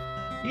dragon!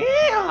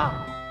 Yeah!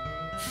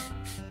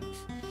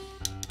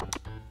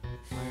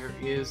 Where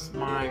is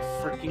my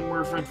freaking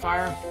Werfred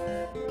fire?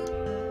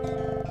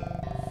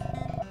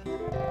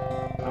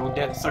 Load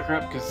that sucker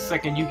up, because the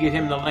second you get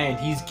him to land,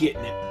 he's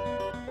getting it.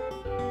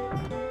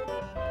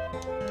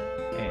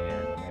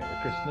 And Merry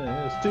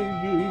Christmas to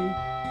you.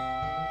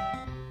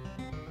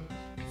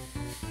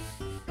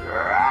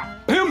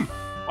 Boom!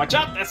 Watch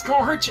out, that's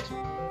gonna hurt you!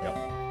 Yep.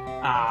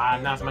 Ah,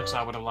 not as much as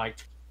I would have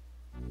liked.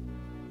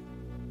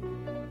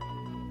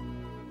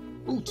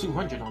 Ooh,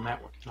 200 on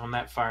that one, on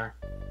that fire.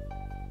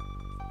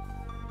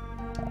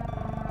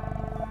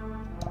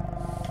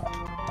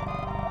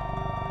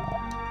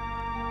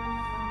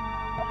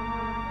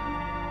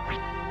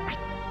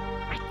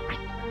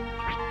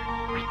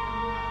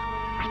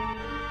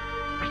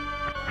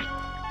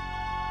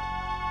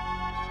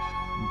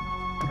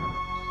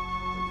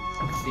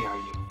 Let's see how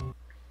you.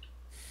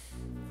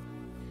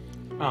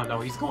 Oh no,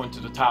 he's going to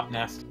the top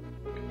nest.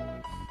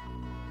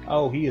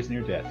 Oh, he is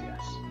near death,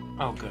 yes.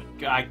 Oh good.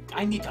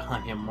 I need to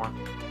hunt him more.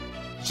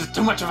 It's just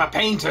too much of a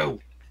pain to.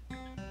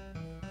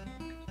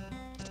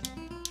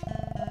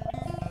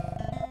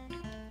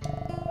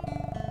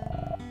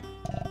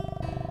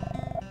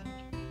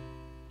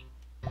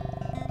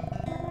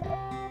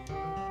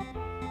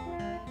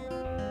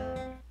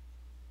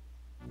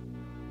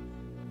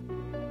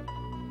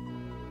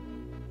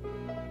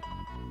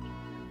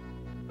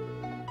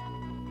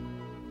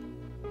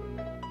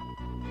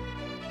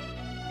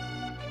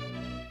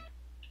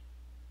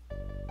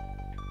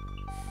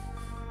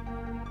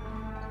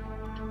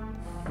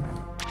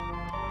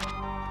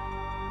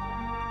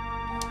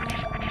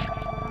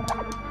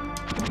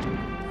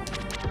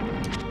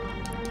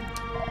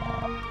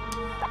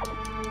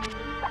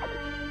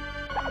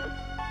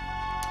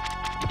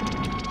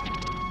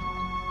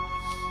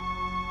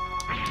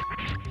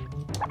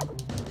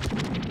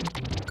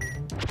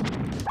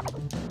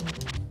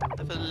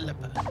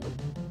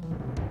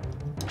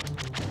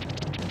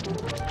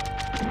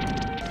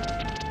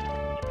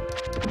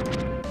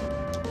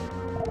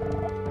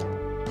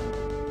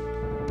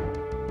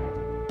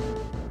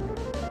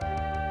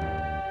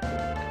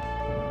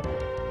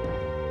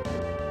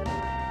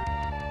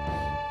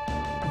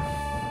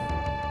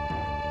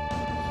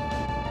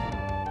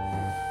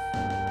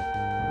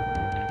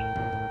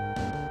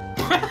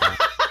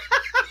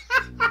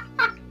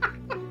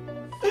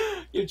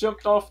 You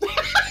jumped off.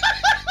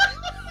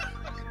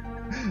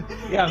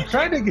 Yeah, I'm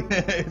trying to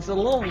get. It's a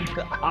little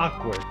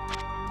awkward.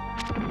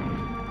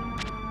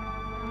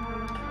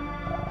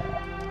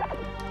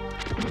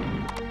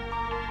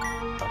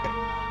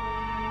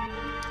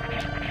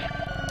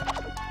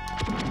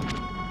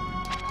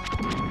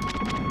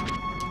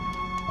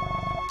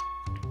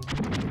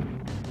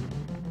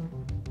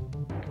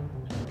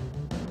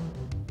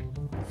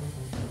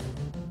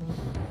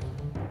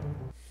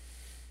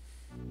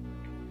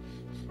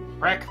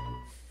 Wreck.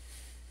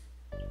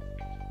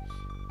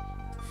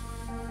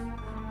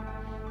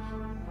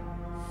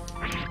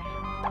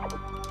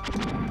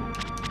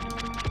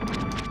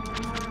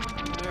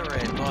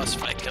 Alright, boss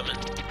fight coming.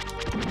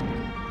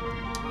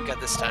 We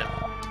got this time.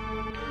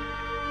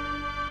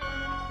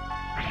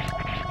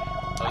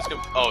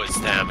 Oh, it's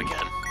them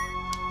again.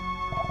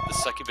 The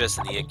succubus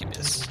and the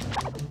incubus.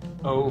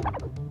 Oh.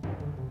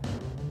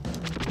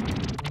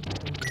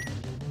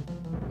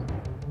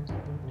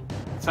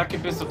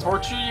 Succubus will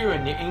torture you,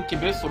 and the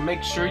incubus will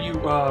make sure you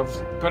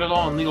put it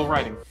all in legal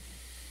writing.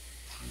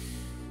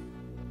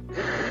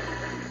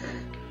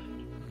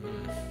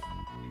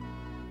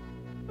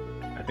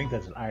 I think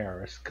that's an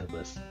IRS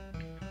kubus.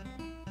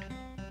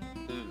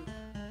 Ooh.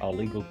 A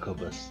legal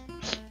kubus.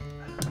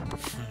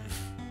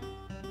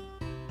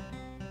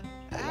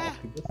 Ah.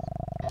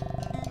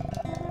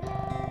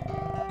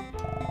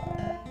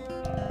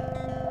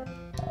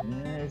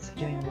 It's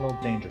getting a little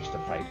dangerous to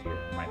fight here.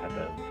 Might have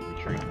to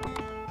retreat.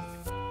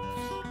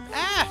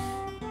 Ah!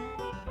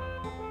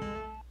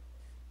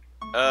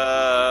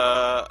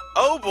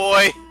 Oh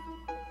boy!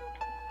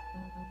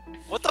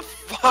 What the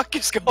fuck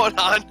is going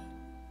on?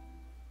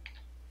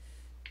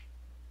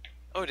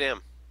 Oh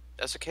damn.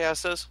 That's what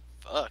Chaos does?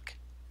 Fuck.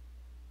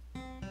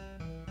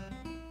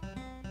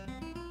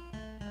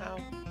 Ow.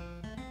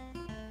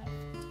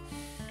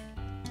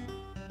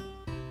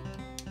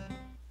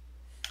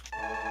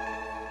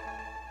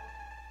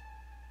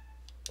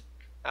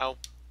 Ow.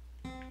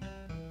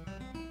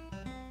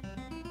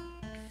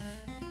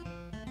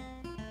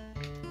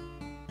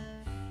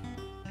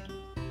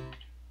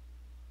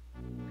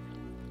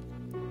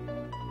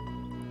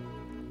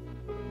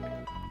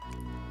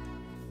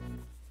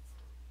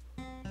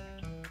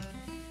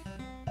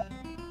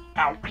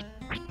 Ow.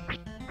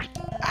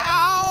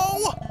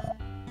 Ow!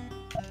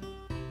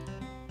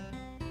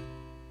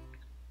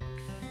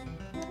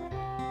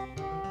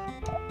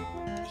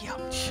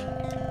 Ouch.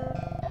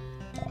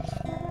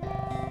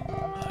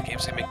 The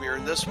game's gonna make me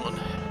earn this one.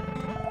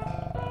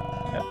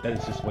 That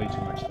is just way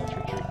too much. Let's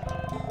retreat.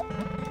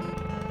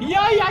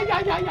 Yeah.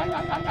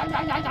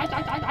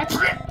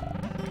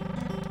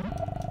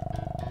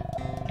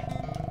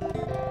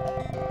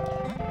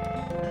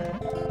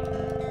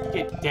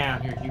 Get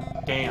down here, you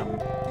damn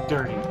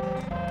dirty.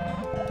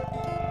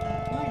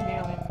 Can I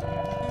nail him?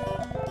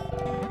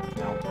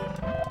 No.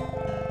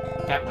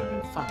 That would have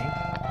been funny.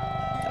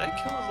 Did I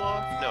kill him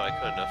off? No, I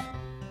couldn't have.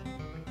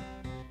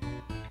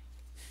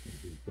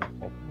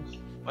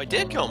 I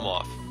did kill him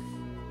off.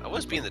 I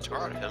was being the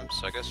tar out of him,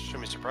 so I guess I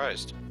shouldn't be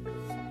surprised.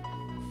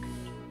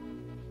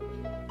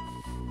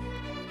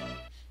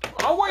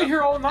 I'll wait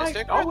here all night.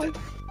 Mistake I'll corrected.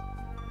 wait.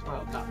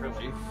 Well, not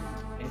really.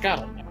 Ain't got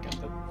all night.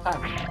 Got the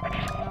time.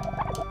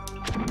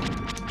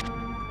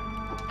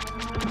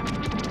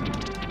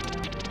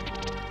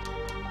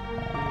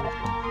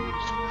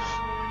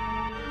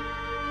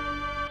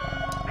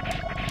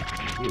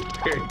 He's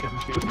very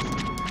confused.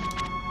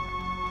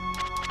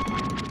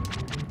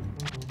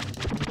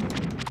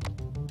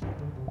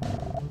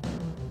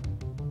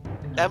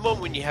 That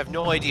moment when you have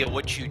no idea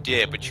what you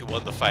did, but you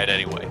won the fight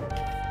anyway.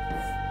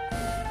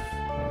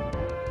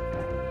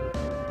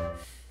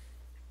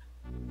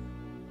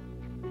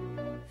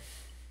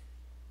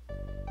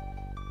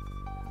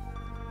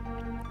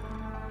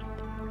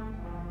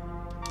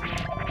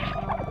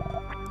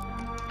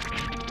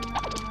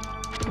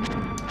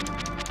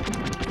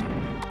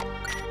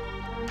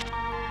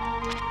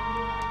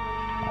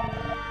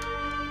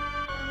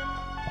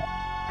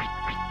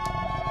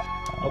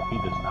 Oh, he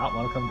does not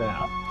want to come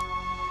down.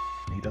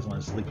 He doesn't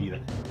want to sleep either.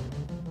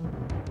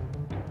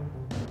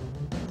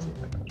 Let's see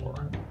if I can lure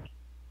him.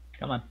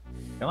 Come on.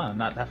 Come on, I'm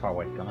not that far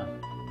away. Come on.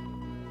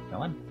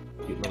 Come on.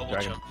 Cute little Double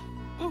dragon. jump.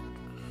 Ooh.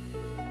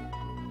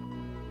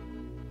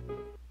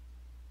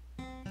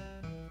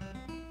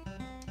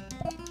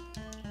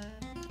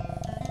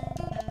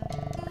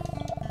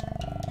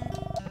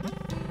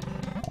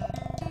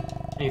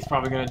 He's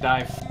probably gonna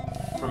die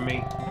from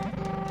me.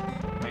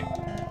 Wait.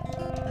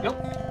 Nope.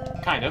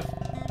 Kind of.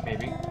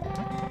 Maybe.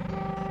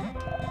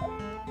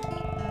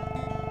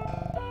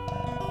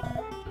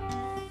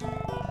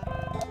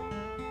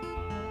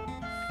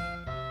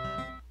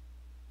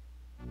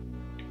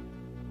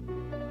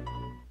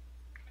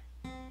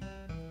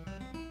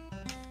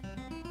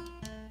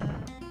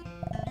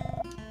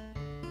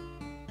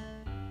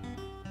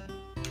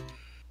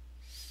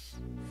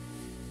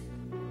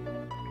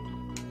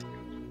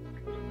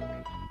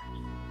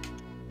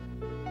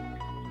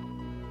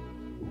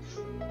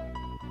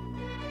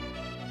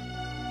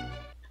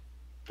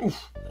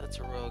 Oof. That's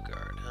a royal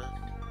guard, huh?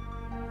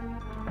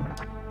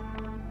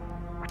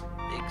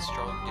 Big,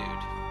 strong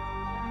dude.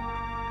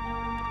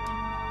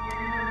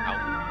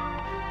 Ow.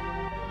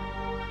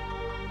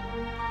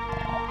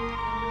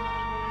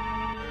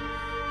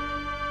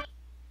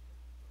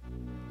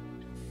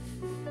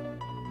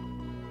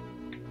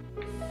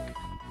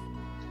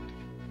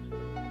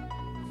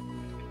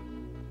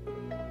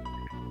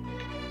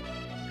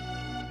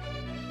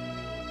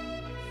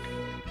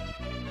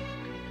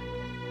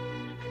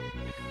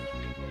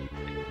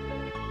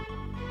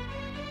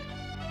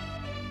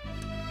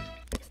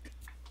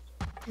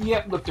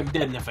 Yep, looked him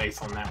dead in the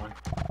face on that one.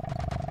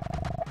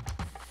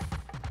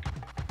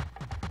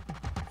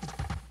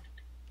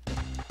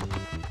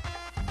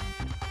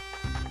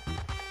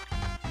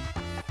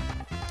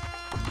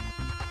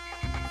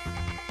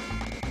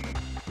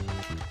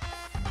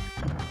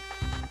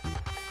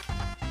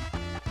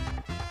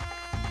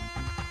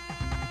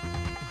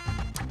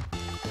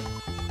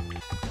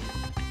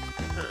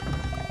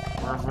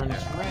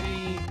 Reverend's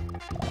ready.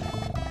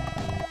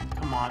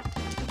 Come on.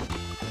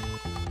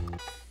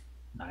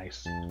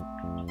 Nice.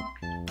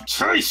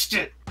 Taste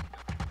it!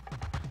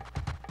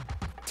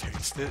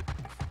 Taste it.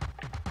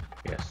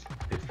 Yes,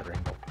 it's the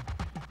rainbow.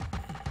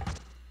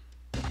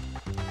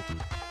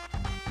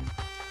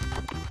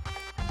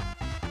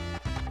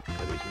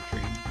 That is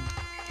retreat.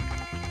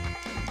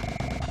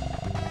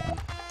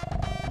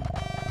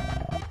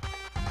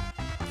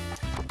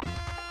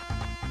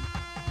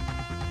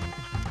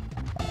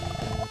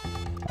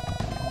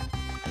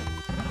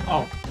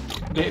 Oh,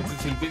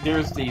 see,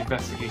 there's the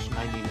investigation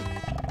I needed.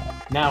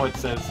 Now it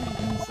says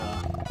he's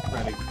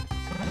ready.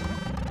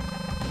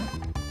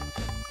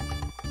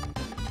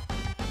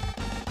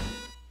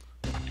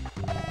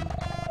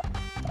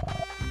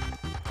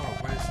 Oh,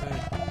 what is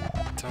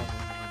that? Tell me.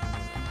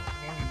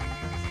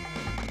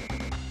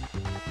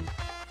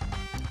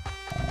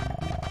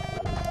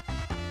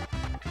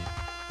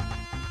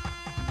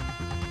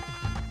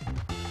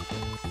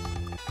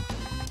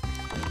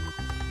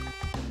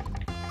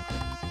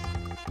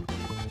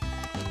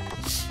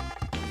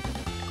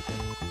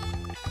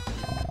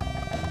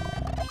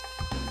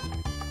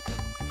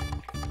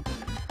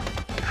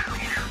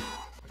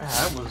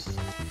 That was...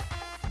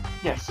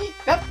 Yeah,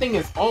 that thing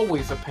is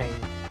always a pain,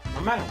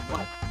 no matter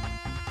what.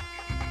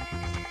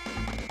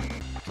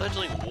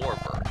 Fledgling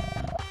warbird.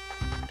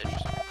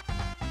 Interesting.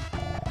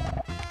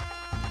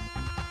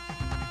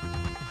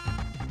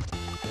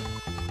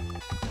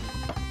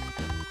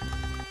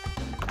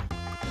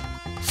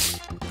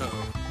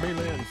 Uh-oh.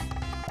 Mainland.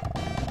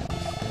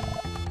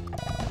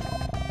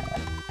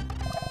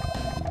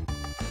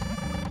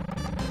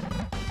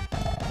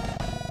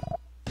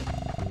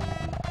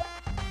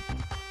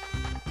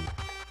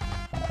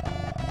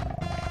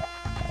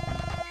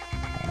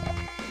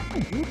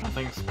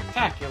 Nothing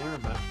spectacular,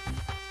 but...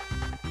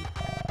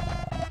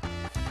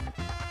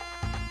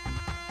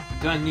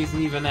 Gun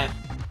isn't even at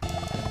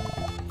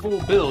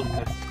full build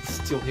and it's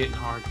still hitting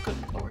hard. Good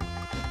lord.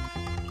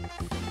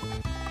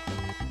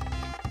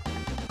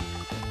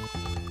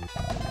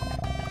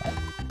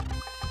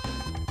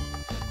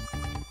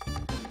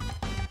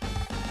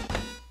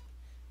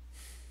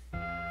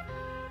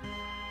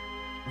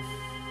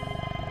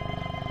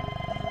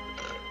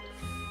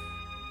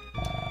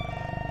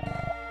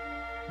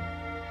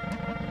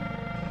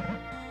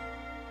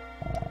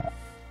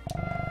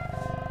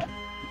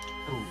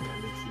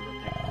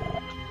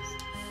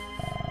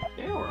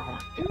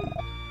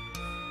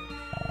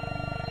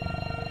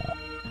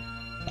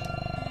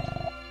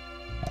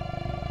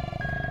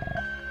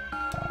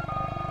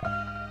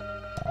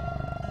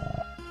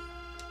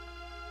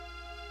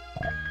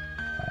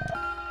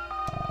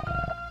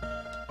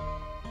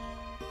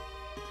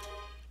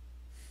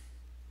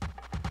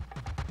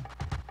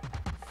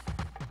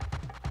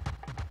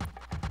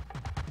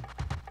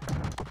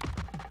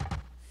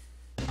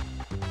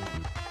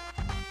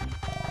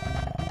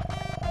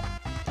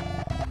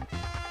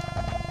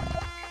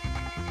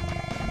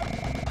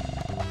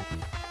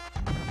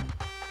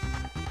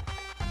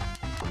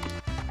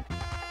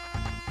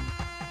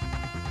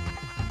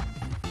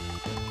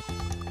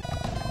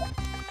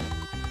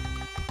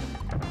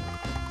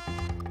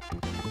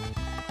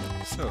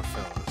 So,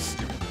 fellas,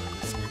 even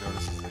though we know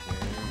this is a game,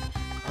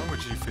 how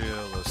would you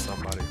feel if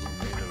somebody who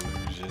made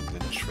illusions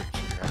and tricked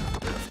you out of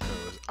death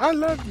goes, I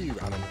love you,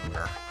 out of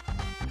nowhere?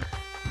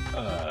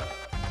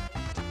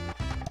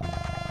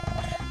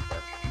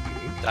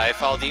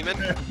 Diafall demon?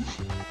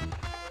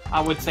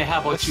 I would say, how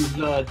about you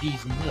love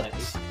these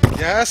nuts?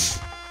 Yes?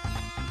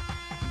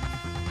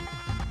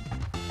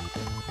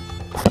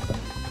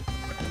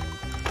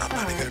 I'm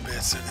gonna go to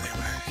bed soon anyway.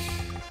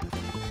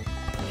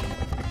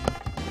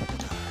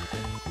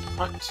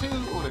 Want 2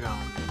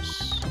 Oregons.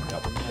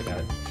 Yep, I got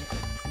it.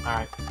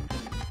 Alright.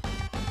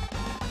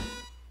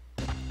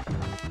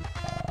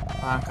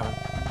 I'm coming.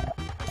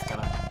 Just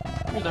gonna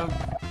reload.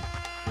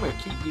 I'm gonna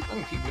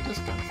keep with this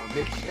gun for a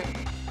bit. Shit.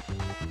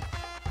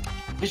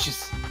 Bitches.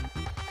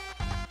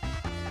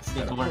 Just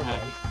need to learn how to.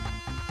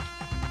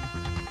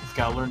 Just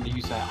gotta learn to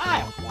use that. I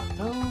don't want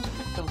those.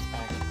 Put those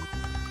back.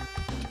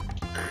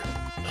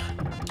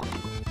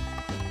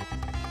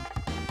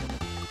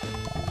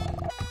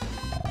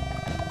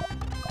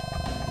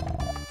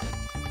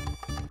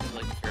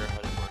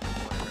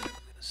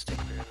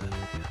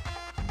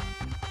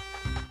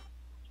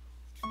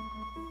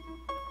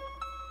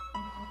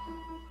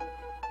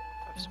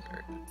 some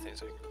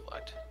things I can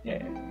collect.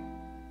 Yeah.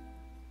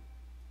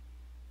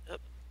 Yep.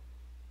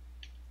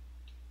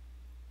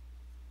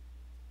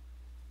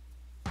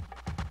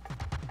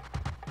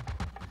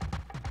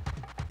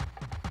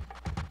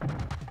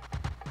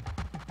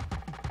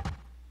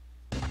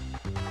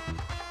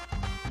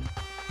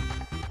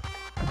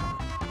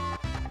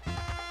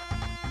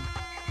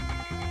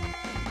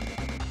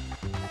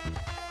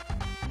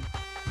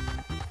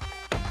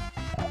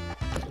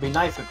 It'd be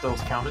nice if those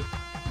counted.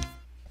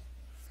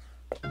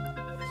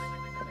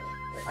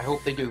 I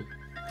hope they do.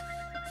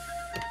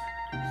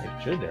 They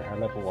should. They're high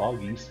level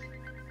loggies.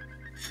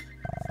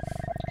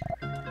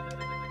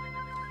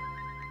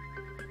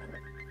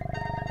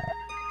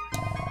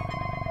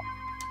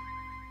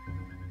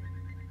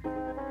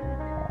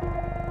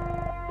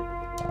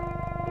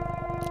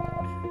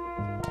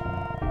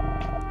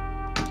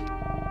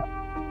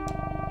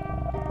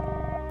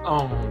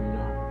 Oh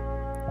no.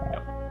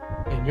 Yep.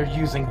 And you're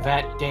using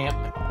that damn.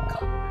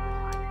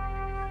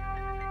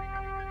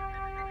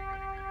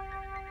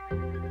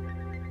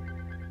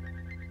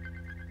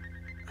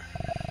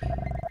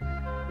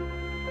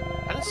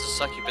 How does the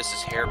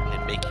succubus's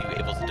hairpin make you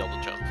able to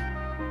double jump?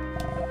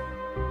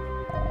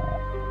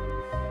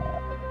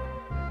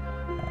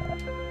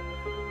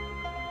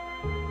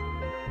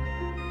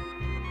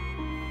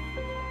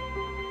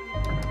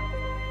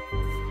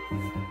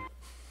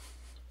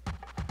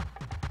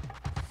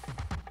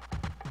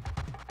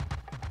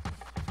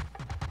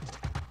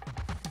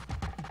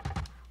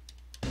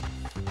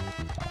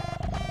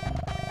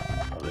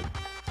 Love it.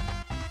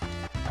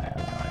 I have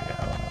no idea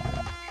how to.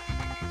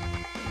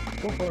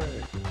 Go for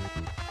it.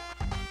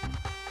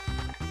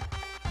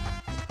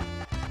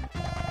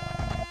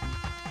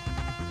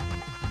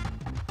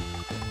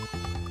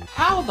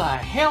 How the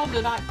hell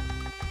did I?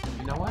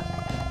 You know what?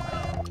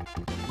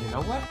 You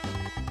know what?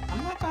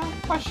 I'm not gonna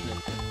question it.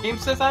 Game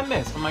says I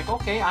missed. I'm like,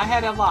 okay, I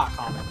had a lock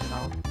on it,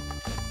 so.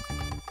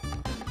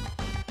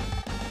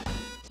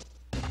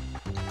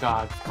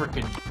 God,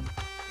 frickin'.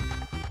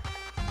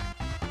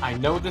 I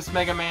know this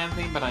Mega Man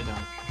theme, but I don't.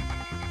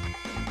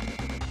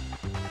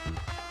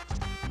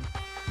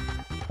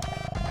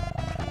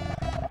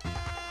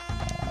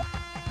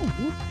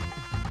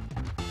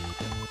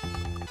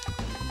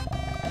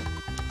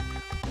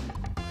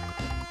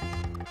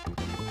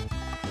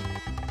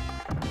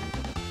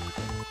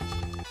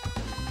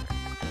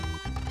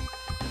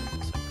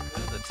 So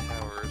go to the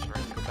towers,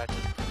 right? Go back to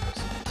the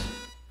present.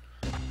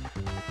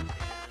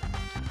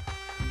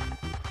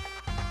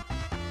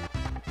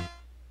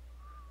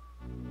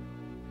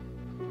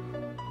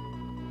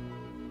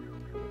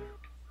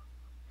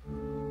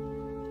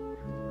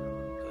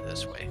 Go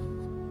this way.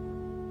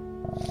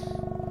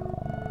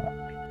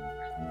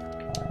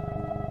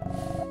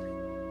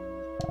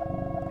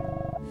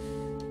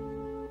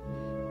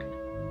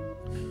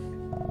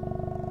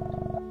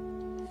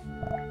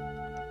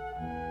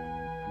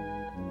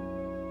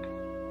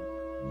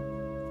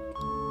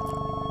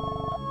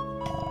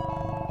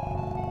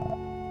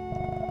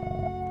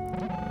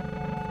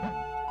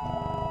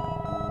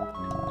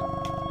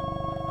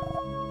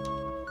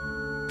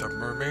 The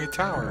Mermaid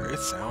Tower. That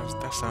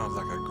sounds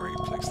like a great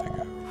place to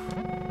go.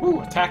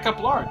 Ooh, attack up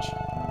large.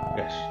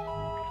 Yes.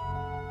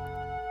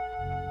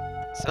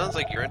 Sounds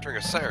like you're entering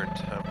a siren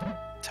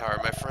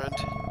tower, my friend.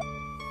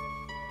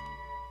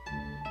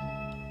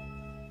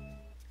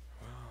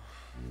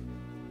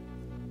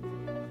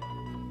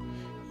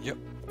 Yep.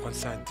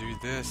 Once I do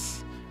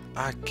this,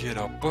 I get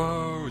a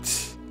boat.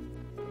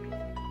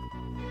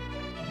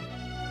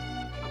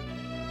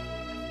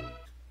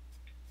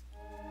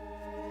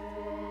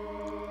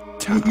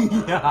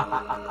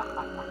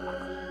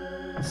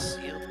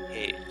 Sealed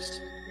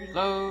caves.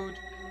 Reload.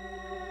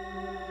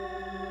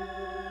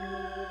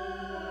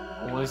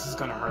 Oh, this is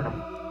gonna hurt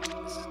him.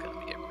 This is gonna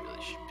be a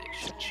really big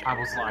shit show. I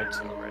was lied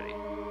to. Already.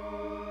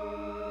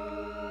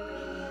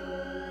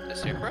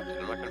 Yes, you're correct.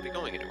 I'm not gonna be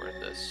going anywhere in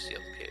this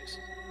sealed caves.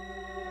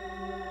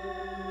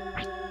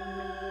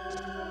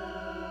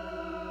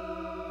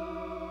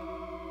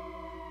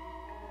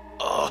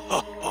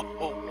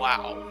 Oh,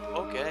 wow.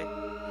 Okay.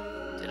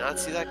 Did not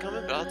see that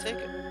coming, but I'll take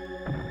it.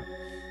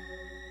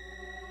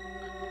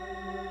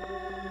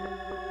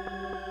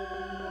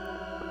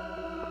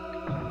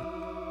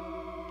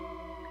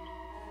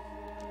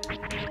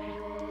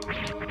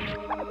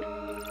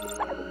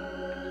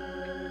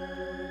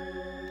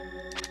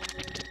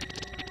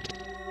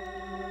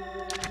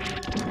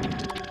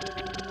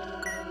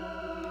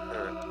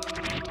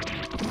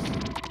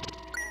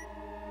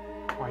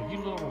 Why, you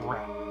little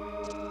rat.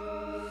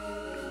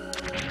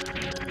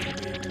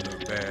 You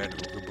look bad.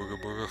 Booga booga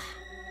booga.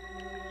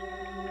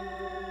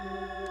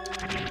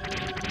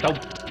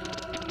 Nope.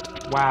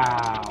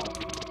 Wow.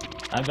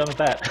 I'm done with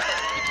that.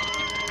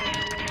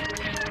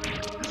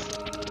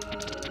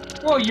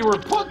 Well, you were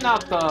putting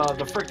out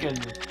the frickin'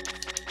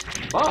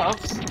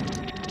 buffs.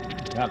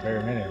 Not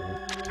very many of them.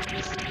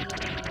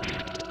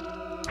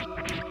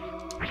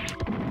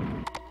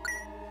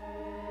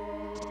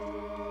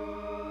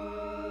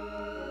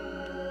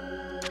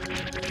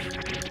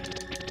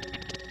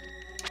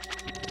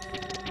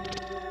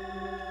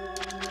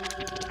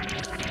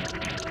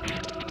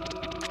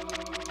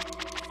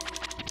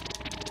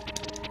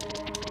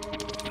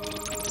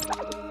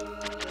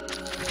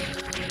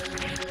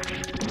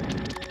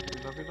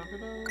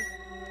 So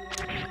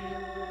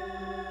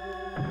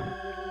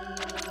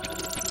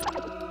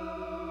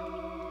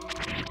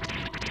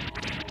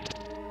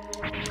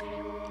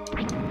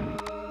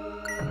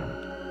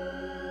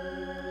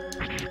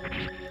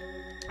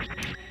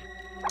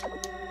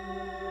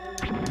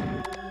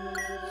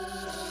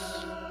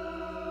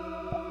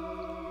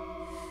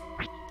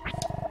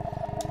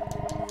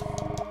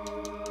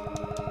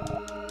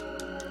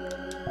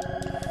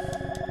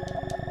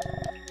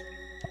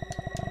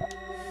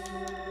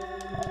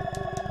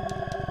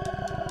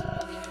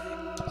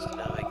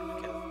now I can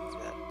go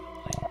through that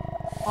ability.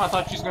 Oh, I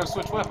thought she was gonna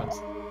switch weapons.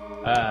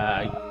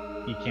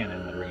 You can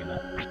in the arena.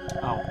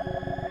 Oh.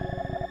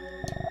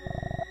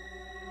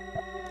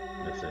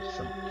 This is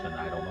something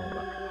I don't know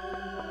about.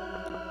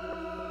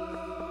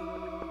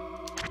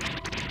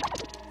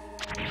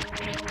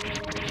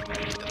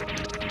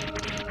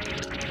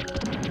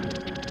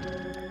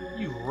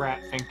 You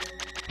rat thing.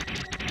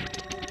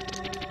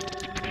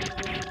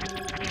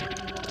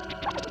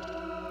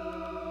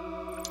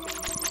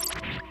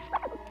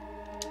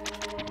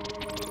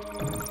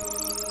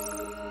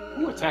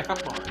 Ooh, attack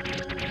up bar.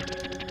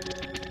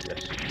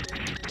 Yes.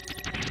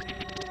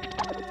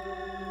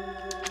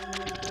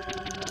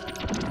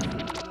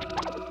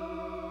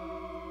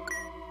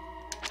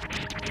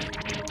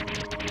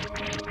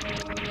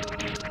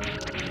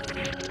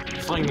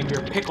 Slinging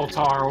your pickle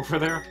tar over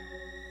there.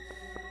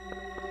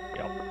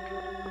 Yep.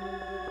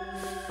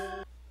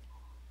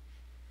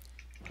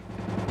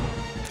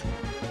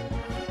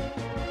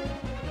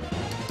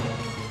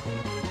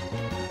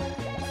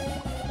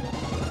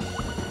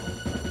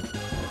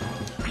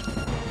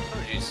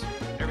 Oh jeez,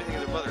 everything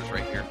of their mother's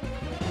right here.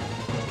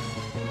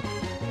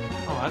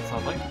 Oh, that's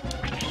lovely.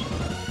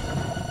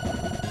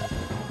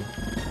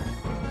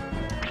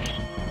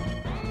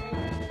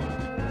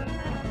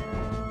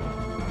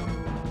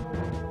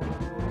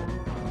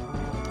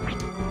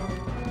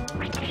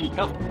 Ooh,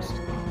 health boost.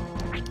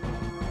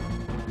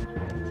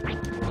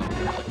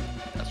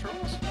 That's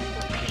rules.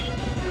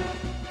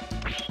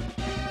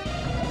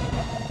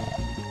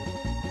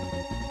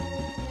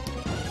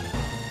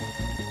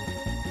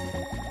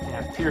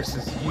 Yeah, Pierce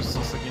is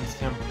useless against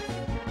him.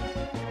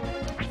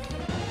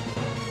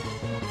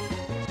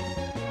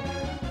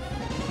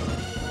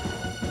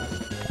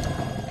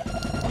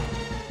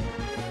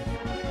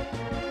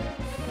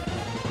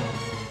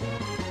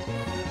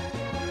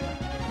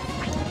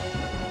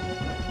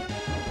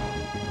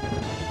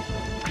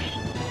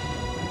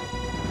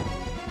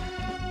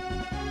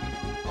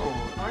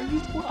 Oh, are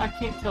you? I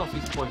can't tell if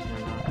he's poisoned or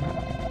not.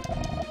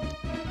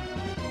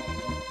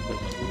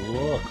 Doesn't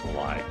look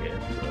like it,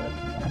 but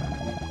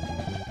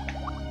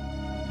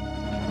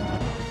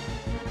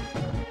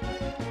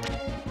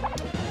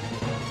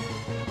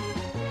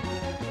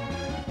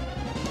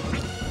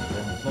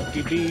them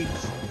monkey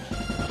beats.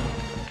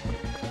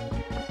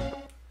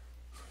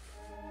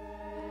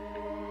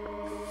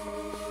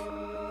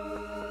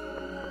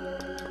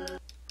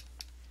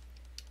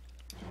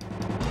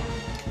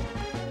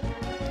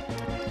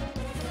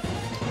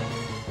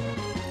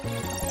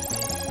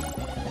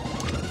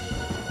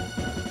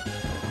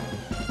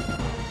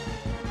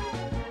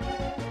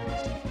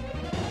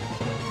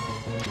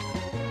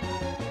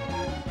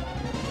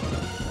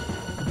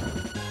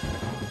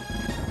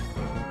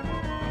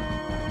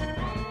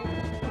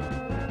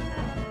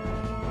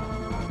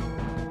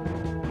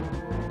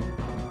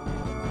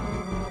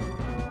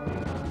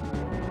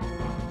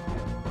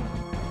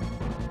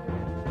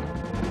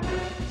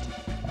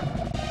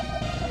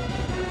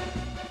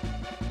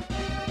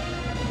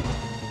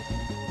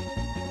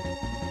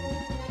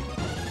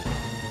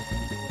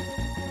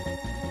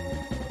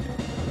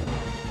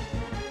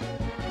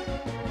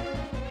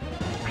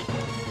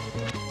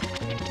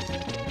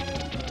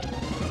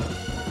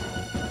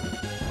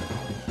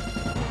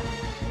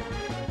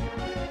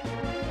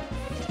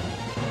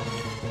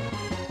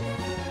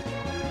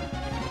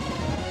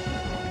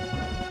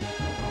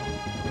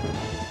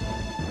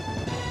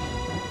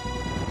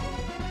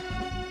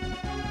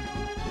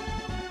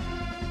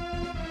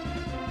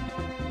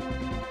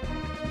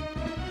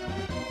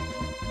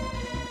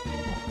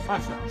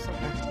 Five rounds,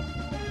 okay.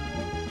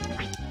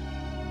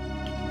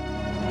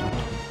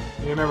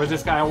 You remember,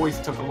 this guy always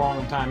took a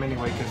long time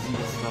anyway because he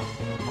was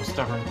the most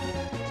stubborn.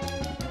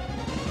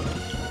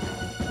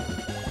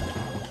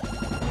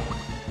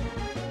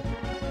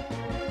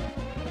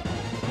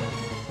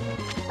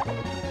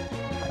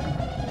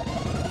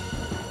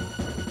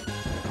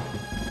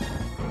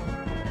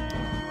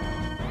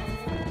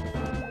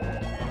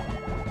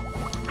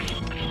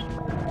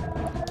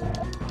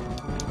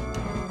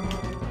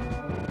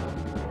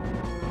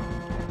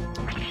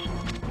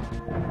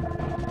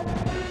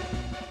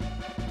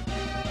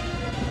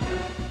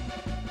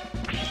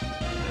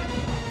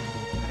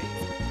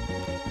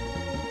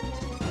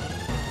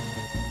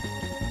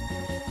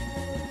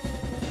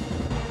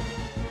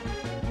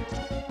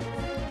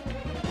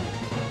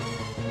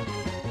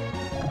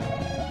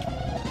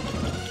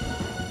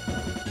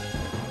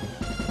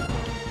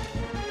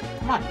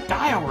 Come on,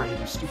 die already,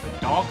 you stupid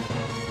dog.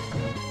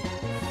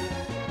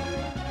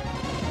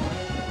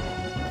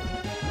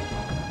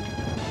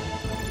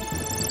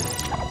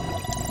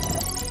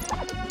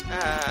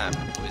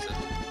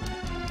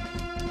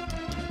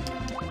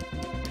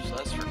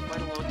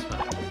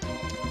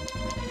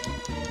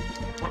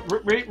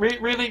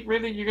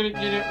 Really, you're gonna,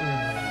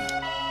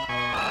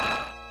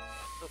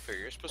 Go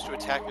figure. You're supposed to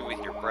attack me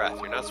with your breath.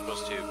 You're not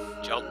supposed to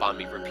jump on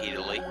me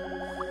repeatedly.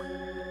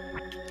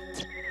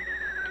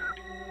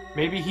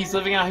 Maybe he's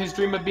living out his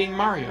dream of being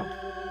Mario.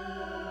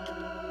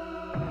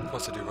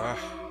 What's to do,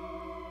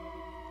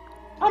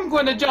 I'm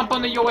going to jump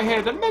onto your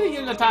head a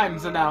million of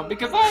times now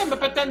because I am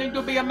pretending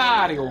to be a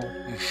Mario.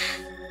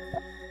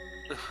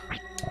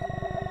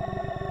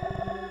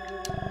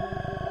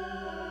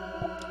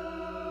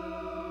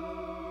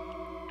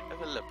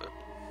 Have a lipper.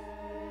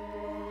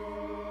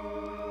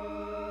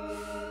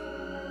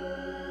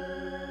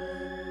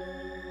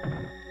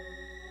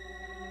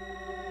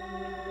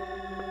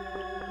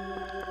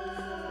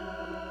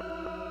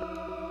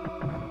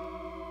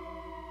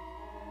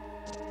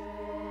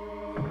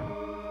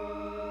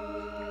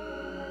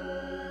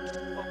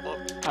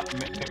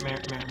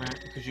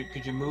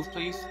 Could you move,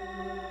 please?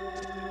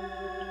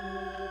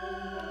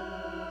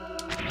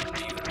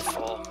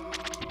 Beautiful.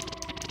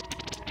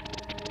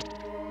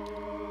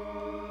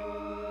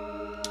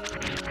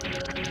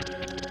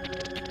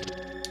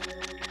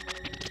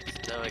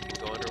 So now I can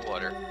go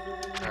underwater.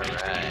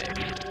 Alright.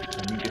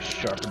 Let me just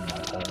sharpen my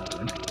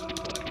horn.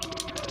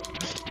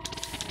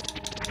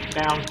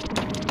 Down.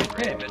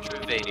 Great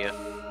Metroidvania.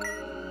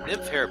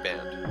 Nymph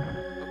hairband.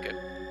 Okay.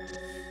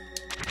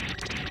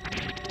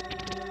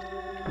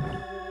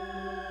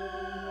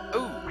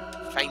 Oh,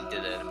 find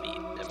an enemy. Man.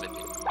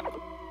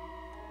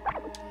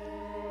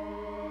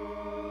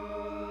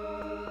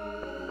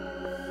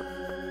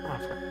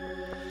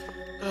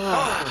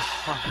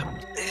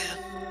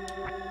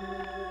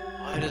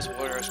 Why does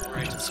water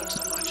exploration suck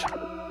so much?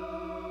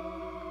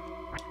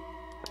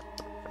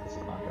 This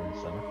is not during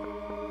summer.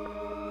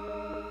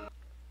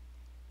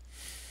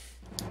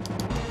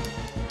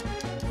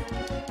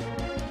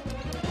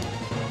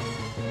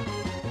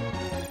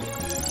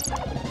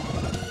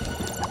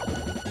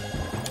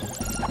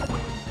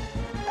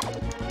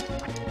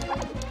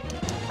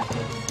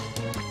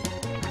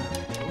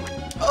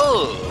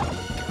 Oh!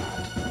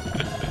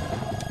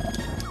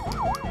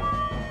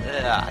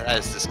 Yeah, that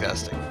is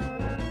disgusting.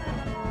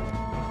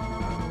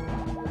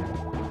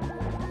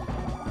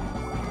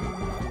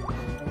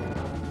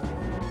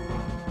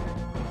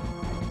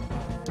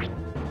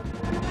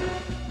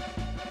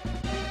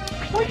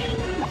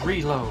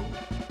 Reload.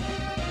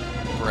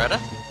 Beretta?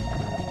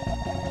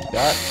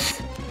 That?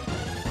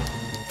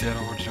 Dead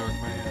old joke,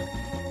 man.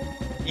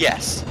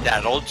 Yes,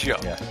 that old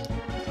joke. Yes.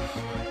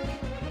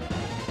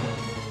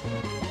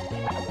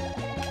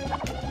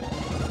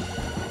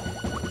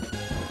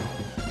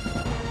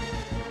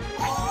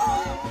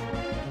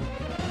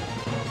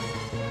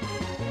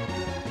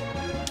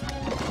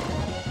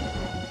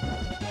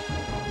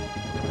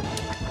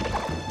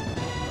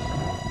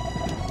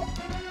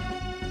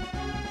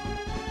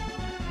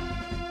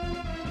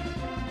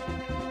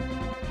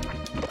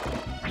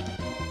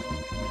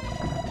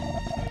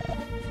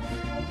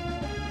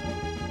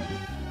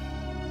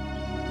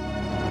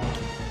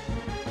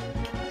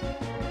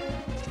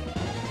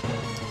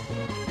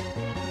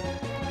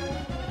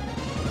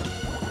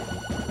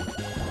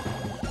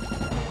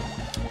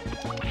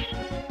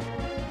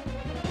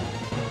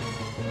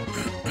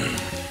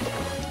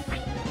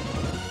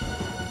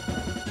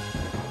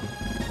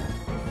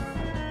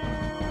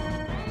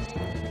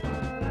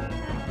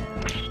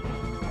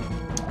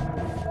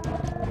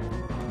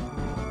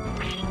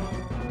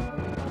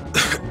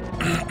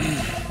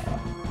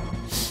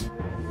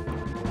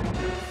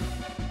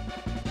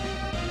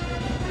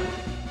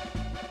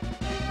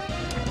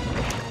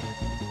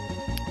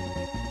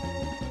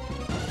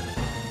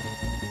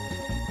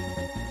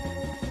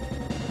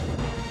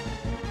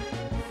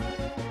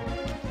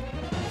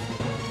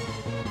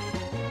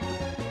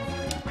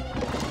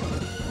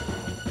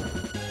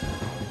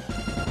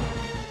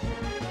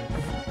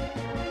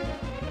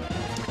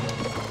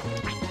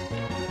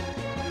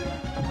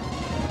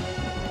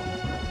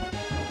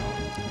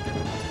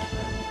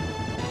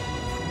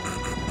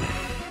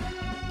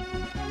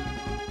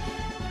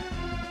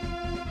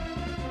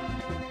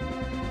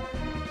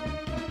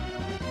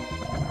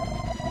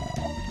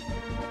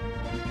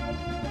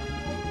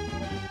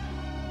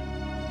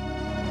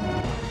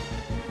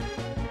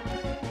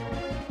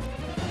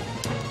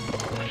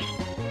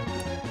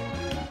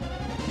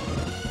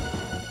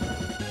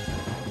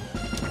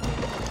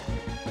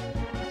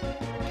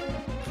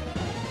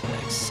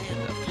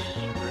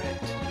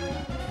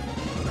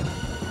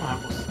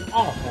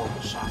 All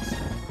horrible shots.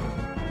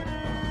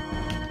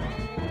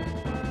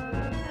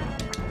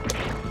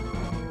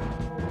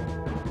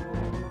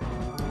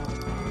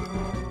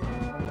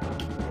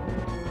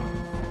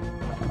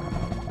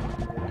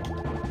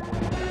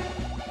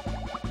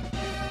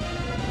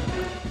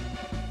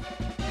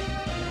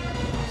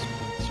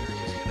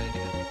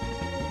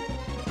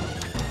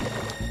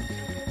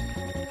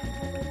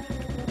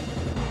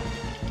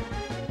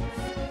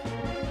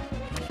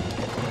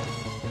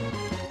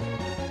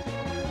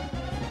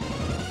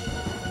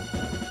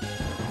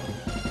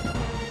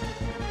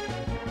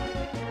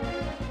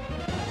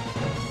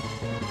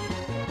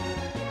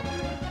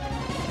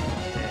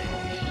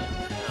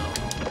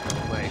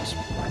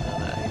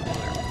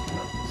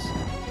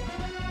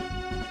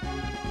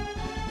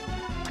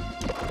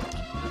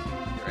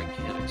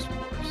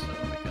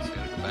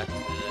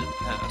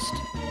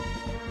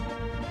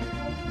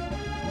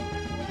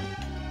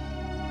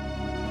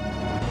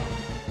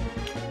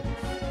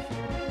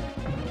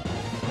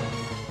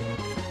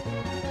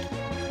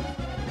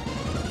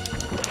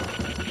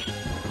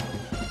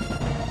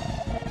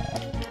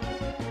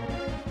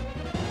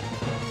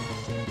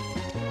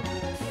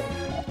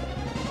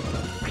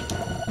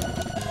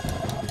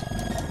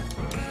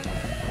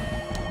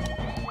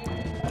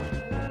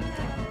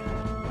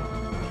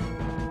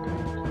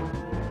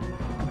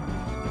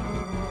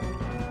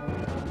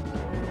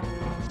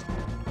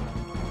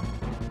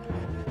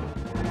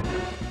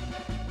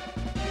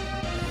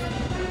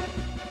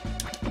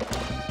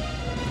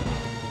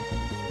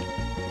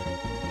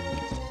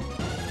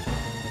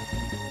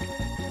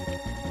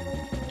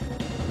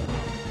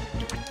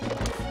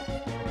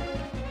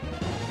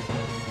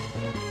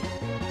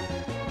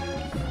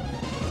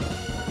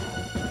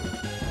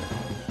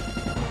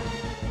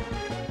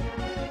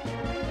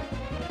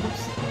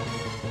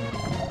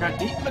 Forgot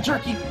to eat the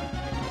turkey.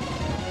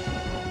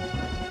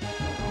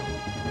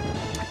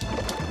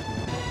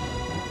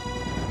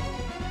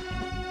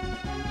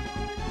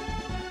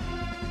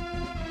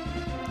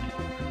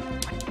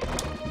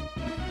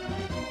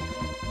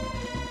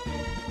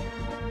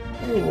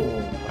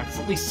 Oh, that's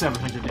at least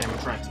 700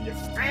 damage right to your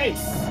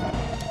face!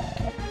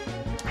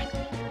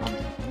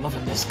 I'm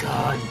loving this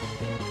gun.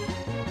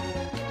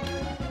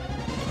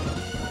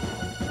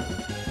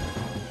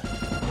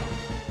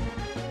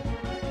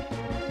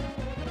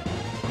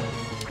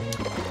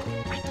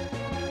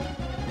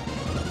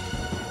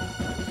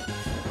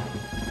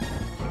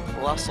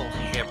 Colossal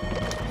hammer.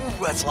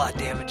 Ooh, that's a lot of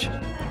damage.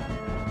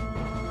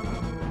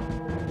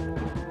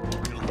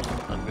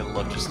 I'm gonna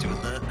love just doing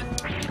that.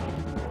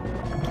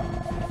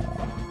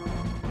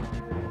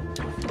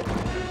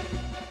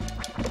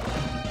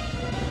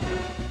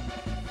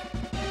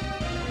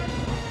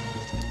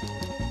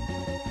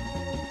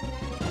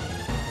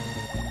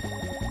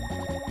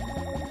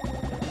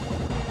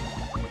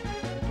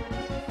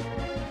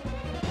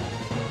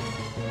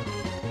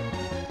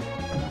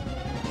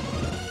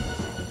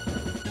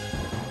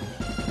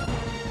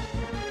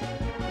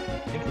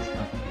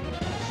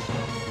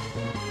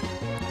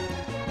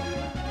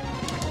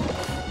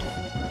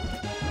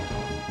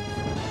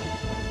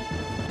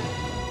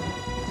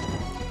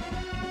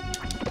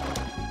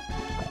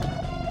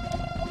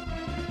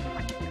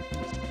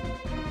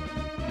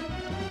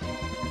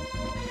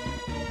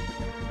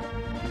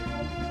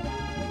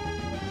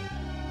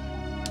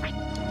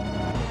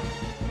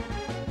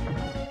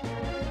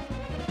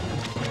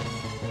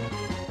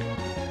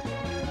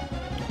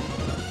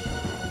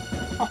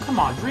 Oh,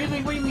 come on,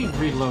 really? What do you mean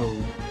reload?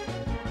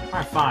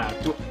 Alright, fine,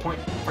 I'll do it point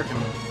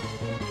freaking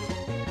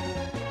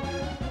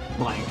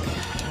blank.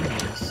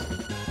 Yes.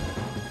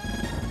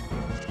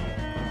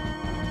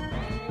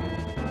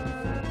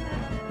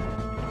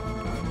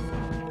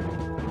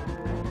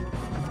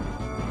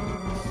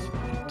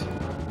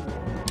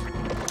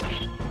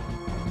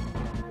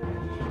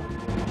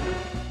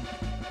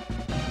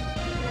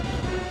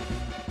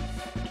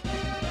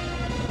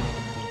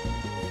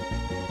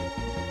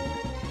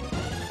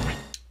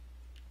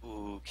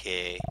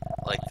 Okay,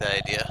 like the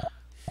idea.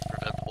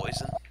 Prevent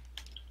poison.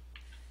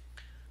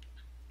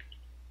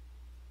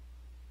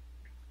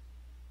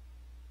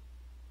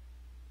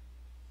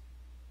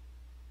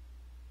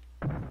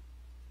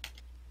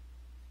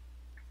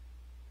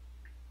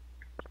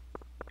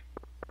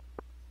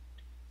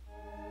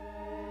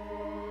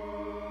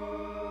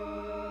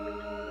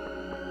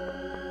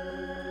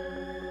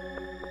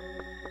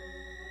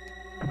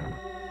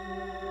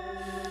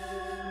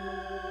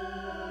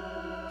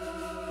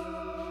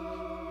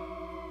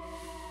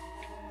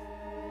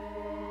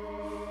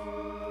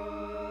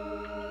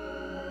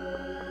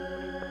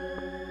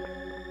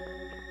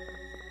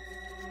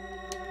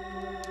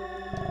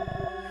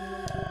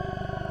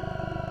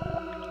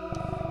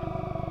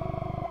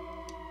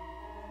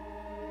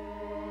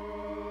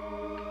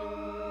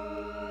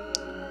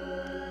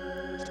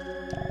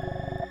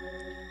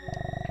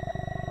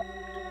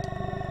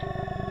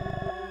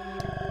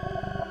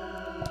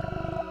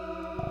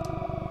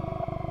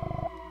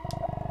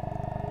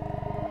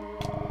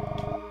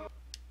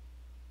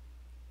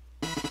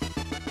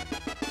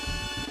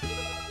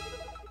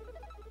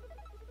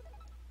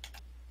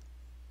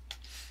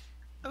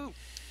 Oh,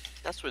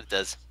 that's what it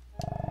does.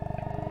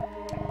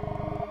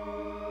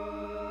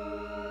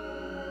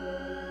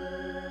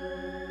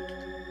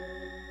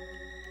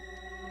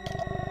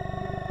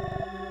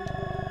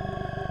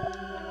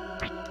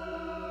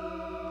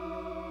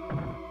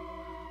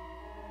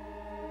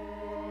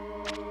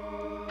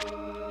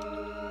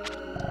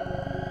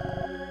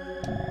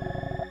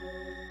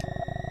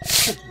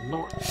 Good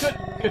lord.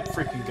 Good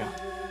freaking gun.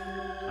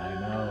 I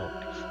know.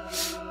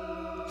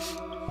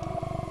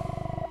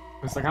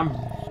 It's like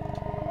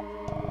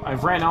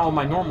I've ran all of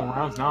my normal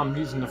rounds, now I'm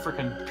using the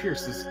frickin'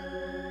 Pierces.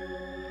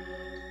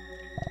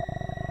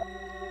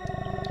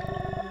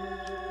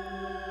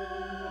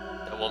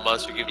 That one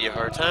monster giving you a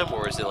hard time,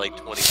 or is it like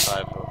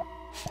 25?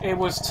 It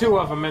was two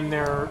of them, and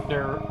they're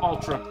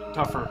ultra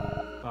tougher.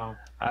 So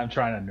I'm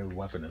trying a new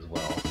weapon as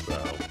well, so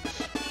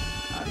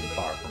I'm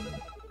far from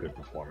good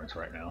performance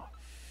right now.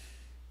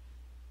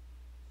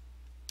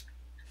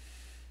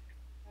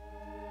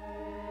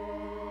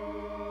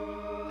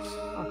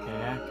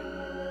 okay,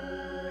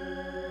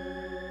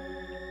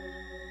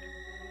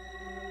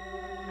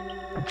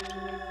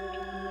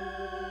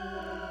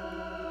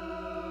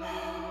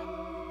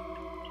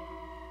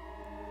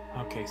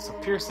 okay, so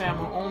Pierce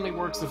ammo only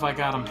works if I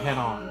got him head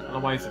on,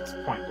 otherwise it's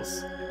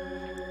pointless.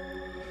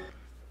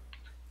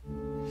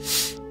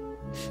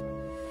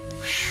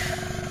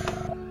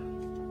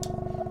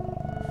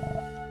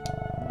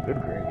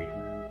 Good gravy.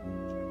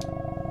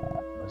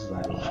 Much as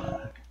I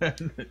love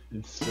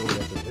it's still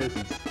what it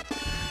is.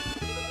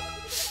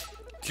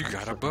 You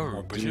got a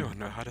bow, but you don't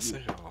know how to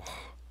sail.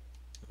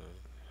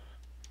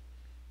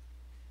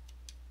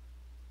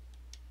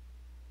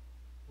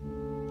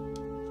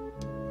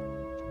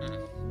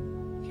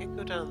 Can't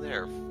go down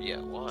there. Yeah,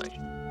 why?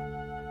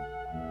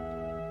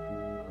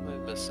 What am I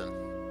missing?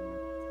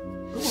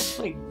 Go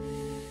asleep.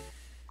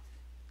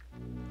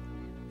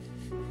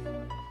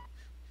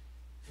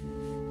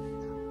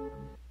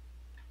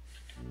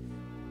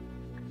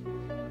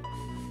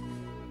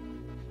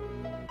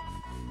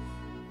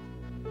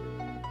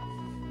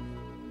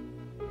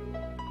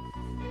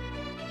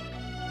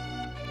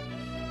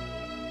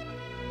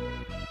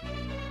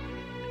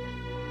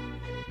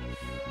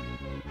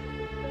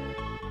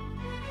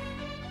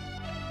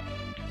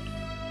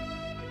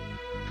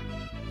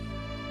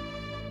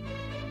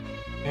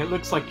 It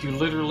looks like you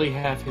literally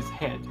have his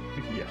head.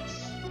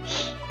 Yes.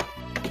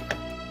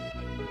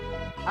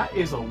 That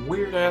is a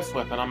weird ass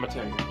weapon, I'm gonna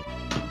tell you.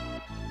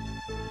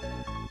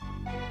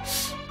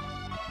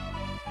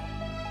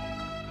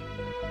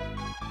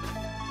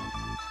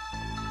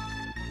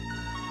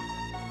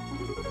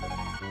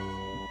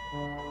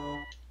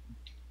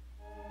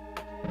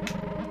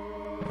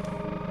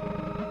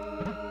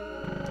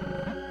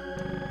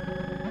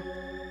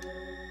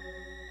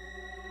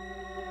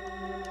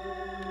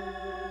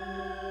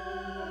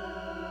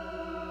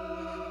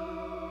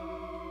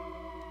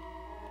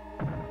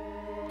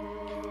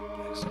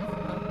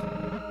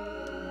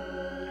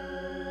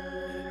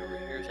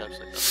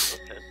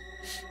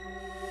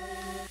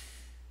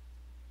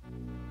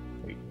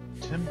 Wait,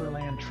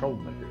 Timberland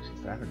Trollmakers,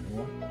 is that a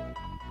new one?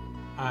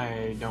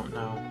 I don't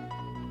know.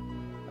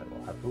 I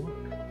will have to look.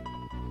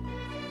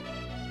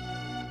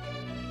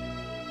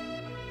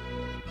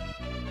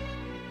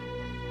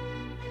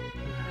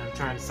 I'm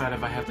trying to decide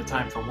if I have the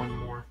time for one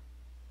more.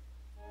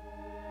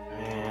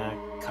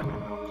 Coming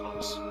real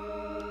close.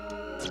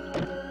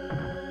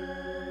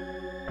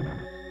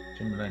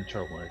 Timberland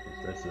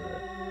Trollmakers, that's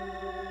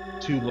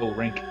two low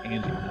rank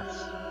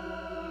Anginas.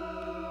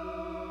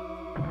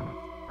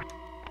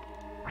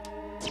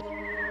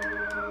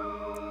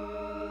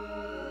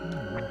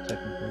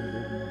 Technically, it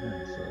is an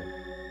event, so.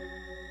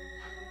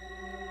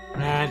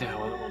 Nah, I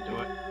doubt it won't do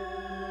it.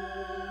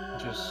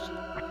 Just.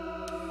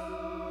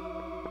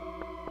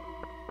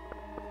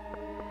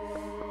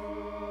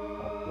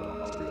 I'll put on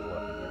a real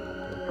weapon here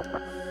real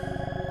quick.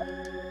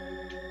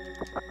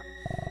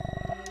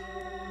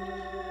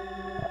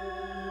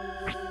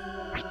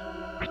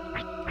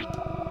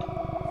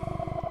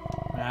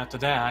 After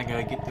that, I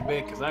gotta get to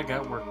bed because I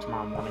got work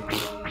tomorrow morning.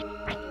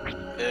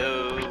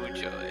 Oh,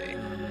 joy.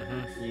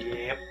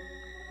 Yep.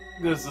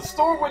 Because the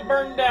store would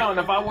burn down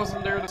if I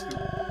wasn't there to scoop.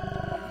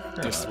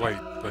 Just wait,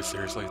 but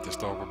seriously, the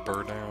store would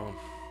burn down.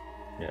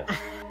 Yeah.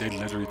 They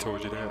literally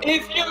told you that.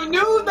 If you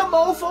knew the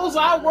mofos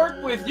I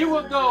work with, you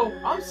would go,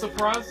 I'm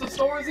surprised the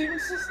store is even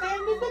still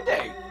standing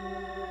today.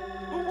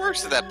 Who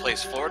works at that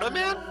place, Florida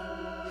man?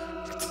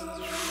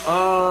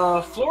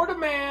 Florida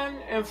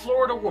man and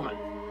Florida woman.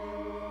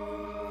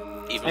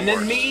 Even And worse.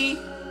 then me,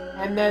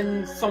 and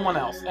then someone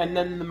else, and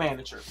then the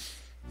manager.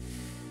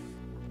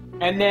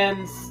 And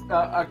then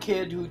a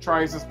kid who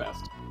tries his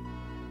best.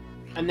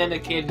 And then a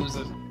kid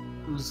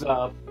who's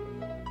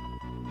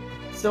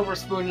silver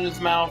spoon in his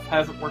mouth,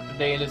 hasn't worked a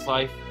day in his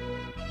life.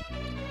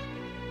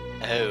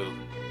 Oh.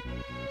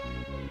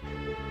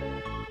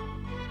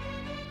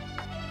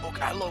 Oh,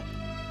 God, low.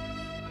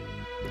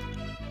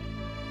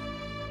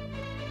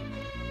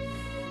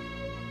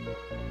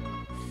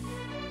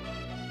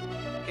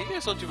 You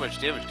guys don't do much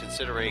damage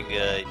considering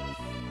it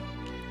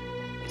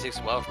takes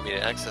a while for me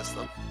to access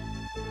them.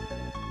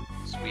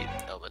 Sweet.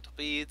 Elemental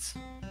beads.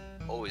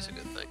 Always a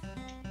good thing.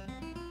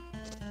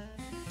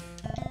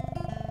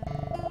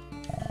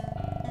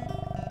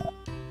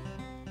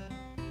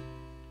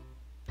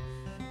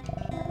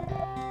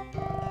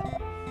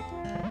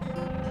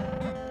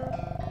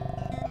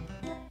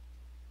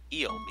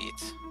 Eel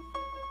meat.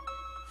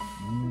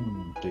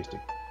 Mmm, tasty.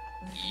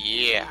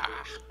 Yeah.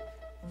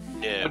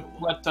 No.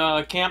 What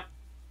camp?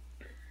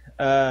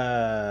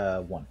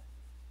 1.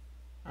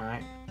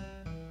 Alright.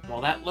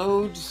 While that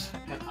loads,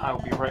 and I'll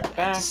be right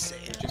back. Say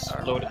it. Just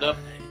All load it up.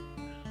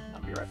 right.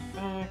 I'll be right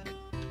back.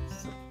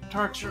 Some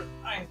torture.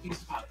 I use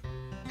the pot.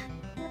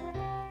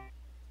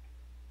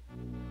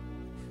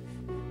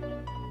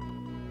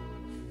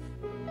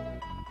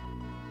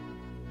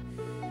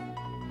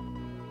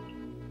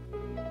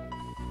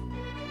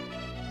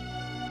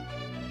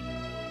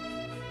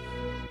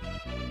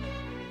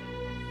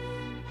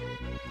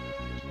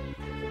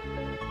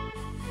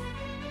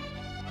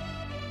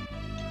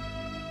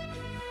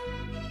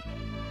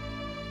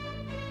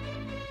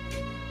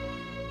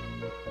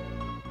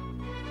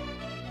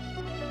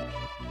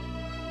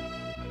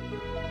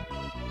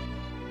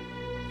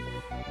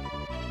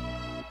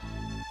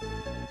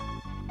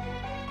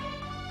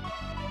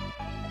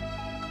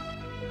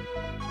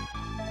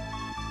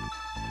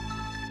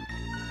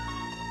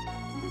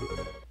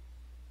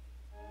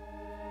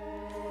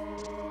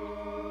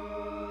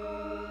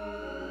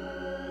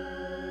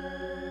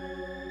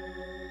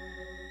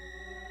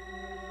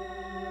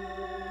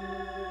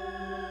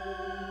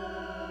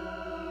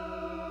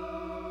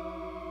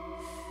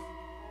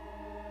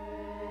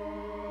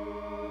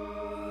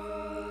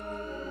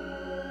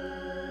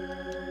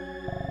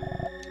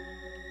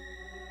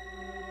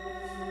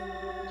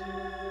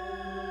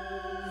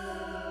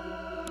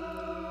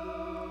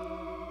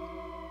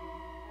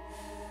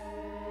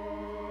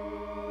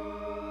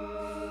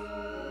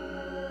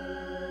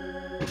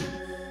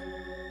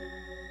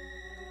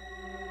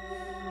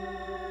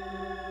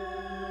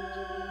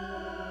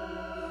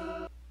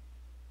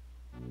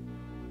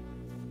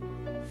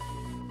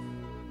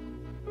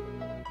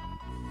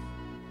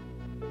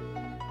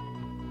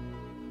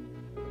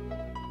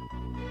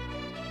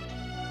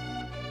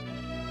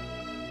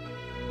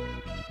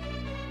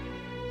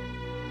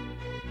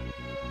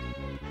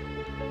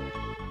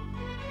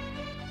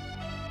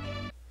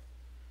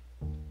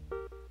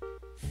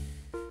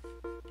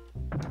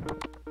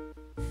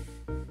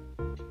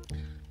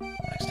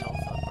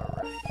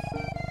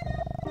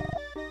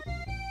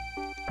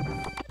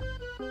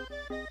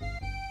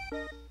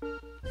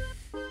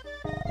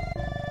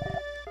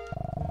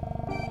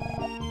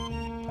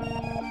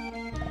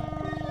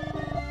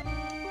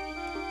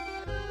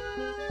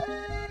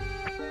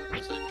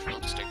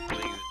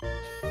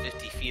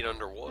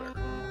 underwater.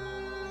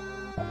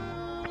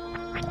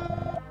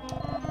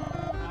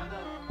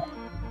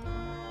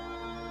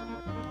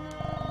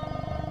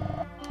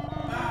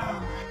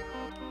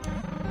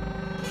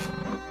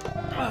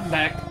 I'm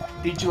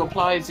back. Did you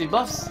apply the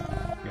buffs?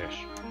 Yes.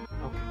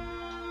 Okay.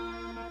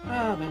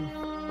 Ah,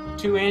 then.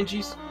 2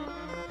 Angies.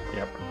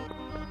 Yep.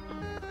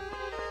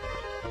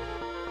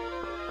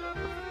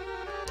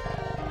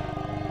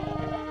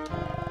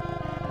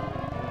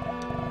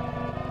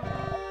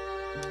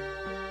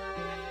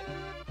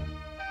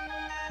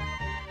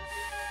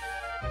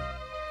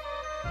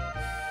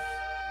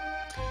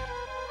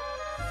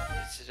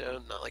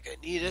 Not like I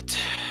need it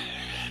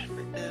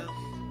right now.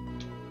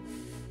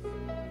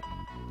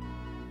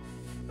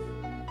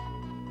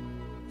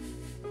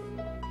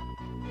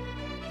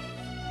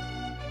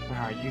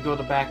 Alright, you go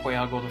the back way,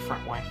 I'll go the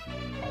front way.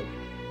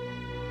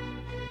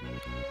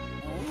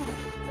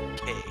 Ooh,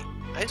 okay,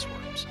 ice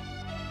worms.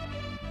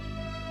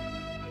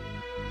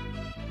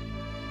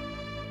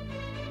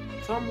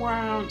 Somewhere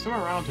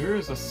around here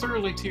is a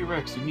surly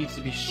T-Rex who needs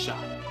to be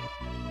shot.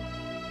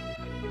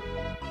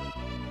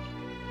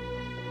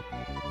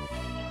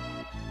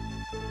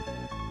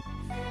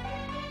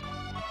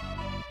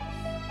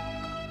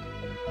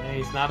 Yeah,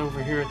 he's not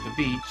over here at the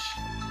beach.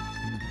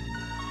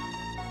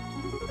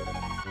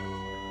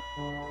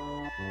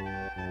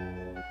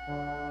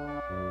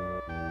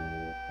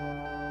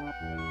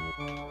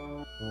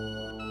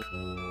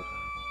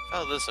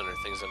 Oh, this under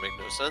things that make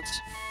no sense.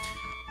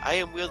 I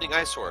am wielding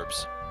ice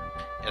orbs,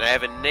 and I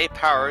have an innate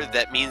power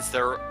that means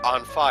they're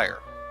on fire.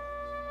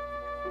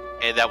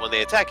 And that when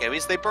they attack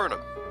enemies, they burn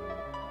them.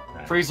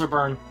 Freezer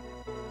burn.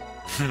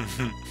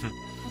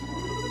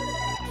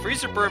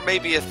 Freezer burn may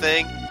be a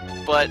thing,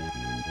 but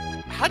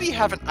how do you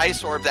have an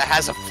ice orb that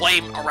has a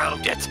flame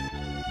around it?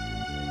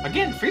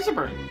 Again, freezer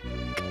burn.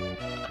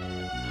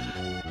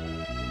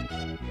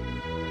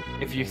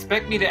 If you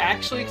expect me to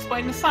actually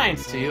explain the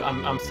science to you,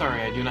 I'm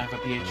sorry, I do not have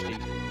a PhD.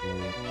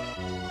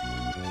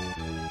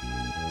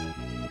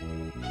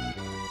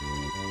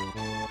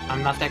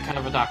 I'm not that kind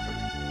of a doctor.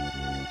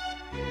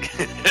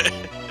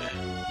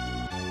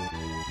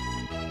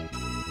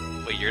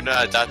 Wait, you're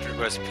not a doctor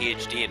who has a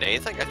PhD in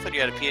anything? I thought you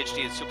had a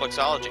PhD in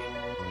suplexology.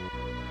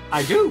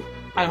 I do!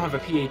 I don't have a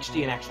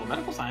PhD in actual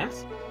medical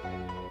science.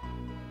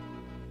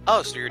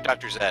 Oh, so you're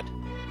Dr. Zed.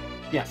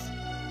 Yes.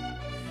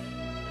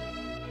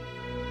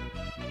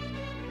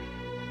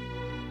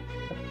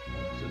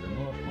 To the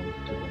north, one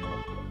to the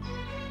northwest.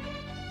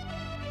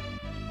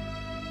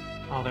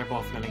 Oh, they're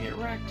both gonna get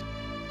wrecked.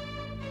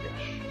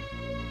 Yes.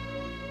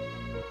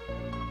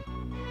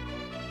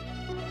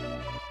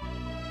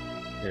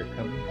 Here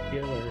comes the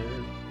killer.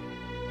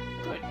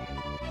 Good.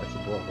 That's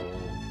adorable.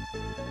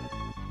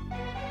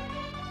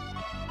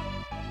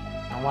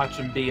 I watch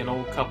them be an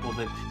old couple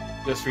that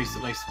just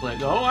recently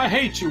split. Oh, I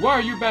hate you! Why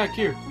are you back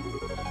here?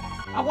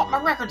 I want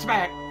my records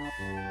back!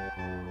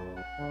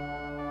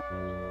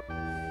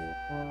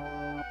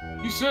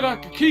 You said I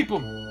could keep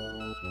them!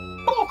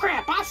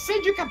 Bullcrap! I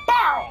said you could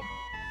borrow 'em!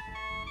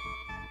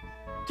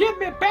 Give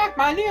me back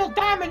my Neil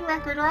Diamond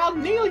record or I'll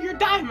kneel your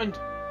diamond!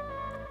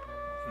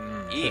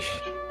 Yeesh.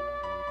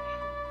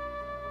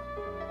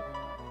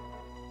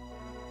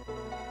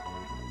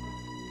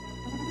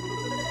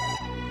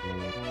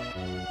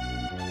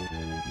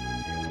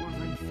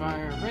 Moving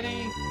fire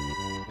ready.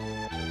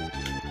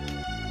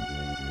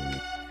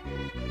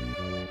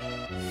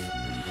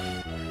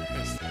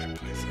 Where's that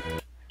place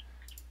at?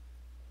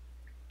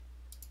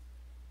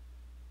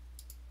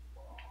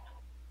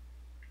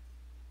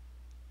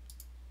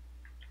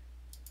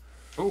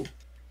 Oh.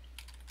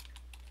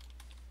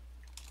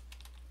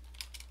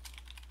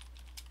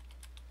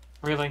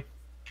 Really?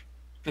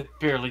 It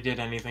barely did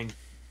anything.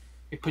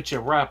 It put you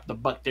right up the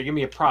butt there. Give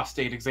me a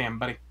prostate exam,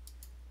 buddy.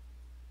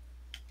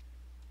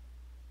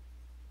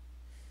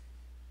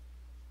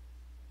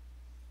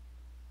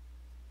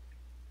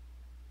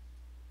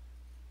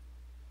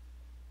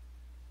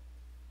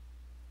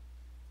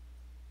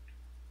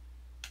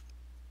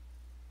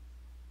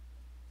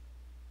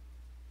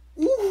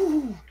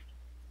 Ooh!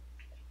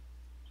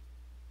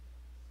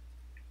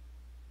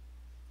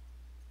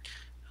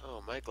 Oh,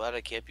 am I glad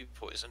I can't be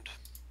poisoned.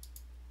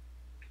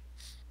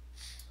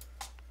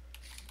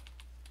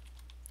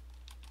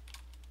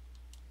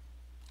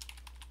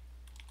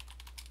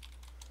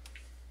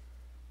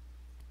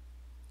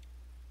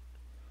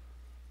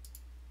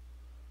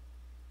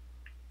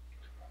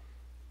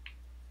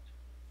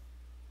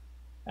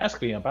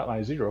 Ask me about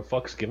my zero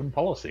fucks given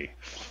policy.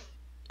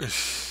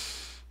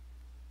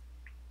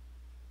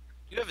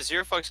 You have a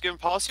zero fucks given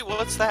policy?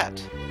 What's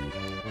that?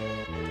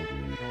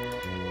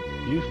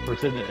 You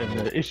present it in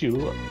the issue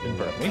in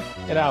front of me,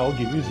 and I will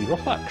give you zero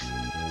fucks.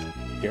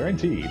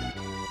 Guaranteed.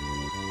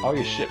 All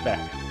your shit back.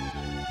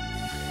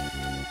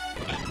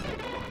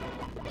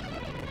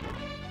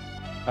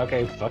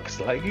 Okay,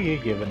 fucks like you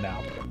get given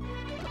now.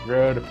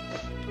 Rude.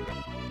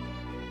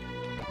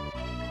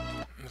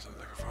 That's what I'm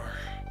looking for.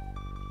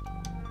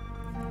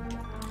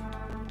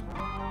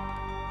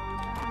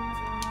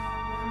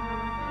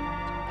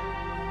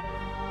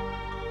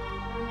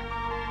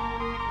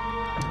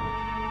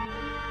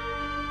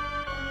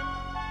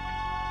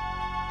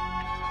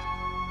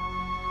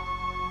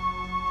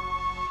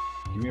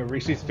 Give me a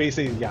Reese's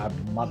Pieces, ya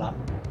mother.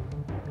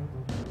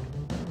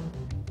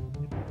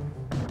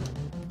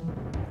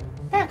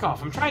 Back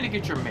off, I'm trying to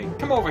get your mate.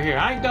 Come over here,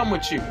 I ain't done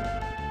with you.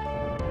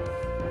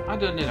 I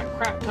done did a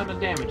crap ton of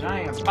damage.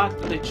 I ain't about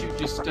to let you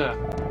just, step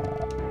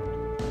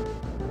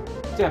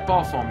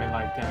off on me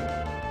like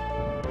that.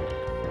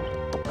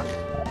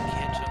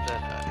 Can't jump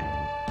that high.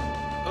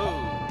 Oh,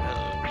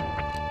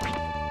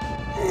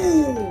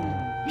 hello. Ooh!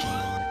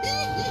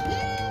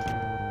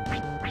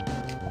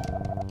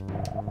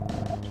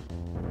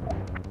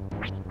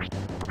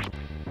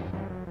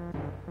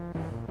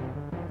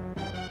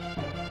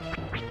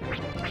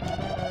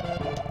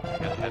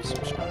 Gotta have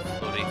some sort of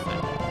floating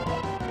thing.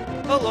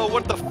 Hello,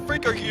 what the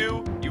frick are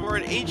you? You are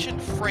an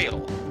ancient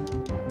frail.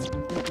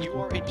 You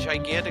are a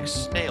gigantic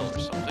snail or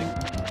something.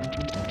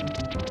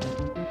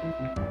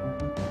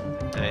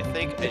 And I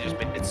think I just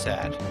made it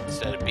sad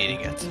instead of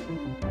beating it.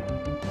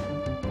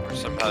 Or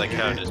somehow they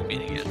counted as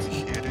beating it.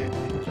 Hit it.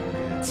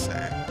 It's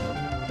sad.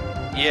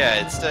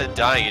 Yeah, instead of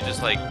dying, you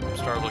just like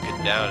start looking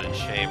down in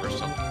shame or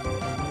something.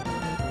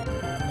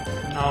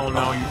 Oh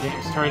no, your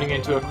game's turning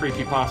into a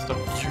creepypasta.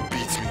 You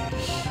beat me.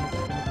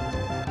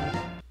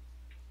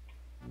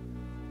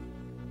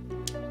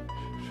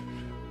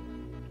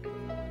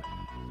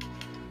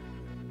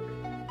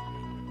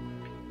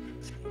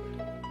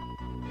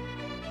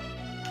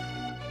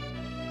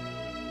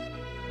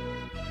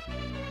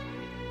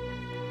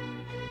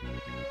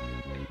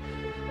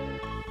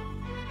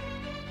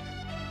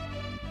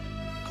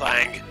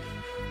 Clang.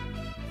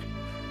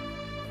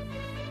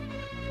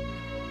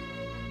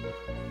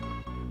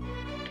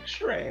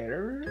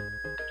 Shredder.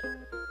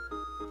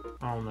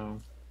 Oh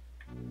no.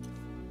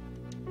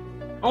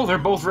 Oh, they're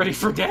both ready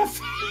for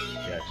death?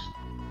 Yes.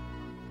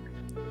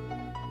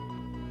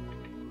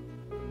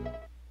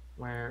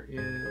 Where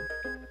is...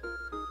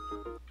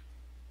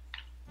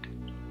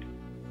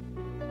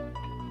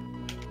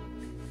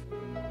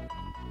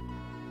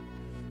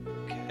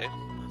 Okay,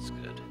 that's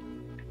good.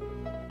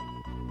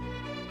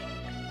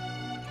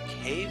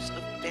 Caves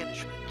of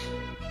Banishment.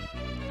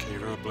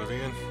 Cave of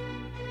Oblivion.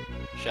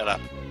 Shut up.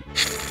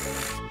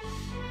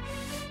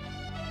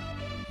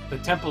 The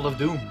Temple of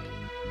Doom.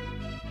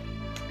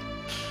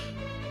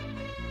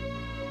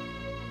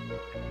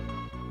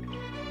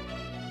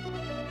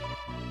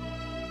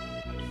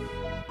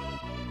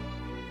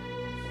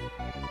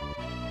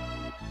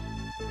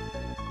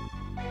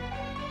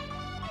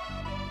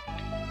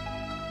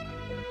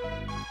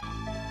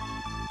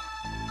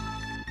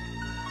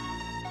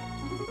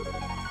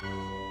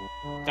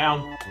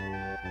 Down.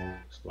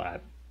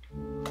 Splat.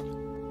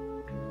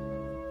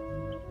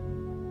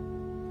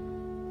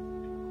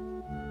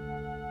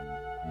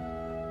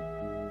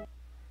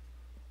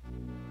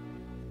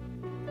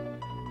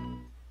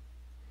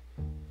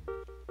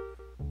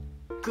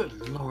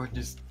 Good lord,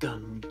 this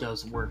gun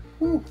does work.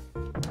 Whew.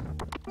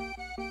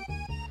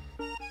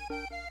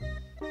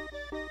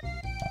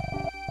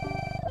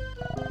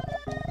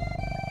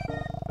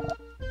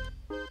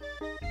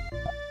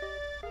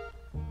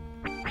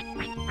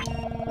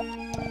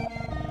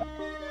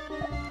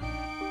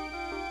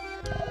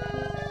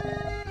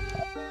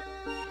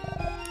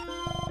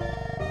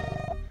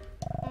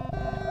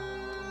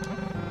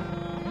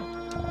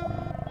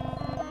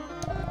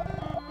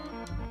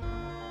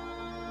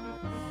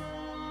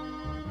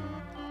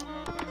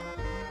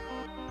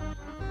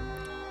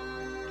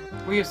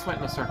 We just went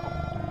in a circle.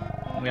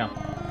 Yeah.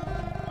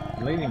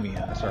 You're leading me in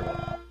a circle.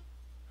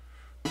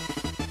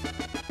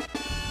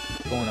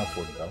 Going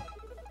upward though.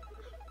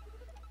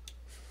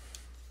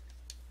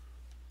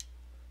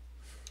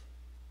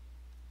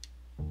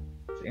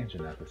 The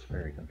internet is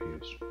very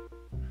confused.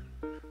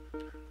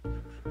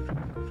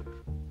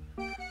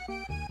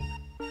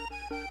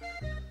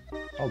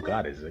 Oh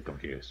god, is it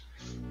confused?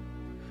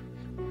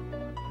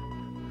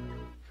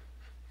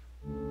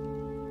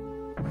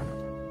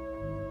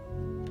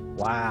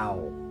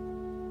 Wow.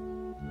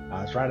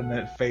 I was right in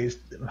that face,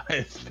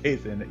 his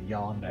face, and it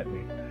yawned at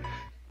me.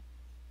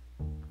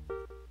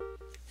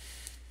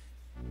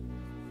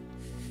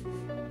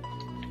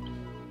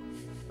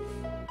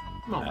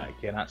 Come on. I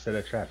cannot set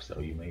a trap, so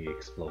you may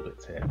explode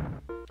its head.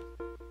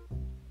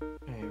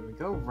 There we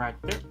go, right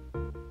there.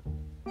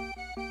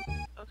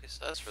 Okay,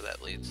 so that's where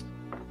that leads.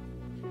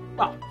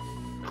 Oh,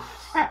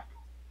 crap.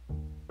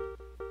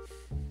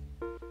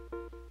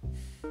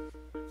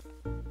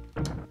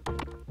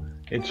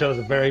 It chose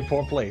a very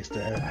poor place to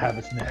have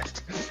its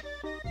nest.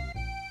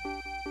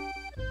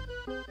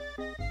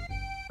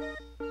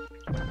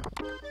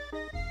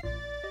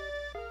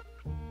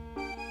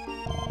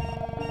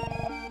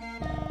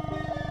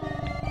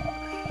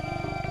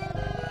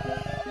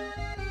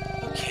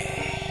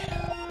 Okay,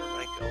 where am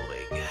I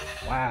going?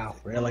 Wow,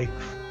 really?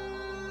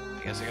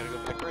 I guess I gotta go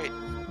back right.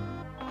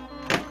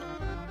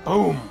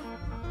 Boom.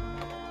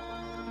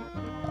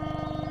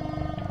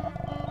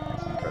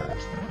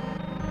 First.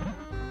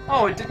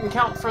 Oh, it didn't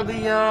count for the,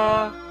 thing.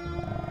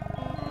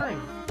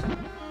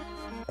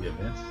 The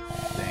events?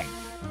 Dang.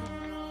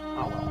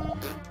 Oh, well.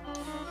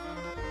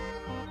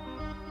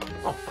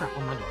 Oh, crap,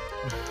 what am I doing?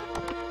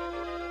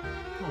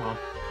 Oh, well.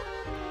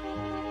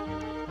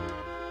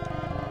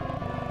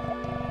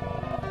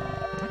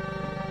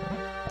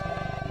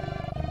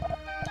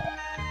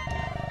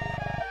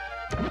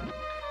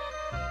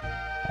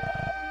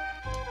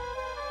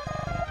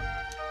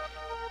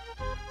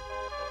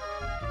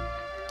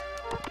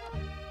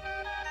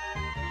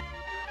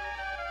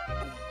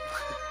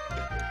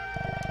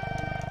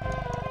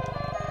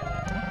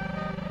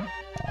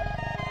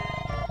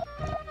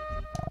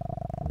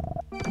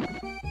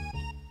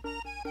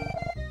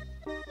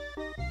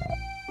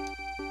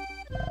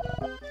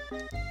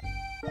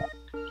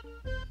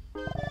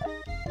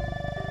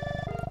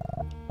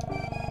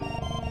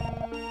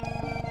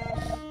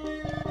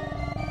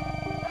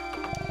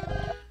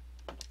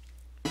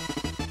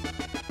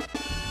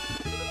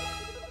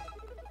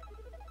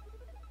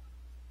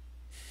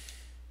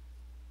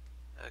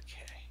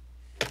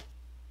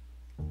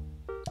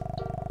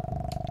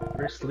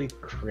 Ghostly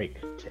crate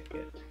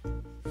ticket.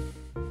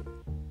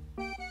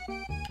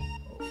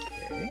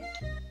 Okay.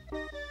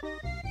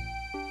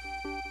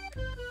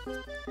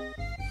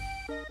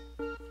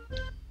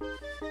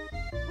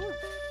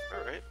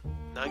 Alright.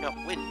 Now I got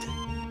wind.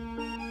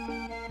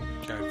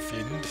 Got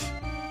Vind.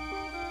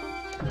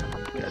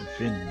 Got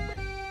Finn.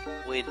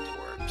 Wind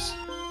worms.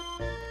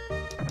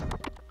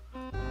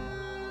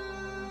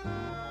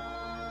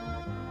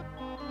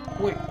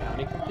 Wait,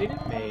 bounty completed?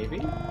 Maybe.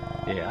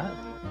 Yeah,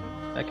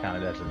 that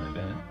counted as an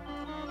event.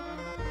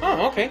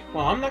 Oh, okay.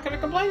 Well, I'm not gonna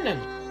complain then.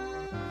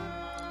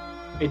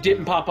 It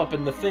didn't pop up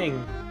in the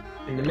thing,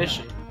 in the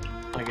mission,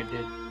 like it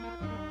did.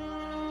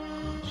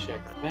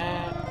 Check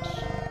that.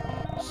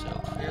 So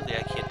clearly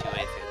I can't do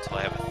anything until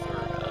I have a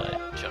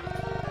third jump.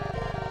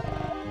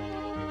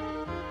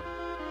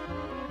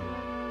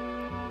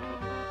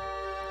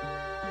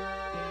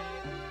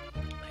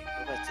 I can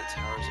go back to the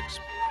towers,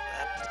 explore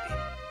that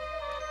maybe.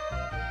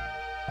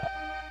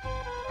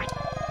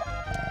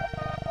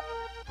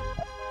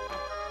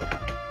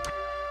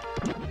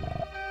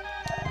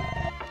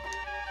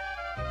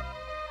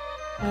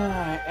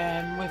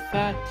 And with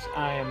that,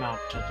 I am out,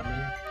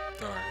 gentlemen.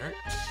 Alright.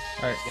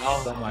 Alright,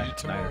 Y'all so my See you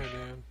tomorrow, Niners.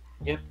 then.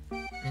 Yep.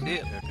 See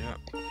ya. Yep, yep.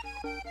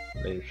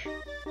 Later.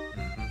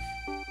 Mm-hmm.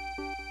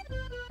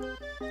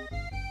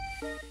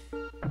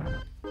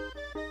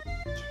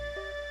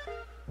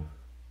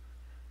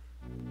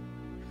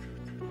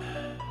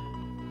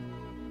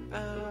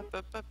 Ba,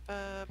 ba, ba,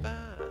 ba, ba,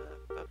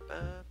 ba,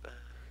 ba, ba.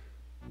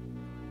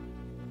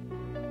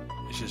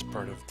 It's just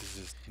part of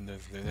this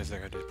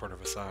like I did part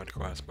of a side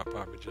quest, but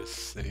probably just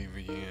save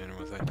you in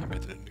once I get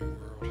back to the new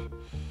world.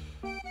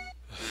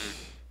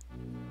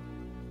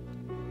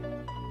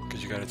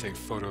 Cause you gotta take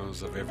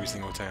photos of every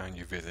single town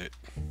you visit.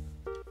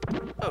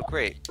 Oh,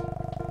 great.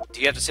 Do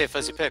you have to say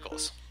Fuzzy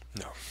Pickles?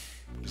 No.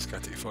 You just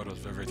gotta take photos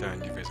of every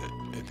town you visit.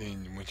 And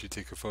then once you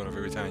take a photo of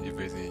every town you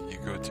visit, you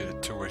go to the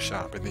tourist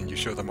shop and then you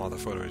show them all the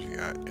photos you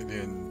got. And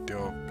then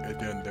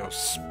they'll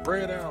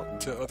spread out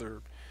to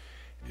other,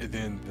 and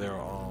then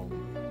they'll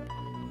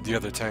the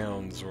other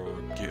towns will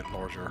get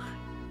larger.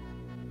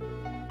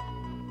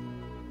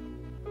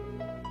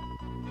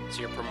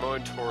 So you're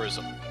promoting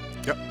tourism.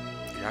 Yep,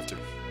 you have to.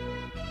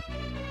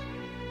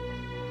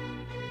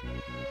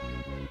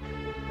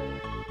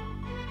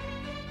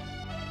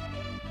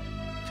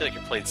 I feel like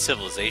you're playing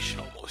Civilization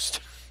almost.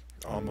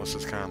 Almost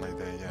as kind of like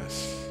that,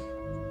 yes.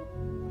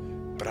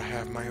 But I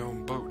have my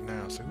own boat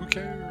now, so who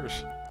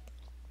cares?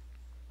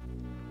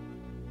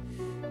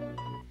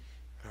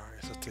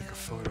 Alright, so take a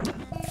photo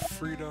of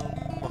freedom.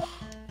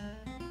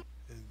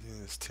 And then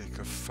let's take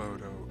a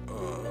photo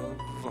of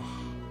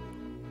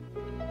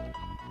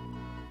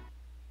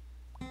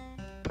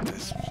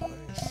this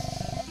place.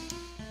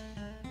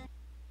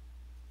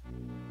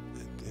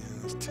 And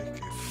then let's take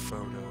a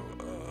photo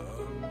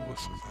of,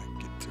 what's this, I can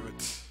get to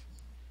it.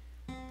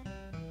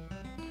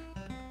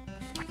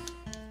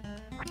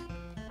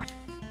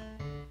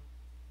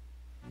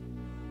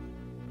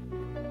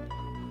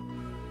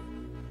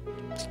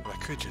 I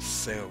could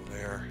just sail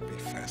there, it'd be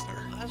faster.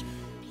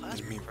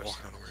 Than me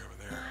walking all the way over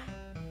there.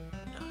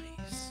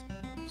 Nice. I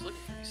was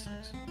looking for these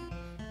things.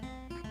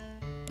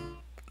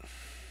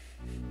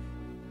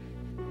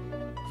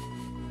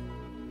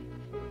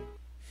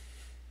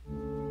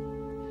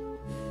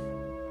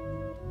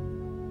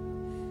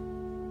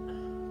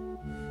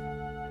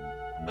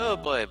 Oh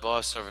boy,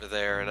 boss over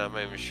there, and I'm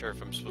not even sure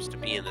if I'm supposed to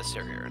be in this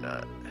area or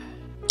not.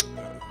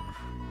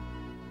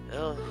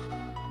 Well,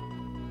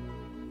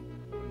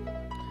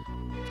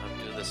 if I'm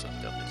doing this, I'm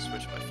definitely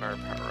switch my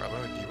firepower up.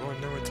 Well, you won't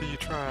know until you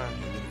try,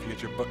 and then if you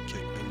get your butt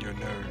kicked, then you'll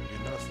know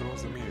you're not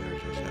supposed to be there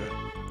just yet.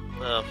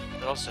 Well,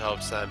 it also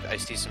helps that I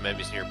see some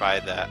enemies nearby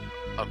that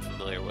I'm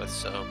familiar with,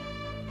 so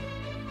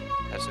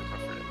I have some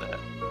comfort in that.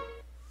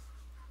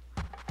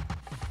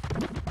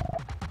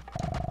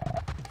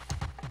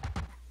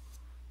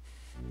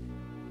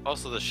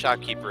 Also, the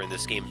shopkeeper in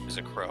this game is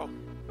a crow.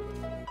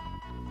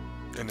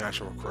 An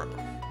actual crow.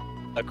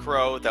 A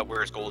crow that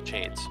wears gold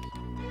chains.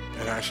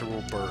 An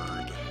actual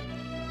bird.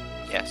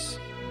 Yes.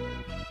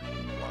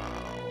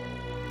 Wow.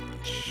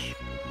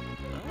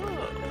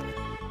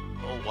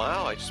 Oh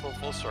wow, I just went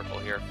full circle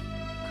here.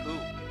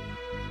 Cool.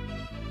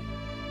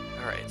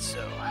 Alright,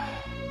 so...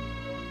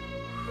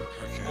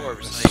 Okay,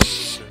 Orbs, let's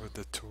show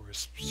the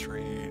tourist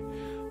trade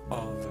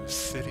all those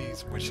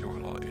cities, which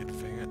will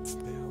advance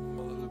them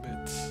a little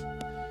bit.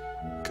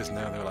 Because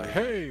now they're like,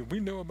 hey, we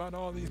know about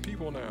all these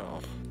people now.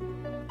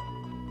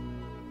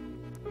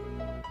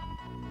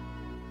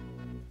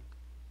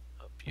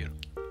 Oh,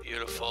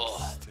 beautiful.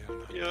 Still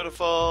not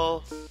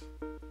Beautiful.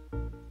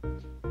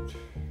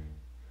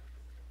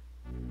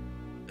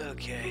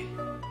 Okay.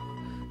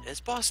 It's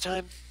boss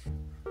time.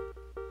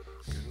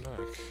 good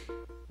luck.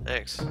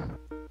 Thanks.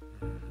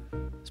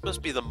 This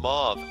must be the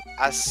maw of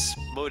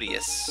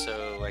Asmodeus,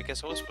 so I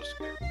guess I was supposed to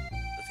clear.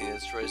 The thing that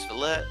destroys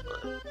Villette.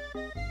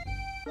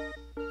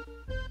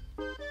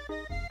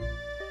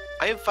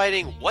 I am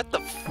fighting. What the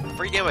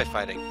freak am I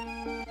fighting? I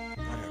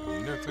have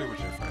no clue what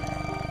you're fighting.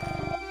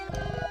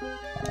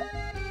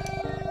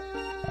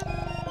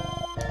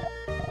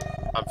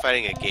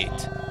 fighting a gate.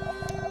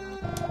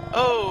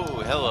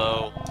 Oh,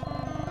 hello.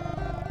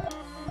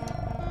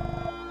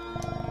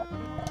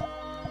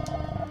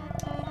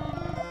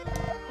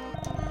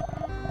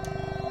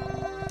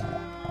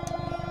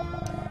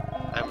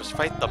 I must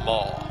fight the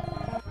mall.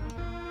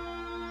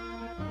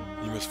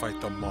 You must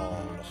fight the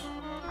mall.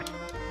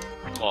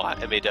 Mall,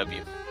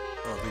 M-A-W.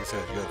 Oh, I think it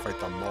said you gotta fight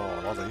the mall.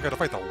 I was like, you gotta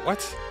fight the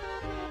what?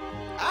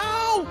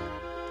 Ow!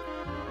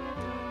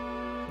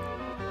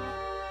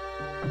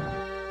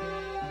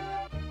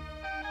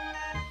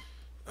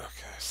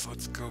 Okay, so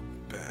let's go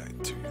back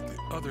to the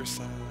other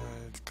side,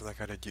 because I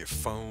gotta get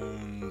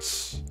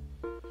phones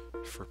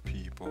for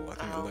people.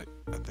 I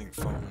think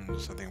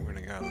phones, I think we're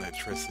gonna get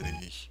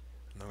electricity.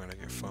 And I'm gonna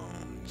get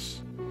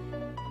phones.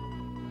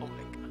 Oh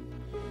my god.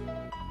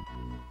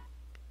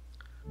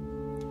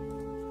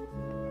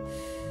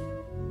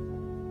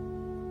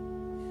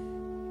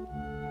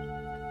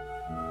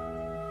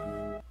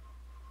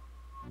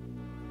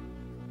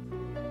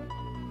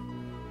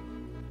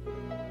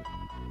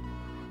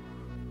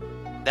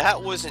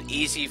 That was an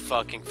easy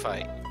fucking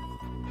fight.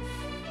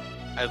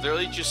 I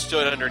literally just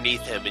stood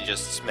underneath him and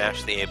just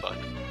smashed the A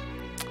button.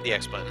 The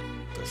X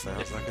button. That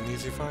sounds like an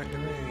easy fight to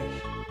me.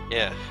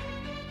 Yeah.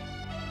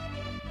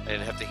 I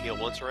didn't have to heal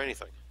once or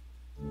anything.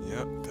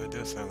 Yep, that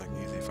does sound like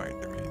an easy fight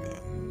to me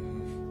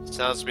then.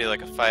 Sounds to me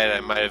like a fight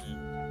I might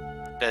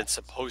have been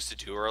supposed to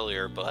do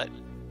earlier, but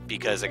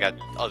because I got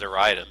other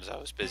items, I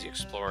was busy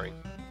exploring.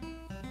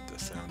 That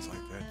sounds like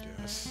that,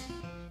 yes.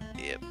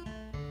 Yep.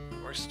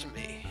 Worse to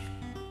me.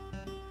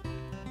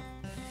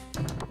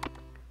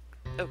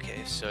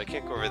 Okay, so I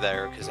can't go over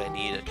there because I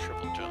need a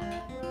triple jump.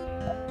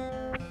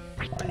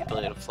 Or the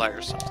ability to fly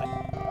or something.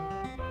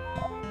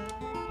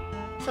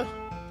 Huh.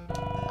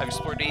 I've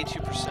explored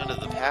 82% of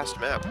the past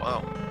map.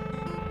 Wow.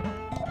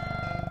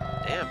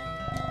 Damn.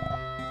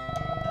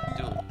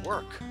 Doing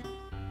work.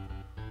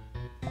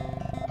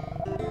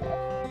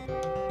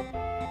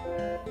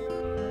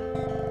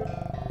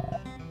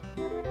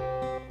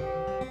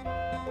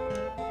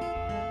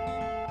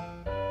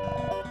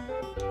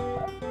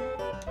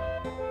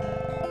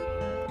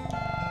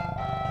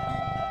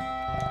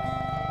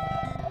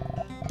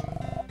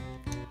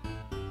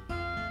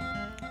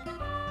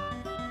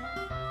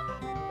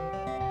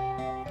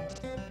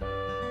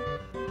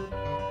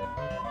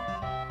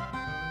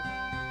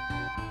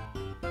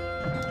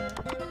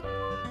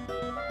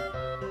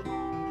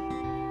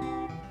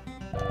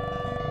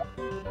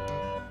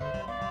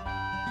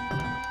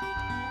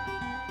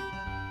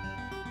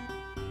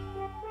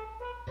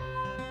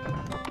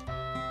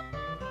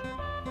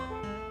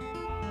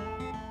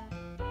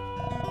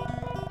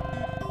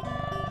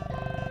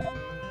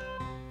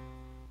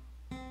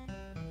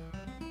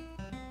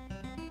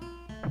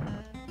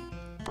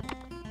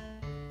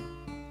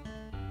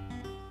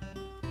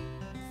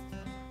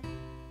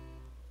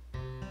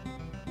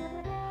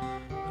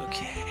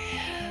 Okay.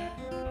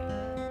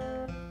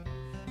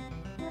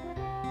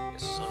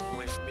 Guess there's a long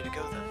way for me to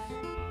go then.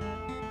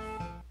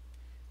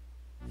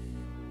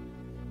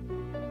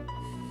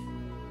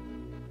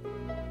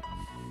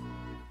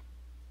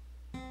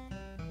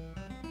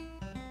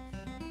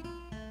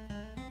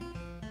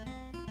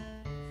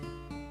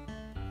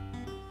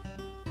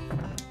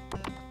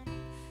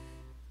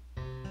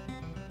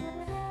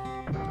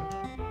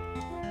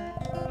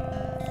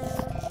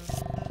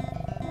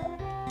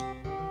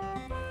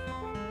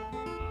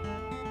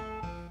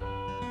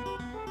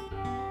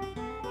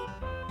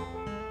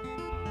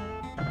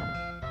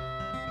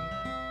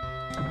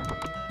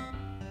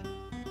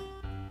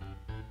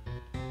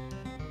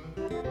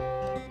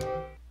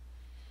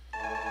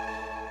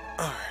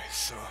 Alright,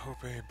 so I hope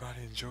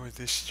everybody enjoyed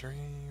this stream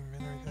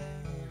and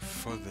everything.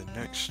 For the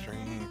next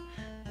stream,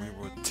 we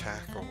will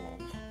tackle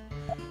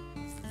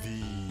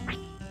the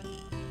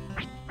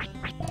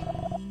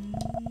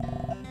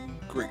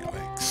Great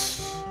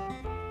Lakes.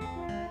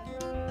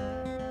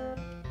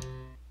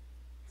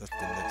 That's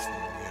the next thing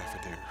we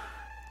have to do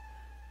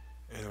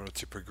in order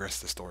to progress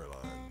the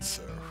storyline.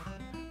 So,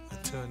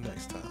 until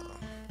next time,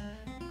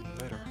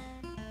 later.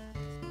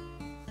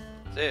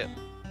 See ya.